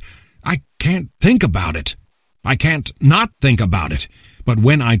see, I can't think about it. I can't not think about it. But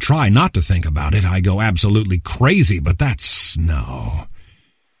when I try not to think about it, I go absolutely crazy, but no.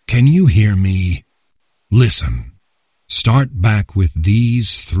 Can you hear me? Listen. Start back with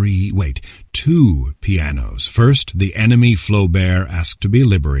these two pianos. First, the enemy Flaubert asked to be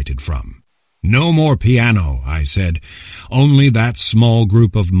liberated from. No more piano, I said. Only that small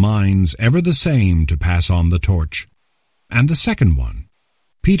group of minds, ever the same, to pass on the torch. And the second one,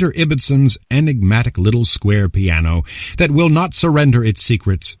 Peter Ibbidson's enigmatic little square piano that will not surrender its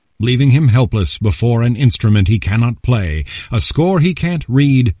secrets, leaving him helpless before an instrument he cannot play, a score he can't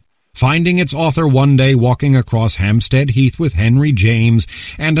read, finding its author one day walking across Hampstead Heath with Henry James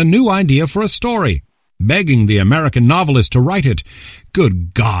and a new idea for a story, begging the American novelist to write it.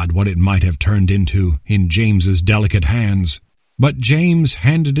 Good God, what it might have turned into in James's delicate hands. But James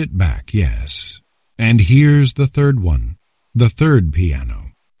handed it back, yes. And here's the third one, the third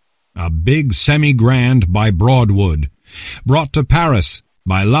piano. A big semi-grand by Broadwood, brought to Paris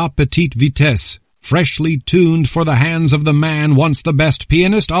by La Petite Vitesse, freshly tuned for the hands of the man once the best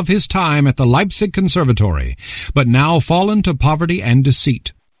pianist of his time at the Leipzig Conservatory, but now fallen to poverty and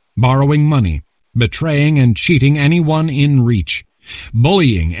deceit, borrowing money, betraying and cheating anyone in reach,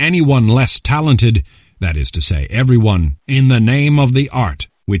 bullying anyone less talented, that is to say, everyone, in the name of the art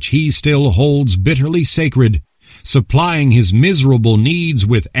which he still holds bitterly sacred, supplying his miserable needs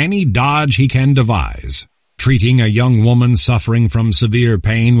with any dodge he can devise, treating a young woman suffering from severe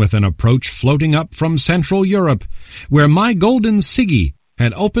pain with an approach floating up from Central Europe, where my golden Siggy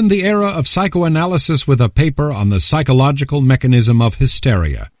had opened the era of psychoanalysis with a paper on the psychological mechanism of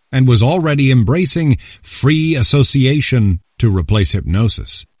hysteria, and was already embracing free association to replace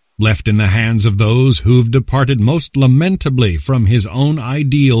hypnosis, left in the hands of those who've departed most lamentably from his own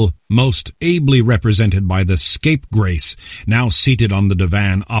ideal, most ably represented by the scapegrace, now seated on the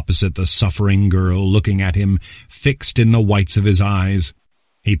divan opposite the suffering girl, looking at him, fixed in the whites of his eyes.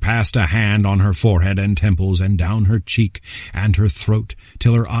 He passed a hand on her forehead and temples and down her cheek and her throat,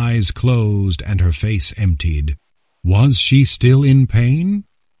 till her eyes closed and her face emptied. Was she still in pain?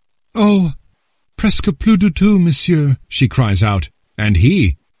 "Oh, presque plus du tout, monsieur," she cries out, and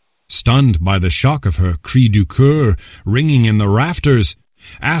he, stunned by the shock of her cri du coeur ringing in the rafters,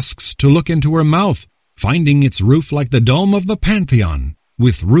 asks to look into her mouth, finding its roof like the dome of the Pantheon,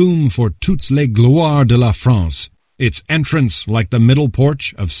 with room for toutes les gloires de la France, its entrance like the middle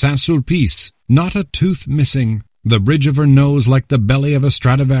porch of Saint-Sulpice, not a tooth missing, the bridge of her nose like the belly of a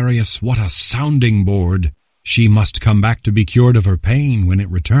Stradivarius. What a sounding board! She must come back to be cured of her pain when it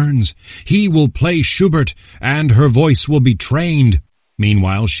returns. He will play Schubert, and her voice will be trained.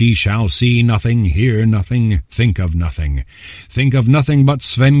 Meanwhile she shall see nothing, hear nothing, think of nothing. Think of nothing but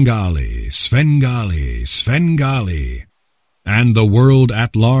Svengali, Svengali, Svengali. And the world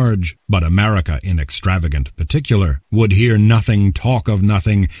at large, but America in extravagant particular, would hear nothing, talk of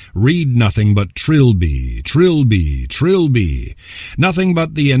nothing, read nothing but Trilby, Trilby, Trilby. Nothing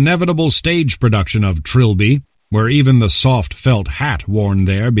but the inevitable stage production of Trilby, where even the soft felt hat worn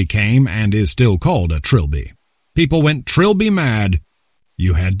there became and is still called a Trilby. People went Trilby mad.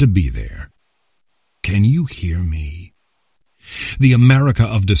 You had to be there. Can you hear me? The America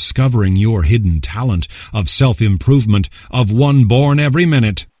of discovering your hidden talent, of self-improvement, of one born every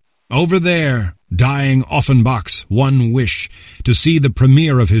minute. Over there, dying Offenbach's one wish, to see the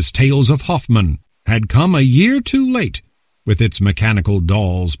premiere of his Tales of Hoffmann, had come a year too late, with its mechanical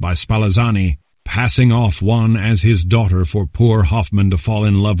dolls by Spallanzani, passing off one as his daughter for poor Hoffmann to fall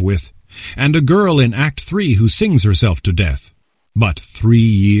in love with, and a girl in Act 3 who sings herself to death. But 3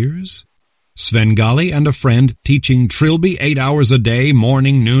 years? Svengali and a friend teaching Trilby 8 hours a day,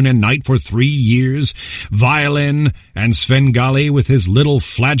 morning, noon, and night for 3 years. Violin, and Svengali with his little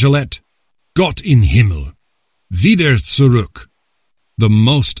flageolet. Gott in Himmel! Wieder zurück. The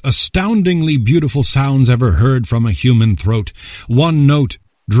most astoundingly beautiful sounds ever heard from a human throat. One note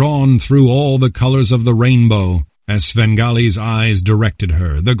drawn through all the colors of the rainbow, as Svengali's eyes directed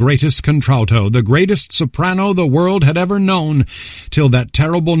her, the greatest contralto, the greatest soprano the world had ever known, till that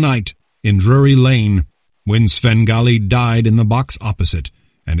terrible night in Drury Lane, when Svengali died in the box opposite,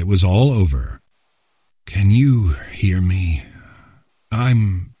 and it was all over. Can you hear me?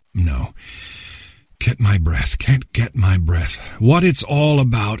 No. Get my breath. Can't get my breath. What it's all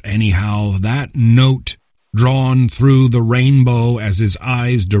about, anyhow, that note drawn through the rainbow as his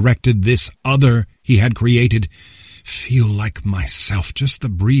eyes directed this other he had created. Feel like myself, just the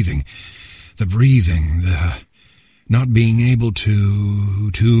breathing, the not being able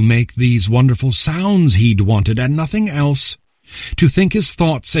to make these wonderful sounds he'd wanted, and nothing else. To think his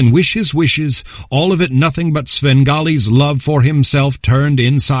thoughts and wish his wishes, all of it nothing but Svengali's love for himself turned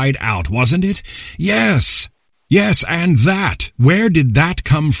inside out, wasn't it? Yes, and that, where did that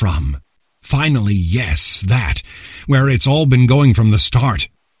come from? Finally, yes, that, where it's all been going from the start.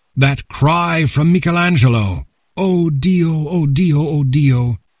 That cry from Michelangelo, "Oh Dio, oh Dio, oh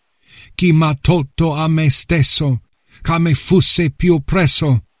Dio, chi m'ha tolto a me stesso, che me fosse più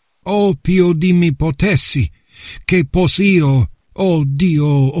presso, oh Pio di mi potessi, che posio, oh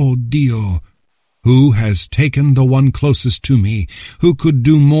Dio, who has taken the one closest to me, who could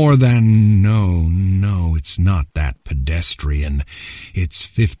do more than... No, it's not that pedestrian. It's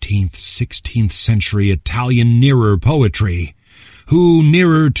 15th, 16th century Italian nearer poetry. Who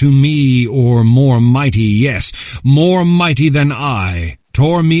nearer to me or more mighty, yes, more mighty than I,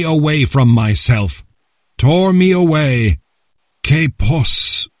 tore me away from myself, tore me away. Che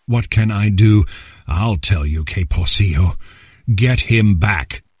pos, what can I do? I'll tell you, che posio. Get him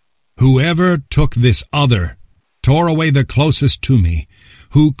back. Whoever took this other, tore away the closest to me,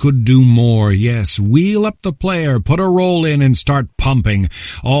 who could do more, yes, wheel up the player, put a roll in and start pumping,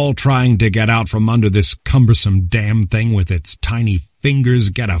 all trying to get out from under this cumbersome damn thing with its tiny fingers,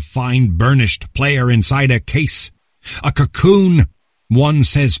 get a fine burnished player inside a case, a cocoon. One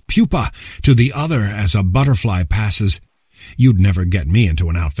says pupa to the other as a butterfly passes. You'd never get me into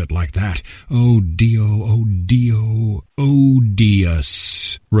an outfit like that. Oh Dio,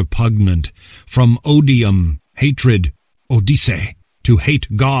 odious, repugnant. From odium, hatred, Odyssey, to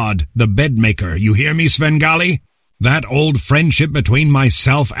hate God, the bedmaker. You hear me, Svengali? That old friendship between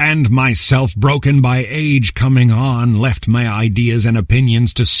myself and myself, broken by age coming on, left my ideas and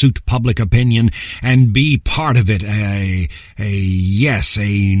opinions to suit public opinion and be part of it, a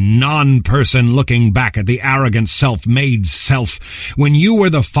non-person looking back at the arrogant self-made self when you were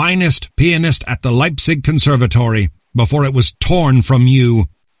the finest pianist at the Leipzig Conservatory, before it was torn from you,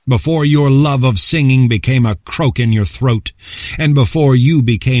 before your love of singing became a croak in your throat, and before you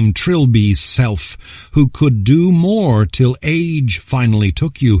became Trilby's self, who could do more till age finally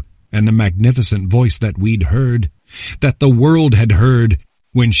took you, and the magnificent voice that we'd heard, that the world had heard,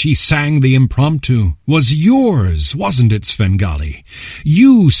 when she sang the impromptu, was yours, wasn't it, Svengali?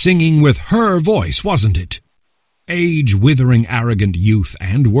 You singing with her voice, wasn't it? Age, withering, arrogant youth,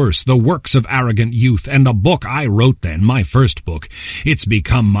 and worse, the works of arrogant youth, and the book I wrote then, my first book, it's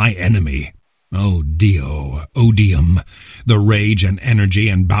become my enemy. Oh Dio, odium, the rage and energy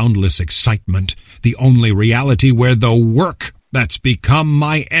and boundless excitement, the only reality where the work that's become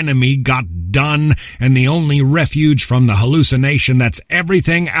my enemy got done, and the only refuge from the hallucination that's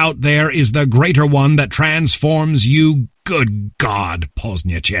everything out there is the greater one that transforms you. Good God,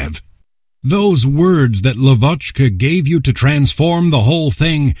 Pozniachev. Those words that Lavochka gave you to transform the whole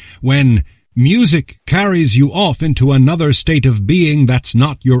thing, when music carries you off into another state of being that's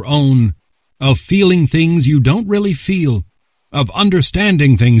not your own, of feeling things you don't really feel, of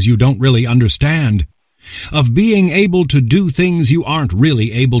understanding things you don't really understand, of being able to do things you aren't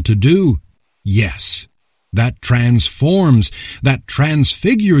really able to do. Yes, that transforms, that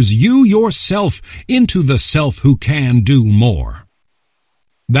transfigures you yourself into the self who can do more.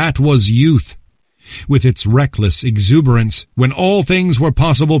 That was youth, with its reckless exuberance, when all things were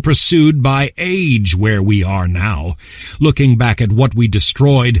possible, pursued by age where we are now, looking back at what we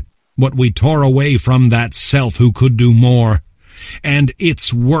destroyed, what we tore away from that self who could do more, and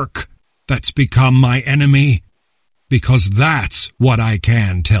its work that's become my enemy, because that's what I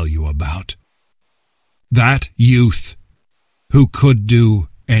can tell you about. That youth who could do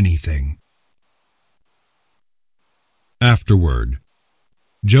anything. Afterword.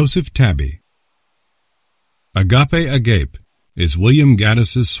 Joseph Tabby. Agape Agape is William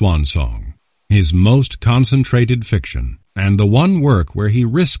Gaddis's swan song, his most concentrated fiction, and the one work where he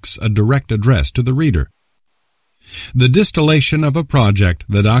risks a direct address to the reader. The distillation of a project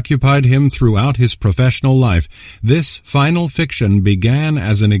that occupied him throughout his professional life, this final fiction began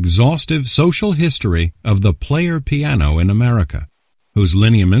as an exhaustive social history of the player piano in America, whose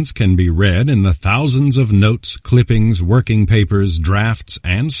lineaments can be read in the thousands of notes, clippings, working papers, drafts,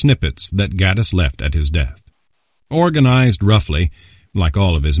 and snippets that Gaddis left at his death. Organized roughly, like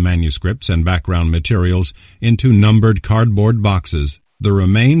all of his manuscripts and background materials, into numbered cardboard boxes, the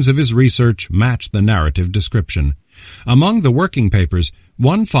remains of his research match the narrative description. Among the working papers,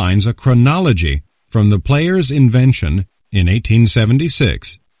 one finds a chronology from the player's invention in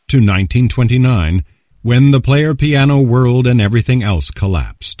 1876 to 1929, when the player piano world and everything else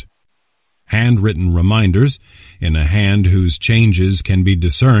collapsed. Handwritten reminders, in a hand whose changes can be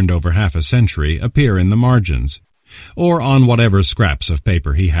discerned over half a century, appear in the margins, or on whatever scraps of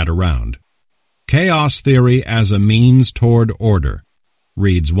paper he had around. Chaos theory as a means toward order,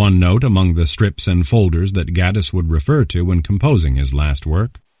 reads one note among the strips and folders that Gaddis would refer to when composing his last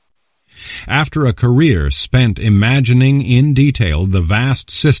work. After a career spent imagining in detail the vast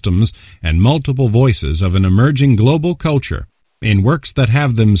systems and multiple voices of an emerging global culture, in works that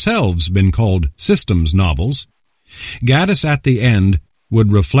have themselves been called systems novels, Gaddis at the end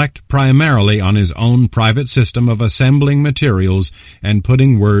would reflect primarily on his own private system of assembling materials and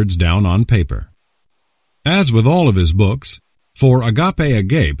putting words down on paper. As with all of his books, for Agape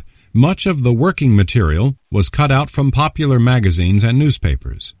Agape, much of the working material was cut out from popular magazines and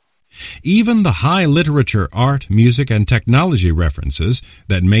newspapers. Even the high literature, art, music, and technology references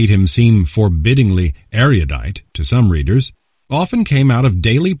that made him seem forbiddingly erudite to some readers often came out of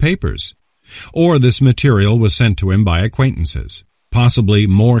daily papers, or this material was sent to him by acquaintances. Possibly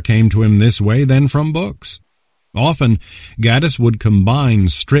more came to him this way than from books. Often, Gaddis would combine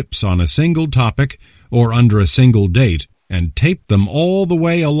strips on a single topic or under a single date and tape them all the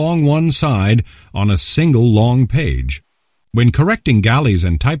way along one side on a single long page. When correcting galleys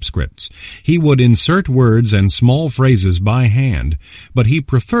and typescripts, he would insert words and small phrases by hand, but he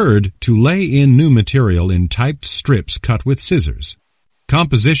preferred to lay in new material in typed strips cut with scissors.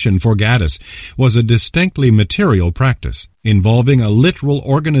 Composition for Gaddis was a distinctly material practice, involving a literal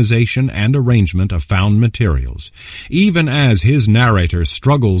organization and arrangement of found materials, even as his narrator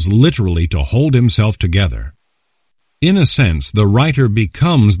struggles literally to hold himself together. In a sense, the writer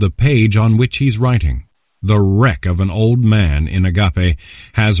becomes the page on which he's writing. The wreck of an old man in Agape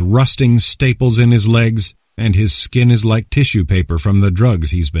has rusting staples in his legs, and his skin is like tissue paper from the drugs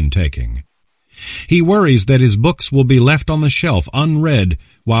he's been taking. He worries that his books will be left on the shelf unread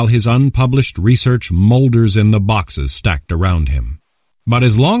while his unpublished research moulders in the boxes stacked around him. But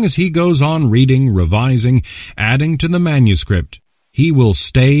as long as he goes on reading, revising, adding to the manuscript, he will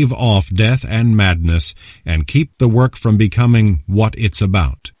stave off death and madness and keep the work from becoming what it's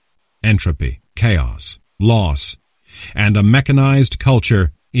about: entropy, chaos, loss, and a mechanized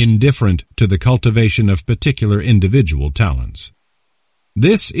culture indifferent to the cultivation of particular individual talents.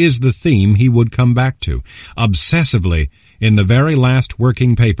 This is the theme he would come back to, obsessively, in the very last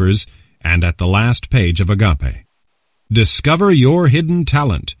working papers and at the last page of Agape. Discover your hidden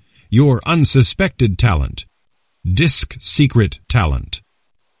talent, your unsuspected talent, disc secret talent.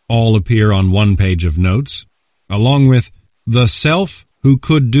 All appear on one page of notes, along with the self who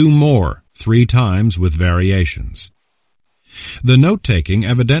could do more 3 times with variations. The note-taking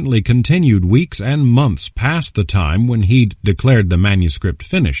evidently continued weeks and months past the time when he'd declared the manuscript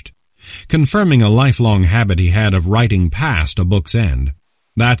finished, confirming a lifelong habit he had of writing past a book's end.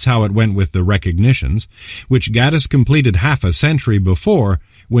 That's how it went with the recognitions, which Gaddis completed half a century before,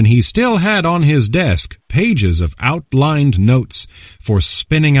 when he still had on his desk pages of outlined notes for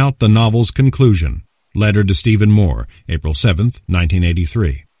spinning out the novel's conclusion. Letter to Stephen Moore, April 7th,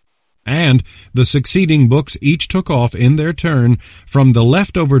 1983. And the succeeding books each took off in their turn from the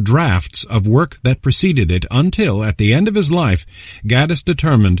leftover drafts of work that preceded it until, at the end of his life, Gaddis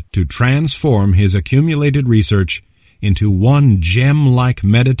determined to transform his accumulated research into one gem-like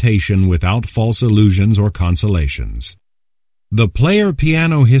meditation without false illusions or consolations. The player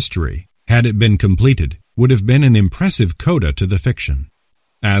piano history, had it been completed, would have been an impressive coda to the fiction.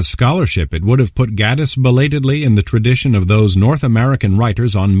 As scholarship, it would have put Gaddis belatedly in the tradition of those North American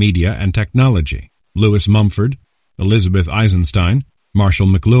writers on media and technology, Lewis Mumford, Elizabeth Eisenstein, Marshall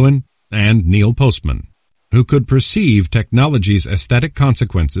McLuhan, and Neil Postman, who could perceive technology's aesthetic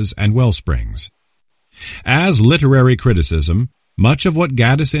consequences and wellsprings. As literary criticism, much of what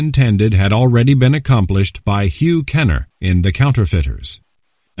Gaddis intended had already been accomplished by Hugh Kenner in The Counterfeiters.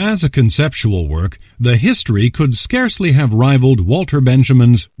 As a conceptual work, the history could scarcely have rivaled Walter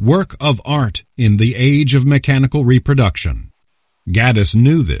Benjamin's work of art in the age of mechanical reproduction. Gaddis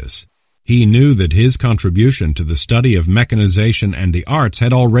knew this. He knew that his contribution to the study of mechanization and the arts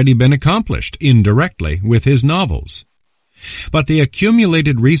had already been accomplished indirectly with his novels. But the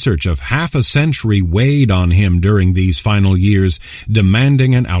accumulated research of half a century weighed on him during these final years,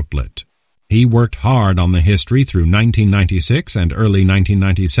 demanding an outlet. He worked hard on the history through 1996 and early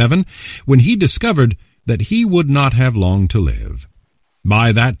 1997, when he discovered that he would not have long to live.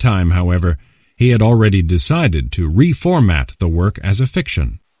 By that time, however, he had already decided to reformat the work as a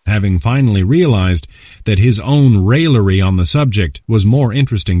fiction, having finally realized that his own raillery on the subject was more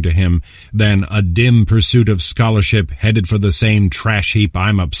interesting to him than a dim pursuit of scholarship headed for the same trash heap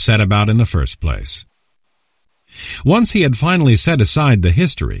I'm upset about in the first place. Once he had finally set aside the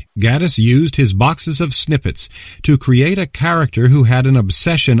history, Gaddis used his boxes of snippets to create a character who had an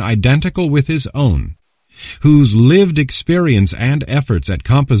obsession identical with his own, whose lived experience and efforts at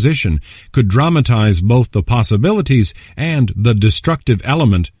composition could dramatize both the possibilities and the destructive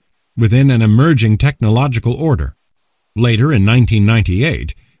element within an emerging technological order. Later, in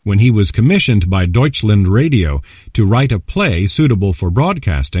 1998, when he was commissioned by Deutschland Radio to write a play suitable for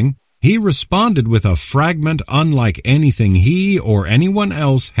broadcasting, he responded with a fragment unlike anything he or anyone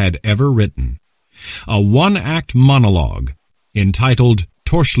else had ever written. A one-act monologue entitled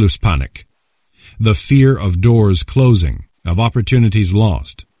Torschlusspanik, the fear of doors closing, of opportunities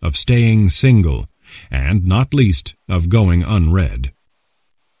lost, of staying single, and, not least, of going unread.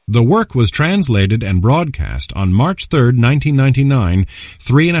 The work was translated and broadcast on March 3, 1999,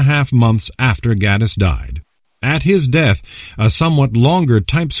 3.5 months after Gaddis died. At his death, a somewhat longer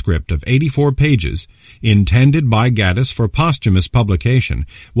typescript of 84 pages, intended by Gaddis for posthumous publication,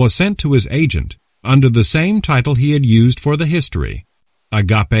 was sent to his agent under the same title he had used for the history,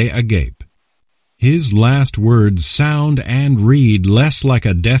 Agapē Agape. His last words sound and read less like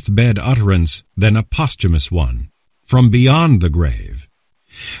a deathbed utterance than a posthumous one, from beyond the grave.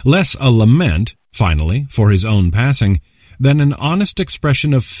 Less a lament, finally, for his own passing, than an honest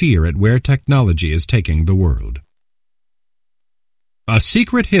expression of fear at where technology is taking the world. A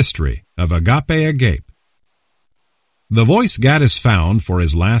Secret History of Agapē Agape. The voice Gaddis found for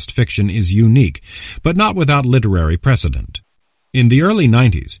his last fiction is unique, but not without literary precedent. In the early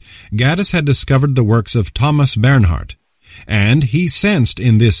 90s, Gaddis had discovered the works of Thomas Bernhardt, and he sensed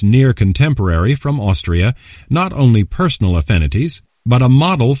in this near contemporary from Austria not only personal affinities, but a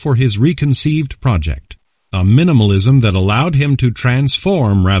model for his reconceived project. A minimalism that allowed him to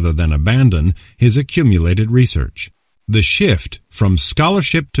transform rather than abandon his accumulated research. The shift from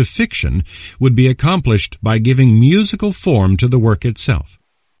scholarship to fiction would be accomplished by giving musical form to the work itself.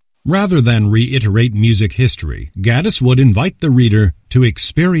 Rather than reiterate music history, Gaddis would invite the reader to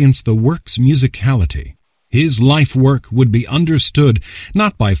experience the work's musicality. His life work would be understood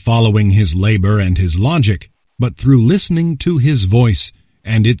not by following his labor and his logic, but through listening to his voice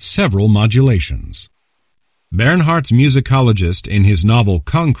and its several modulations. Bernhardt's musicologist in his novel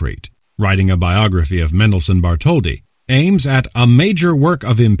Concrete, writing a biography of Mendelssohn Bartholdy, aims at a major work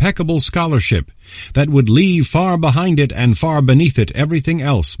of impeccable scholarship that would leave far behind it and far beneath it everything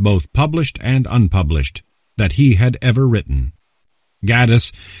else, both published and unpublished, that he had ever written.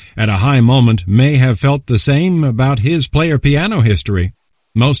 Gaddis, at a high moment, may have felt the same about his player-piano history.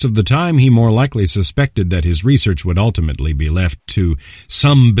 Most of the time he more likely suspected that his research would ultimately be left to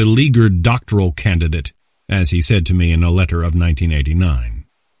some beleaguered doctoral candidate, as he said to me in a letter of 1989.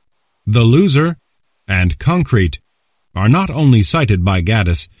 The Loser and Concrete are not only cited by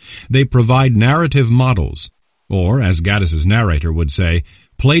Gaddis, they provide narrative models, or, as Gaddis's narrator would say,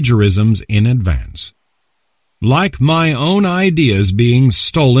 plagiarisms in advance. Like my own ideas being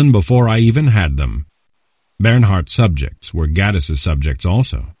stolen before I even had them. Bernhardt's subjects were Gaddis's subjects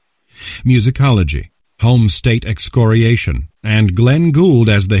also. Musicology, home state excoriation, and Glenn Gould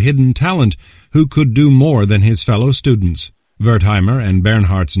as the hidden talent who could do more than his fellow students, Wertheimer and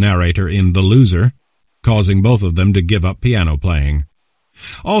Bernhardt's narrator in The Loser, causing both of them to give up piano playing.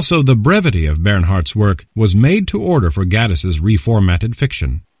 Also, the brevity of Bernhardt's work was made to order for Gaddis's reformatted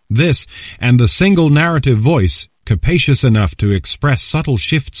fiction. This, and the single narrative voice, capacious enough to express subtle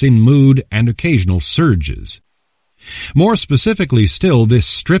shifts in mood and occasional surges. More specifically still, this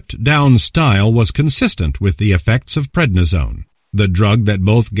stripped-down style was consistent with the effects of prednisone, the drug that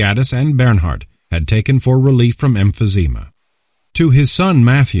both Gaddis and Bernhardt had taken for relief from emphysema. To his son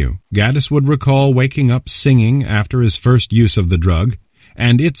Matthew, Gaddis would recall waking up singing after his first use of the drug,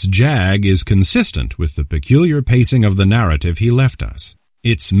 and its jag is consistent with the peculiar pacing of the narrative he left us.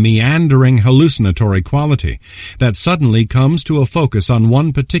 Its meandering hallucinatory quality that suddenly comes to a focus on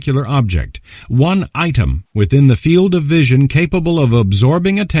one particular object, one item within the field of vision capable of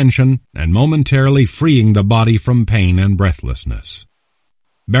absorbing attention and momentarily freeing the body from pain and breathlessness.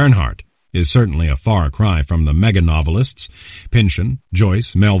 Bernhardt, is certainly a far cry from the mega-novelists, Pynchon,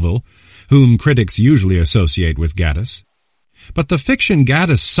 Joyce, Melville, whom critics usually associate with Gaddis. But the fiction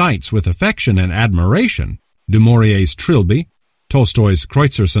Gaddis cites with affection and admiration, Du Maurier's Trilby, Tolstoy's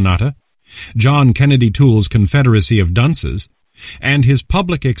Kreutzer Sonata, John Kennedy Toole's Confederacy of Dunces, and his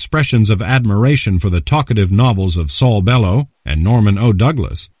public expressions of admiration for the talkative novels of Saul Bellow and Norman O.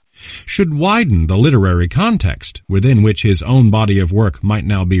 Douglas, should widen the literary context within which his own body of work might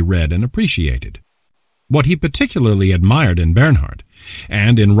now be read and appreciated. What he particularly admired in Bernhardt,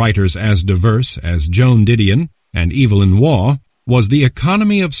 and in writers as diverse as Joan Didion and Evelyn Waugh, was the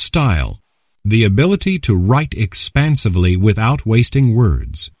economy of style, the ability to write expansively without wasting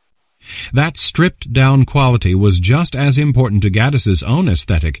words. That stripped-down quality was just as important to Gaddis's own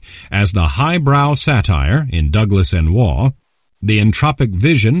aesthetic as the highbrow satire in Douglas and Waugh, the entropic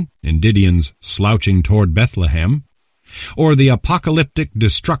vision in Didion's Slouching Toward Bethlehem, or the apocalyptic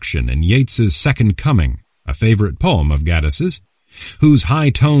destruction in Yeats's Second Coming, a favorite poem of Gaddis's, whose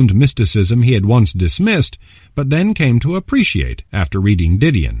high-toned mysticism he had once dismissed, but then came to appreciate after reading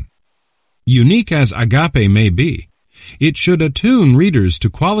Didion. Unique as Agape may be, it should attune readers to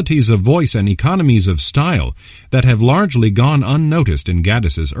qualities of voice and economies of style that have largely gone unnoticed in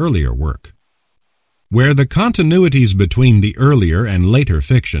Gaddis's earlier work. Where the continuities between the earlier and later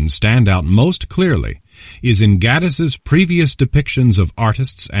fiction stand out most clearly is in Gaddis's previous depictions of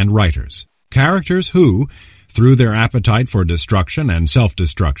artists and writers, characters who, through their appetite for destruction and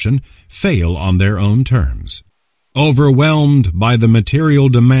self-destruction, fail on their own terms. Overwhelmed by the material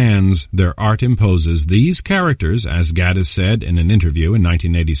demands their art imposes, these characters, as Gaddis said in an interview in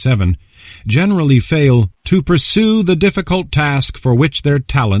 1987, generally fail to pursue the difficult task for which their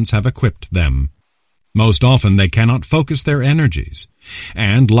talents have equipped them. Most often they cannot focus their energies,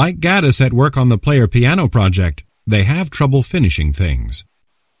 and, like Gaddis at work on the Player Piano project, they have trouble finishing things.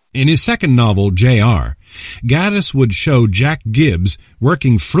 In his second novel, J.R., Gaddis would show Jack Gibbs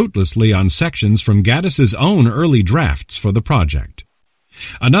working fruitlessly on sections from Gaddis's own early drafts for the project.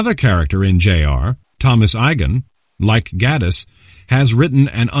 Another character in J.R., Thomas Eigen, like Gaddis, has written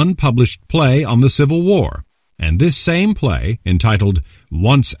an unpublished play on the Civil War, and this same play, entitled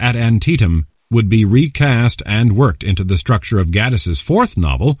Once at Antietam, would be recast and worked into the structure of Gaddis's fourth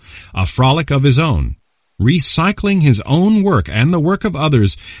novel, A Frolic of His Own. Recycling his own work and the work of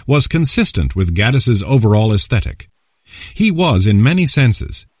others was consistent with Gaddis's overall aesthetic. He was, in many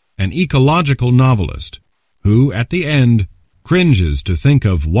senses, an ecological novelist, who, at the end, cringes to think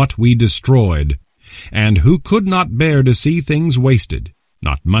of what we destroyed, and who could not bear to see things wasted,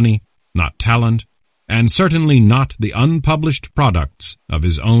 not money, not talent, and certainly not the unpublished products of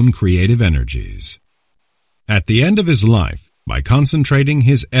his own creative energies. At the end of his life, by concentrating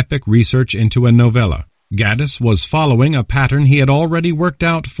his epic research into a novella, Gaddis was following a pattern he had already worked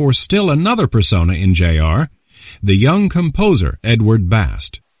out for still another persona in J.R., the young composer Edward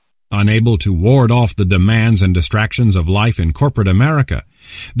Bast. Unable to ward off the demands and distractions of life in corporate America,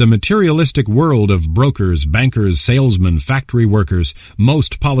 the materialistic world of brokers, bankers, salesmen, factory workers,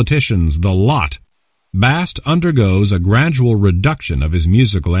 most politicians, the lot, Bast undergoes a gradual reduction of his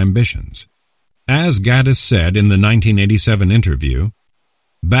musical ambitions. As Gaddis said in the 1987 interview,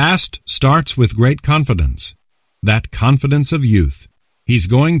 Bast starts with great confidence, that confidence of youth. He's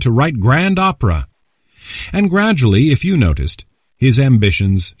going to write grand opera. And gradually, if you noticed, his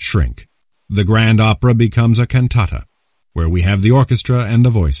ambitions shrink. The grand opera becomes a cantata, where we have the orchestra and the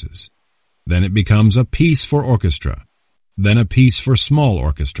voices. Then it becomes a piece for orchestra, then a piece for small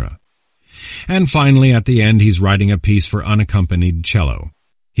orchestra. And finally, at the end, he's writing a piece for unaccompanied cello.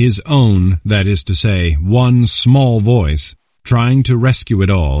 His own, that is to say, one small voice, trying to rescue it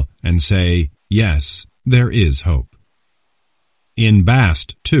all and say, yes, there is hope. In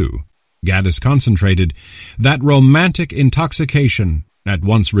Bast, too, Gaddis concentrated that romantic intoxication, at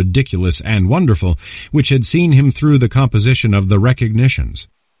once ridiculous and wonderful, which had seen him through the composition of The Recognitions,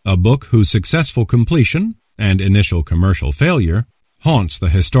 a book whose successful completion and initial commercial failure haunts the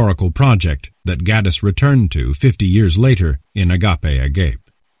historical project that Gaddis returned to 50 years later in Agapē Agape.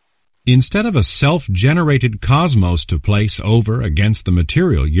 Instead of a self-generated cosmos to place over against the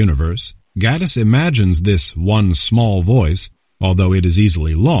material universe, Gaddis imagines this one small voice, although it is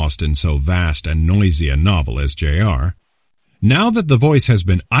easily lost in so vast and noisy a novel as J.R. Now that the voice has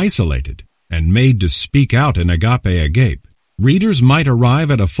been isolated and made to speak out in Agapē Agape, readers might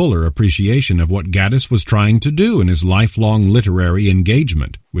arrive at a fuller appreciation of what Gaddis was trying to do in his lifelong literary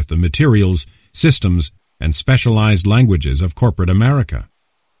engagement with the materials, systems, and specialized languages of corporate America.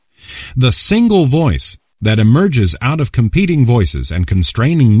 The single voice that emerges out of competing voices and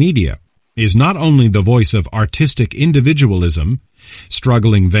constraining media is not only the voice of artistic individualism,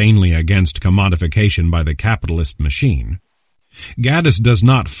 struggling vainly against commodification by the capitalist machine. Gaddis does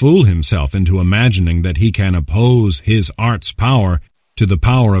not fool himself into imagining that he can oppose his art's power to the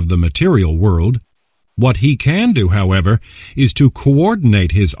power of the material world. What he can do, however, is to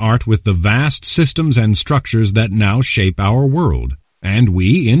coordinate his art with the vast systems and structures that now shape our world, and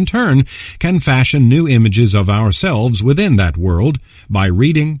we, in turn, can fashion new images of ourselves within that world by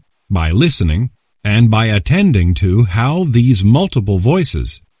reading, by listening, and by attending to how these multiple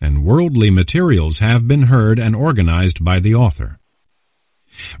voices and worldly materials have been heard and organized by the author.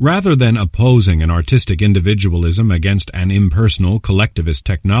 Rather than opposing an artistic individualism against an impersonal collectivist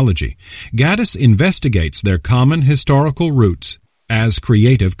technology, Gaddis investigates their common historical roots as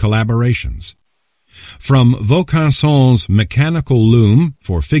creative collaborations. From Vaucanson's mechanical loom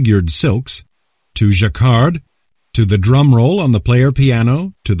for figured silks, to Jacquard, to the drum roll on the player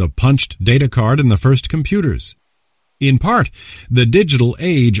piano, to the punched data card in the first computers. In part, the digital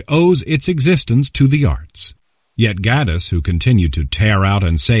age owes its existence to the arts. Yet Gaddis, who continued to tear out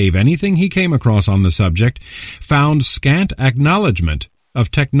and save anything he came across on the subject, found scant acknowledgment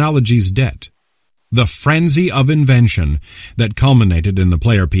of technology's debt. The frenzy of invention that culminated in the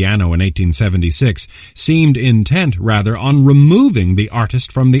player piano in 1876 seemed intent rather on removing the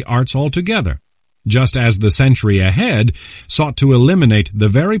artist from the arts altogether, just as the century ahead sought to eliminate the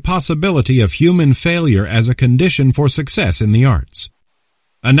very possibility of human failure as a condition for success in the arts.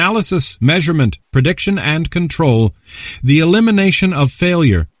 Analysis, measurement, prediction, and control, the elimination of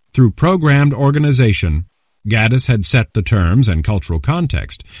failure through programmed organization. Gaddis had set the terms and cultural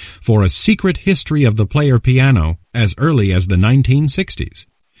context for a secret history of the player piano as early as the 1960s,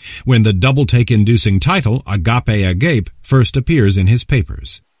 when the double-take-inducing title, Agape Agape, first appears in his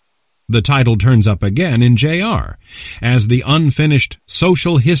papers. The title turns up again in J.R. as the unfinished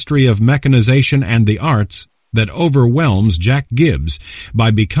social history of mechanization and the arts that overwhelms Jack Gibbs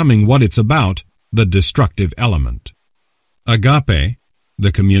by becoming what it's about, the destructive element. Agape,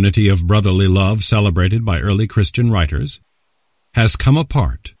 the community of brotherly love celebrated by early Christian writers, has come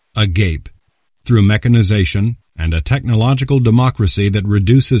apart, agape, through mechanization and a technological democracy that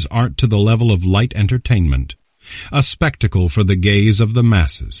reduces art to the level of light entertainment, a spectacle for the gaze of the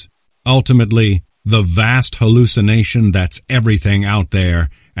masses. Ultimately, the vast hallucination that's everything out there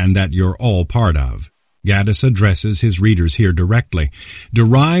and that you're all part of. Gaddis addresses his readers here directly,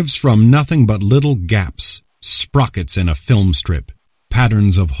 derives from nothing but little gaps, sprockets in a film strip,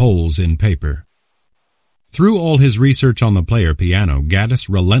 patterns of holes in paper. Through all his research on the player piano, Gaddis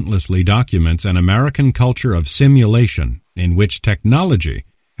relentlessly documents an American culture of simulation in which technology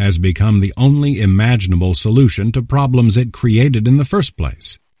has become the only imaginable solution to problems it created in the first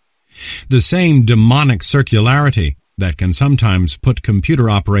place. The same demonic circularity that can sometimes put computer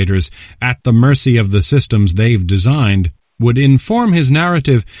operators at the mercy of the systems they've designed would inform his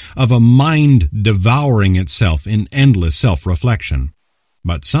narrative of a mind devouring itself in endless self-reflection.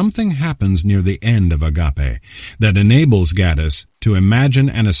 But something happens near the end of Agape that enables Gaddis to imagine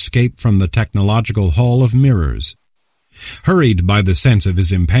an escape from the technological hall of mirrors. Hurried by the sense of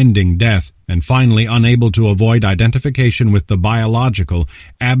his impending death and finally unable to avoid identification with the biological,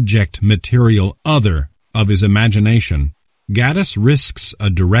 abject material other of his imagination, Gaddis risks a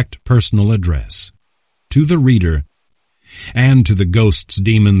direct personal address to the reader and to the ghosts,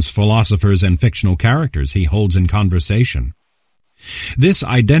 demons, philosophers, and fictional characters he holds in conversation. This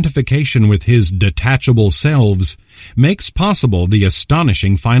identification with his detachable selves makes possible the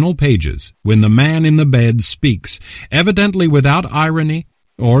astonishing final pages when the man in the bed speaks, evidently without irony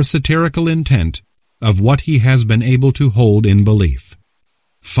or satirical intent, of what he has been able to hold in belief.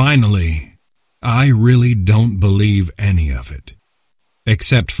 Finally, I really don't believe any of it,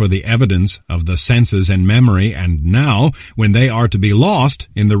 except for the evidence of the senses and memory, and now, when they are to be lost,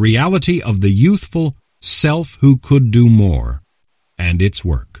 in the reality of the youthful self who could do more, and its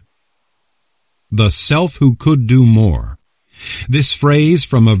work. The self who could do more. This phrase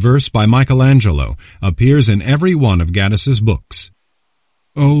from a verse by Michelangelo appears in every one of Gaddis's books.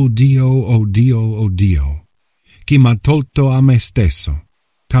 O Dio, o Dio, o Dio, chi m'ha tolto a me stesso,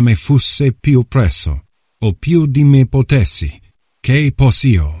 che me fosse più presso, o più di me potessi, che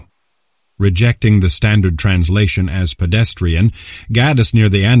possio. Rejecting the standard translation as pedestrian, Gaddis near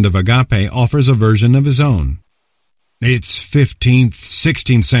the end of Agape offers a version of his own. It's 15th,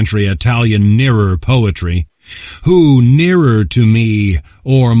 16th century Italian nearer poetry. Who nearer to me,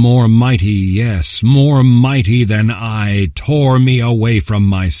 or more mighty, yes, more mighty than I, tore me away from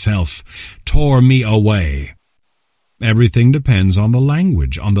myself, tore me away. Everything depends on the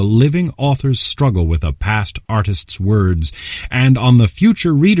language, on the living author's struggle with a past artist's words, and on the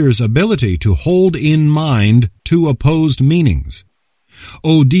future reader's ability to hold in mind two opposed meanings.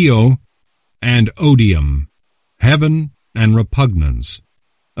 Odio and odium, heaven and repugnance,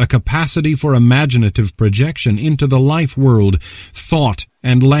 a capacity for imaginative projection into the life world, thought,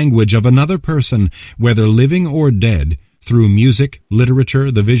 and language of another person, whether living or dead, through music,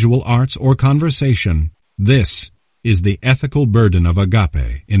 literature, the visual arts, or conversation. This is the ethical burden of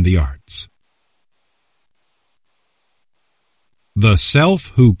agape in the arts. The self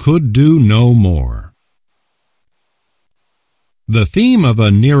who could do no more. The theme of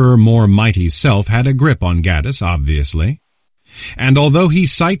a nearer, more mighty self had a grip on Gaddis, obviously. And although he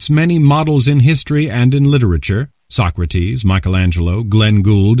cites many models in history and in literature, Socrates, Michelangelo, Glenn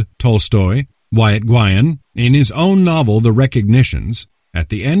Gould, Tolstoy, Wyatt Guyan, in his own novel The Recognitions, at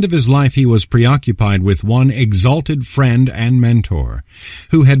the end of his life he was preoccupied with one exalted friend and mentor,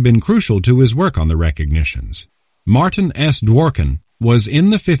 who had been crucial to his work on The Recognitions. Martin S. Dworkin was in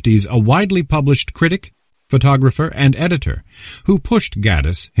the 50s a widely published critic, photographer, and editor, who pushed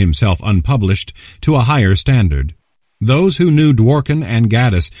Gaddis, himself unpublished, to a higher standard. Those who knew Dworkin and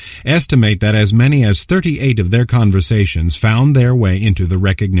Gaddis estimate that as many as 38 of their conversations found their way into The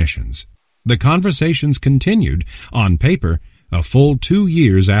Recognitions. The conversations continued, on paper, a full 2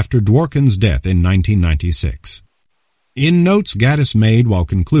 years after Dworkin's death in 1996. In notes Gaddis made while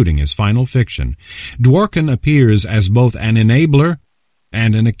concluding his final fiction, Dworkin appears as both an enabler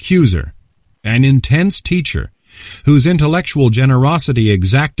and an accuser, an intense teacher, whose intellectual generosity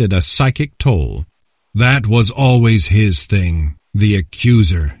exacted a psychic toll. That was always his thing, the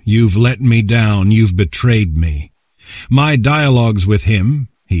accuser. You've let me down, you've betrayed me. My dialogues with him,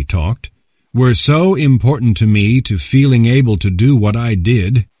 he talked, were so important to me to feeling able to do what I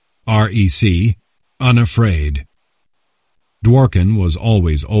did, REC, unafraid. Dworkin was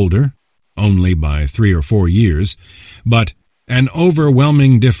always older, only by 3 or 4 years, but an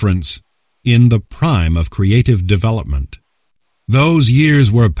overwhelming difference in the prime of creative development. Those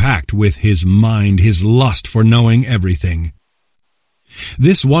years were packed with his mind, his lust for knowing everything.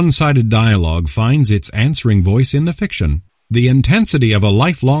 This one-sided dialogue finds its answering voice in the fiction. The intensity of a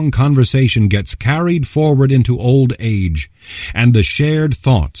lifelong conversation gets carried forward into old age, and the shared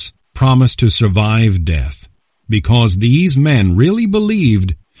thoughts promise to survive death, because these men really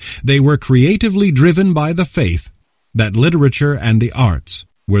believed they were creatively driven by the faith that literature and the arts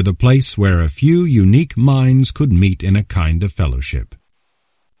were the place where a few unique minds could meet in a kind of fellowship.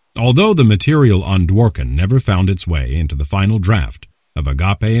 Although the material on Dworkin never found its way into the final draft of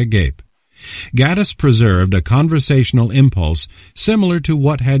Agape Agape, Gaddis preserved a conversational impulse similar to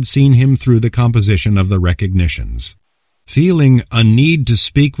what had seen him through the composition of The Recognitions. Feeling a need to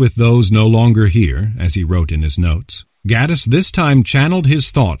speak with those no longer here, as he wrote in his notes, Gaddis this time channeled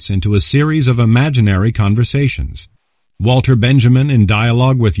his thoughts into a series of imaginary conversations. Walter Benjamin in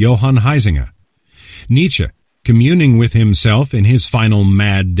dialogue with Johann Huizinga, Nietzsche communing with himself in his final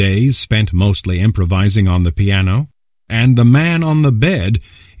mad days spent mostly improvising on the piano, and the man on the bed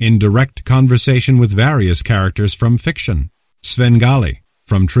in direct conversation with various characters from fiction, Svengali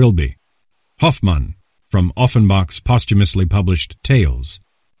from Trilby, Hoffmann from Offenbach's posthumously published Tales,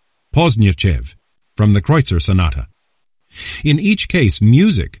 Poznechev from the Kreutzer Sonata. In each case,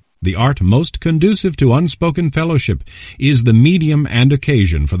 music, the art most conducive to unspoken fellowship, is the medium and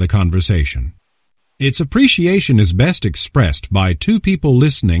occasion for the conversation. Its appreciation is best expressed by two people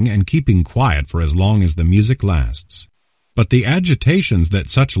listening and keeping quiet for as long as the music lasts. But the agitations that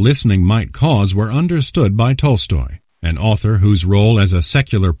such listening might cause were understood by Tolstoy, an author whose role as a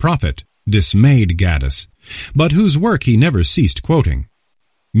secular prophet dismayed Gaddis, but whose work he never ceased quoting.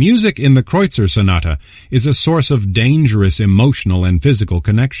 Music in the Kreutzer Sonata is a source of dangerous emotional and physical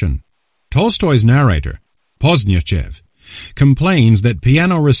connection. Tolstoy's narrator, Poznechev, complains that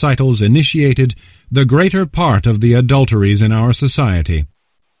piano recitals initiated the greater part of the adulteries in our society.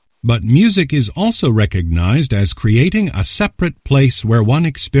 But music is also recognized as creating a separate place where one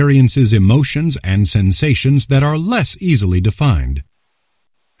experiences emotions and sensations that are less easily defined.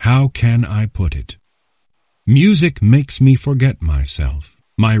 How can I put it? Music makes me forget myself,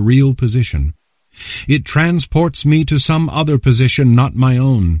 my real position. It transports me to some other position not my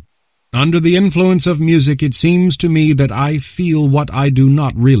own. Under the influence of music, it seems to me that I feel what I do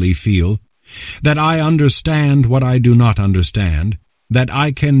not really feel, that I understand what I do not understand, that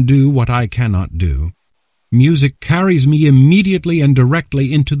I can do what I cannot do. Music carries me immediately and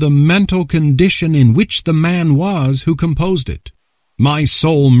directly into the mental condition in which the man was who composed it. My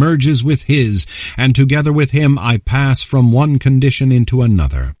soul merges with his, and together with him I pass from one condition into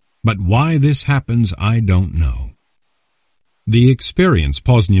another. But why this happens I don't know. The experience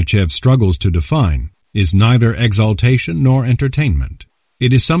Poznechev struggles to define is neither exaltation nor entertainment.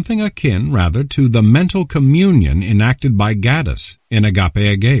 It is something akin, rather, to the mental communion enacted by Gaddis in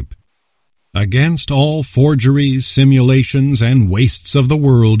Agapē Agape. Against all forgeries, simulations, and wastes of the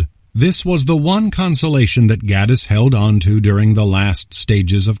world, this was the one consolation that Gaddis held on to during the last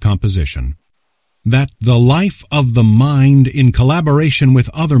stages of composition. That the life of the mind in collaboration with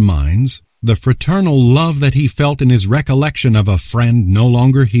other minds, the fraternal love that he felt in his recollection of a friend no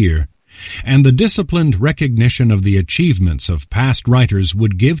longer here, and the disciplined recognition of the achievements of past writers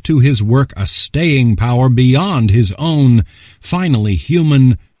would give to his work a staying power beyond his own, finally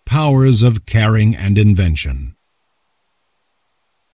human, powers of caring and invention.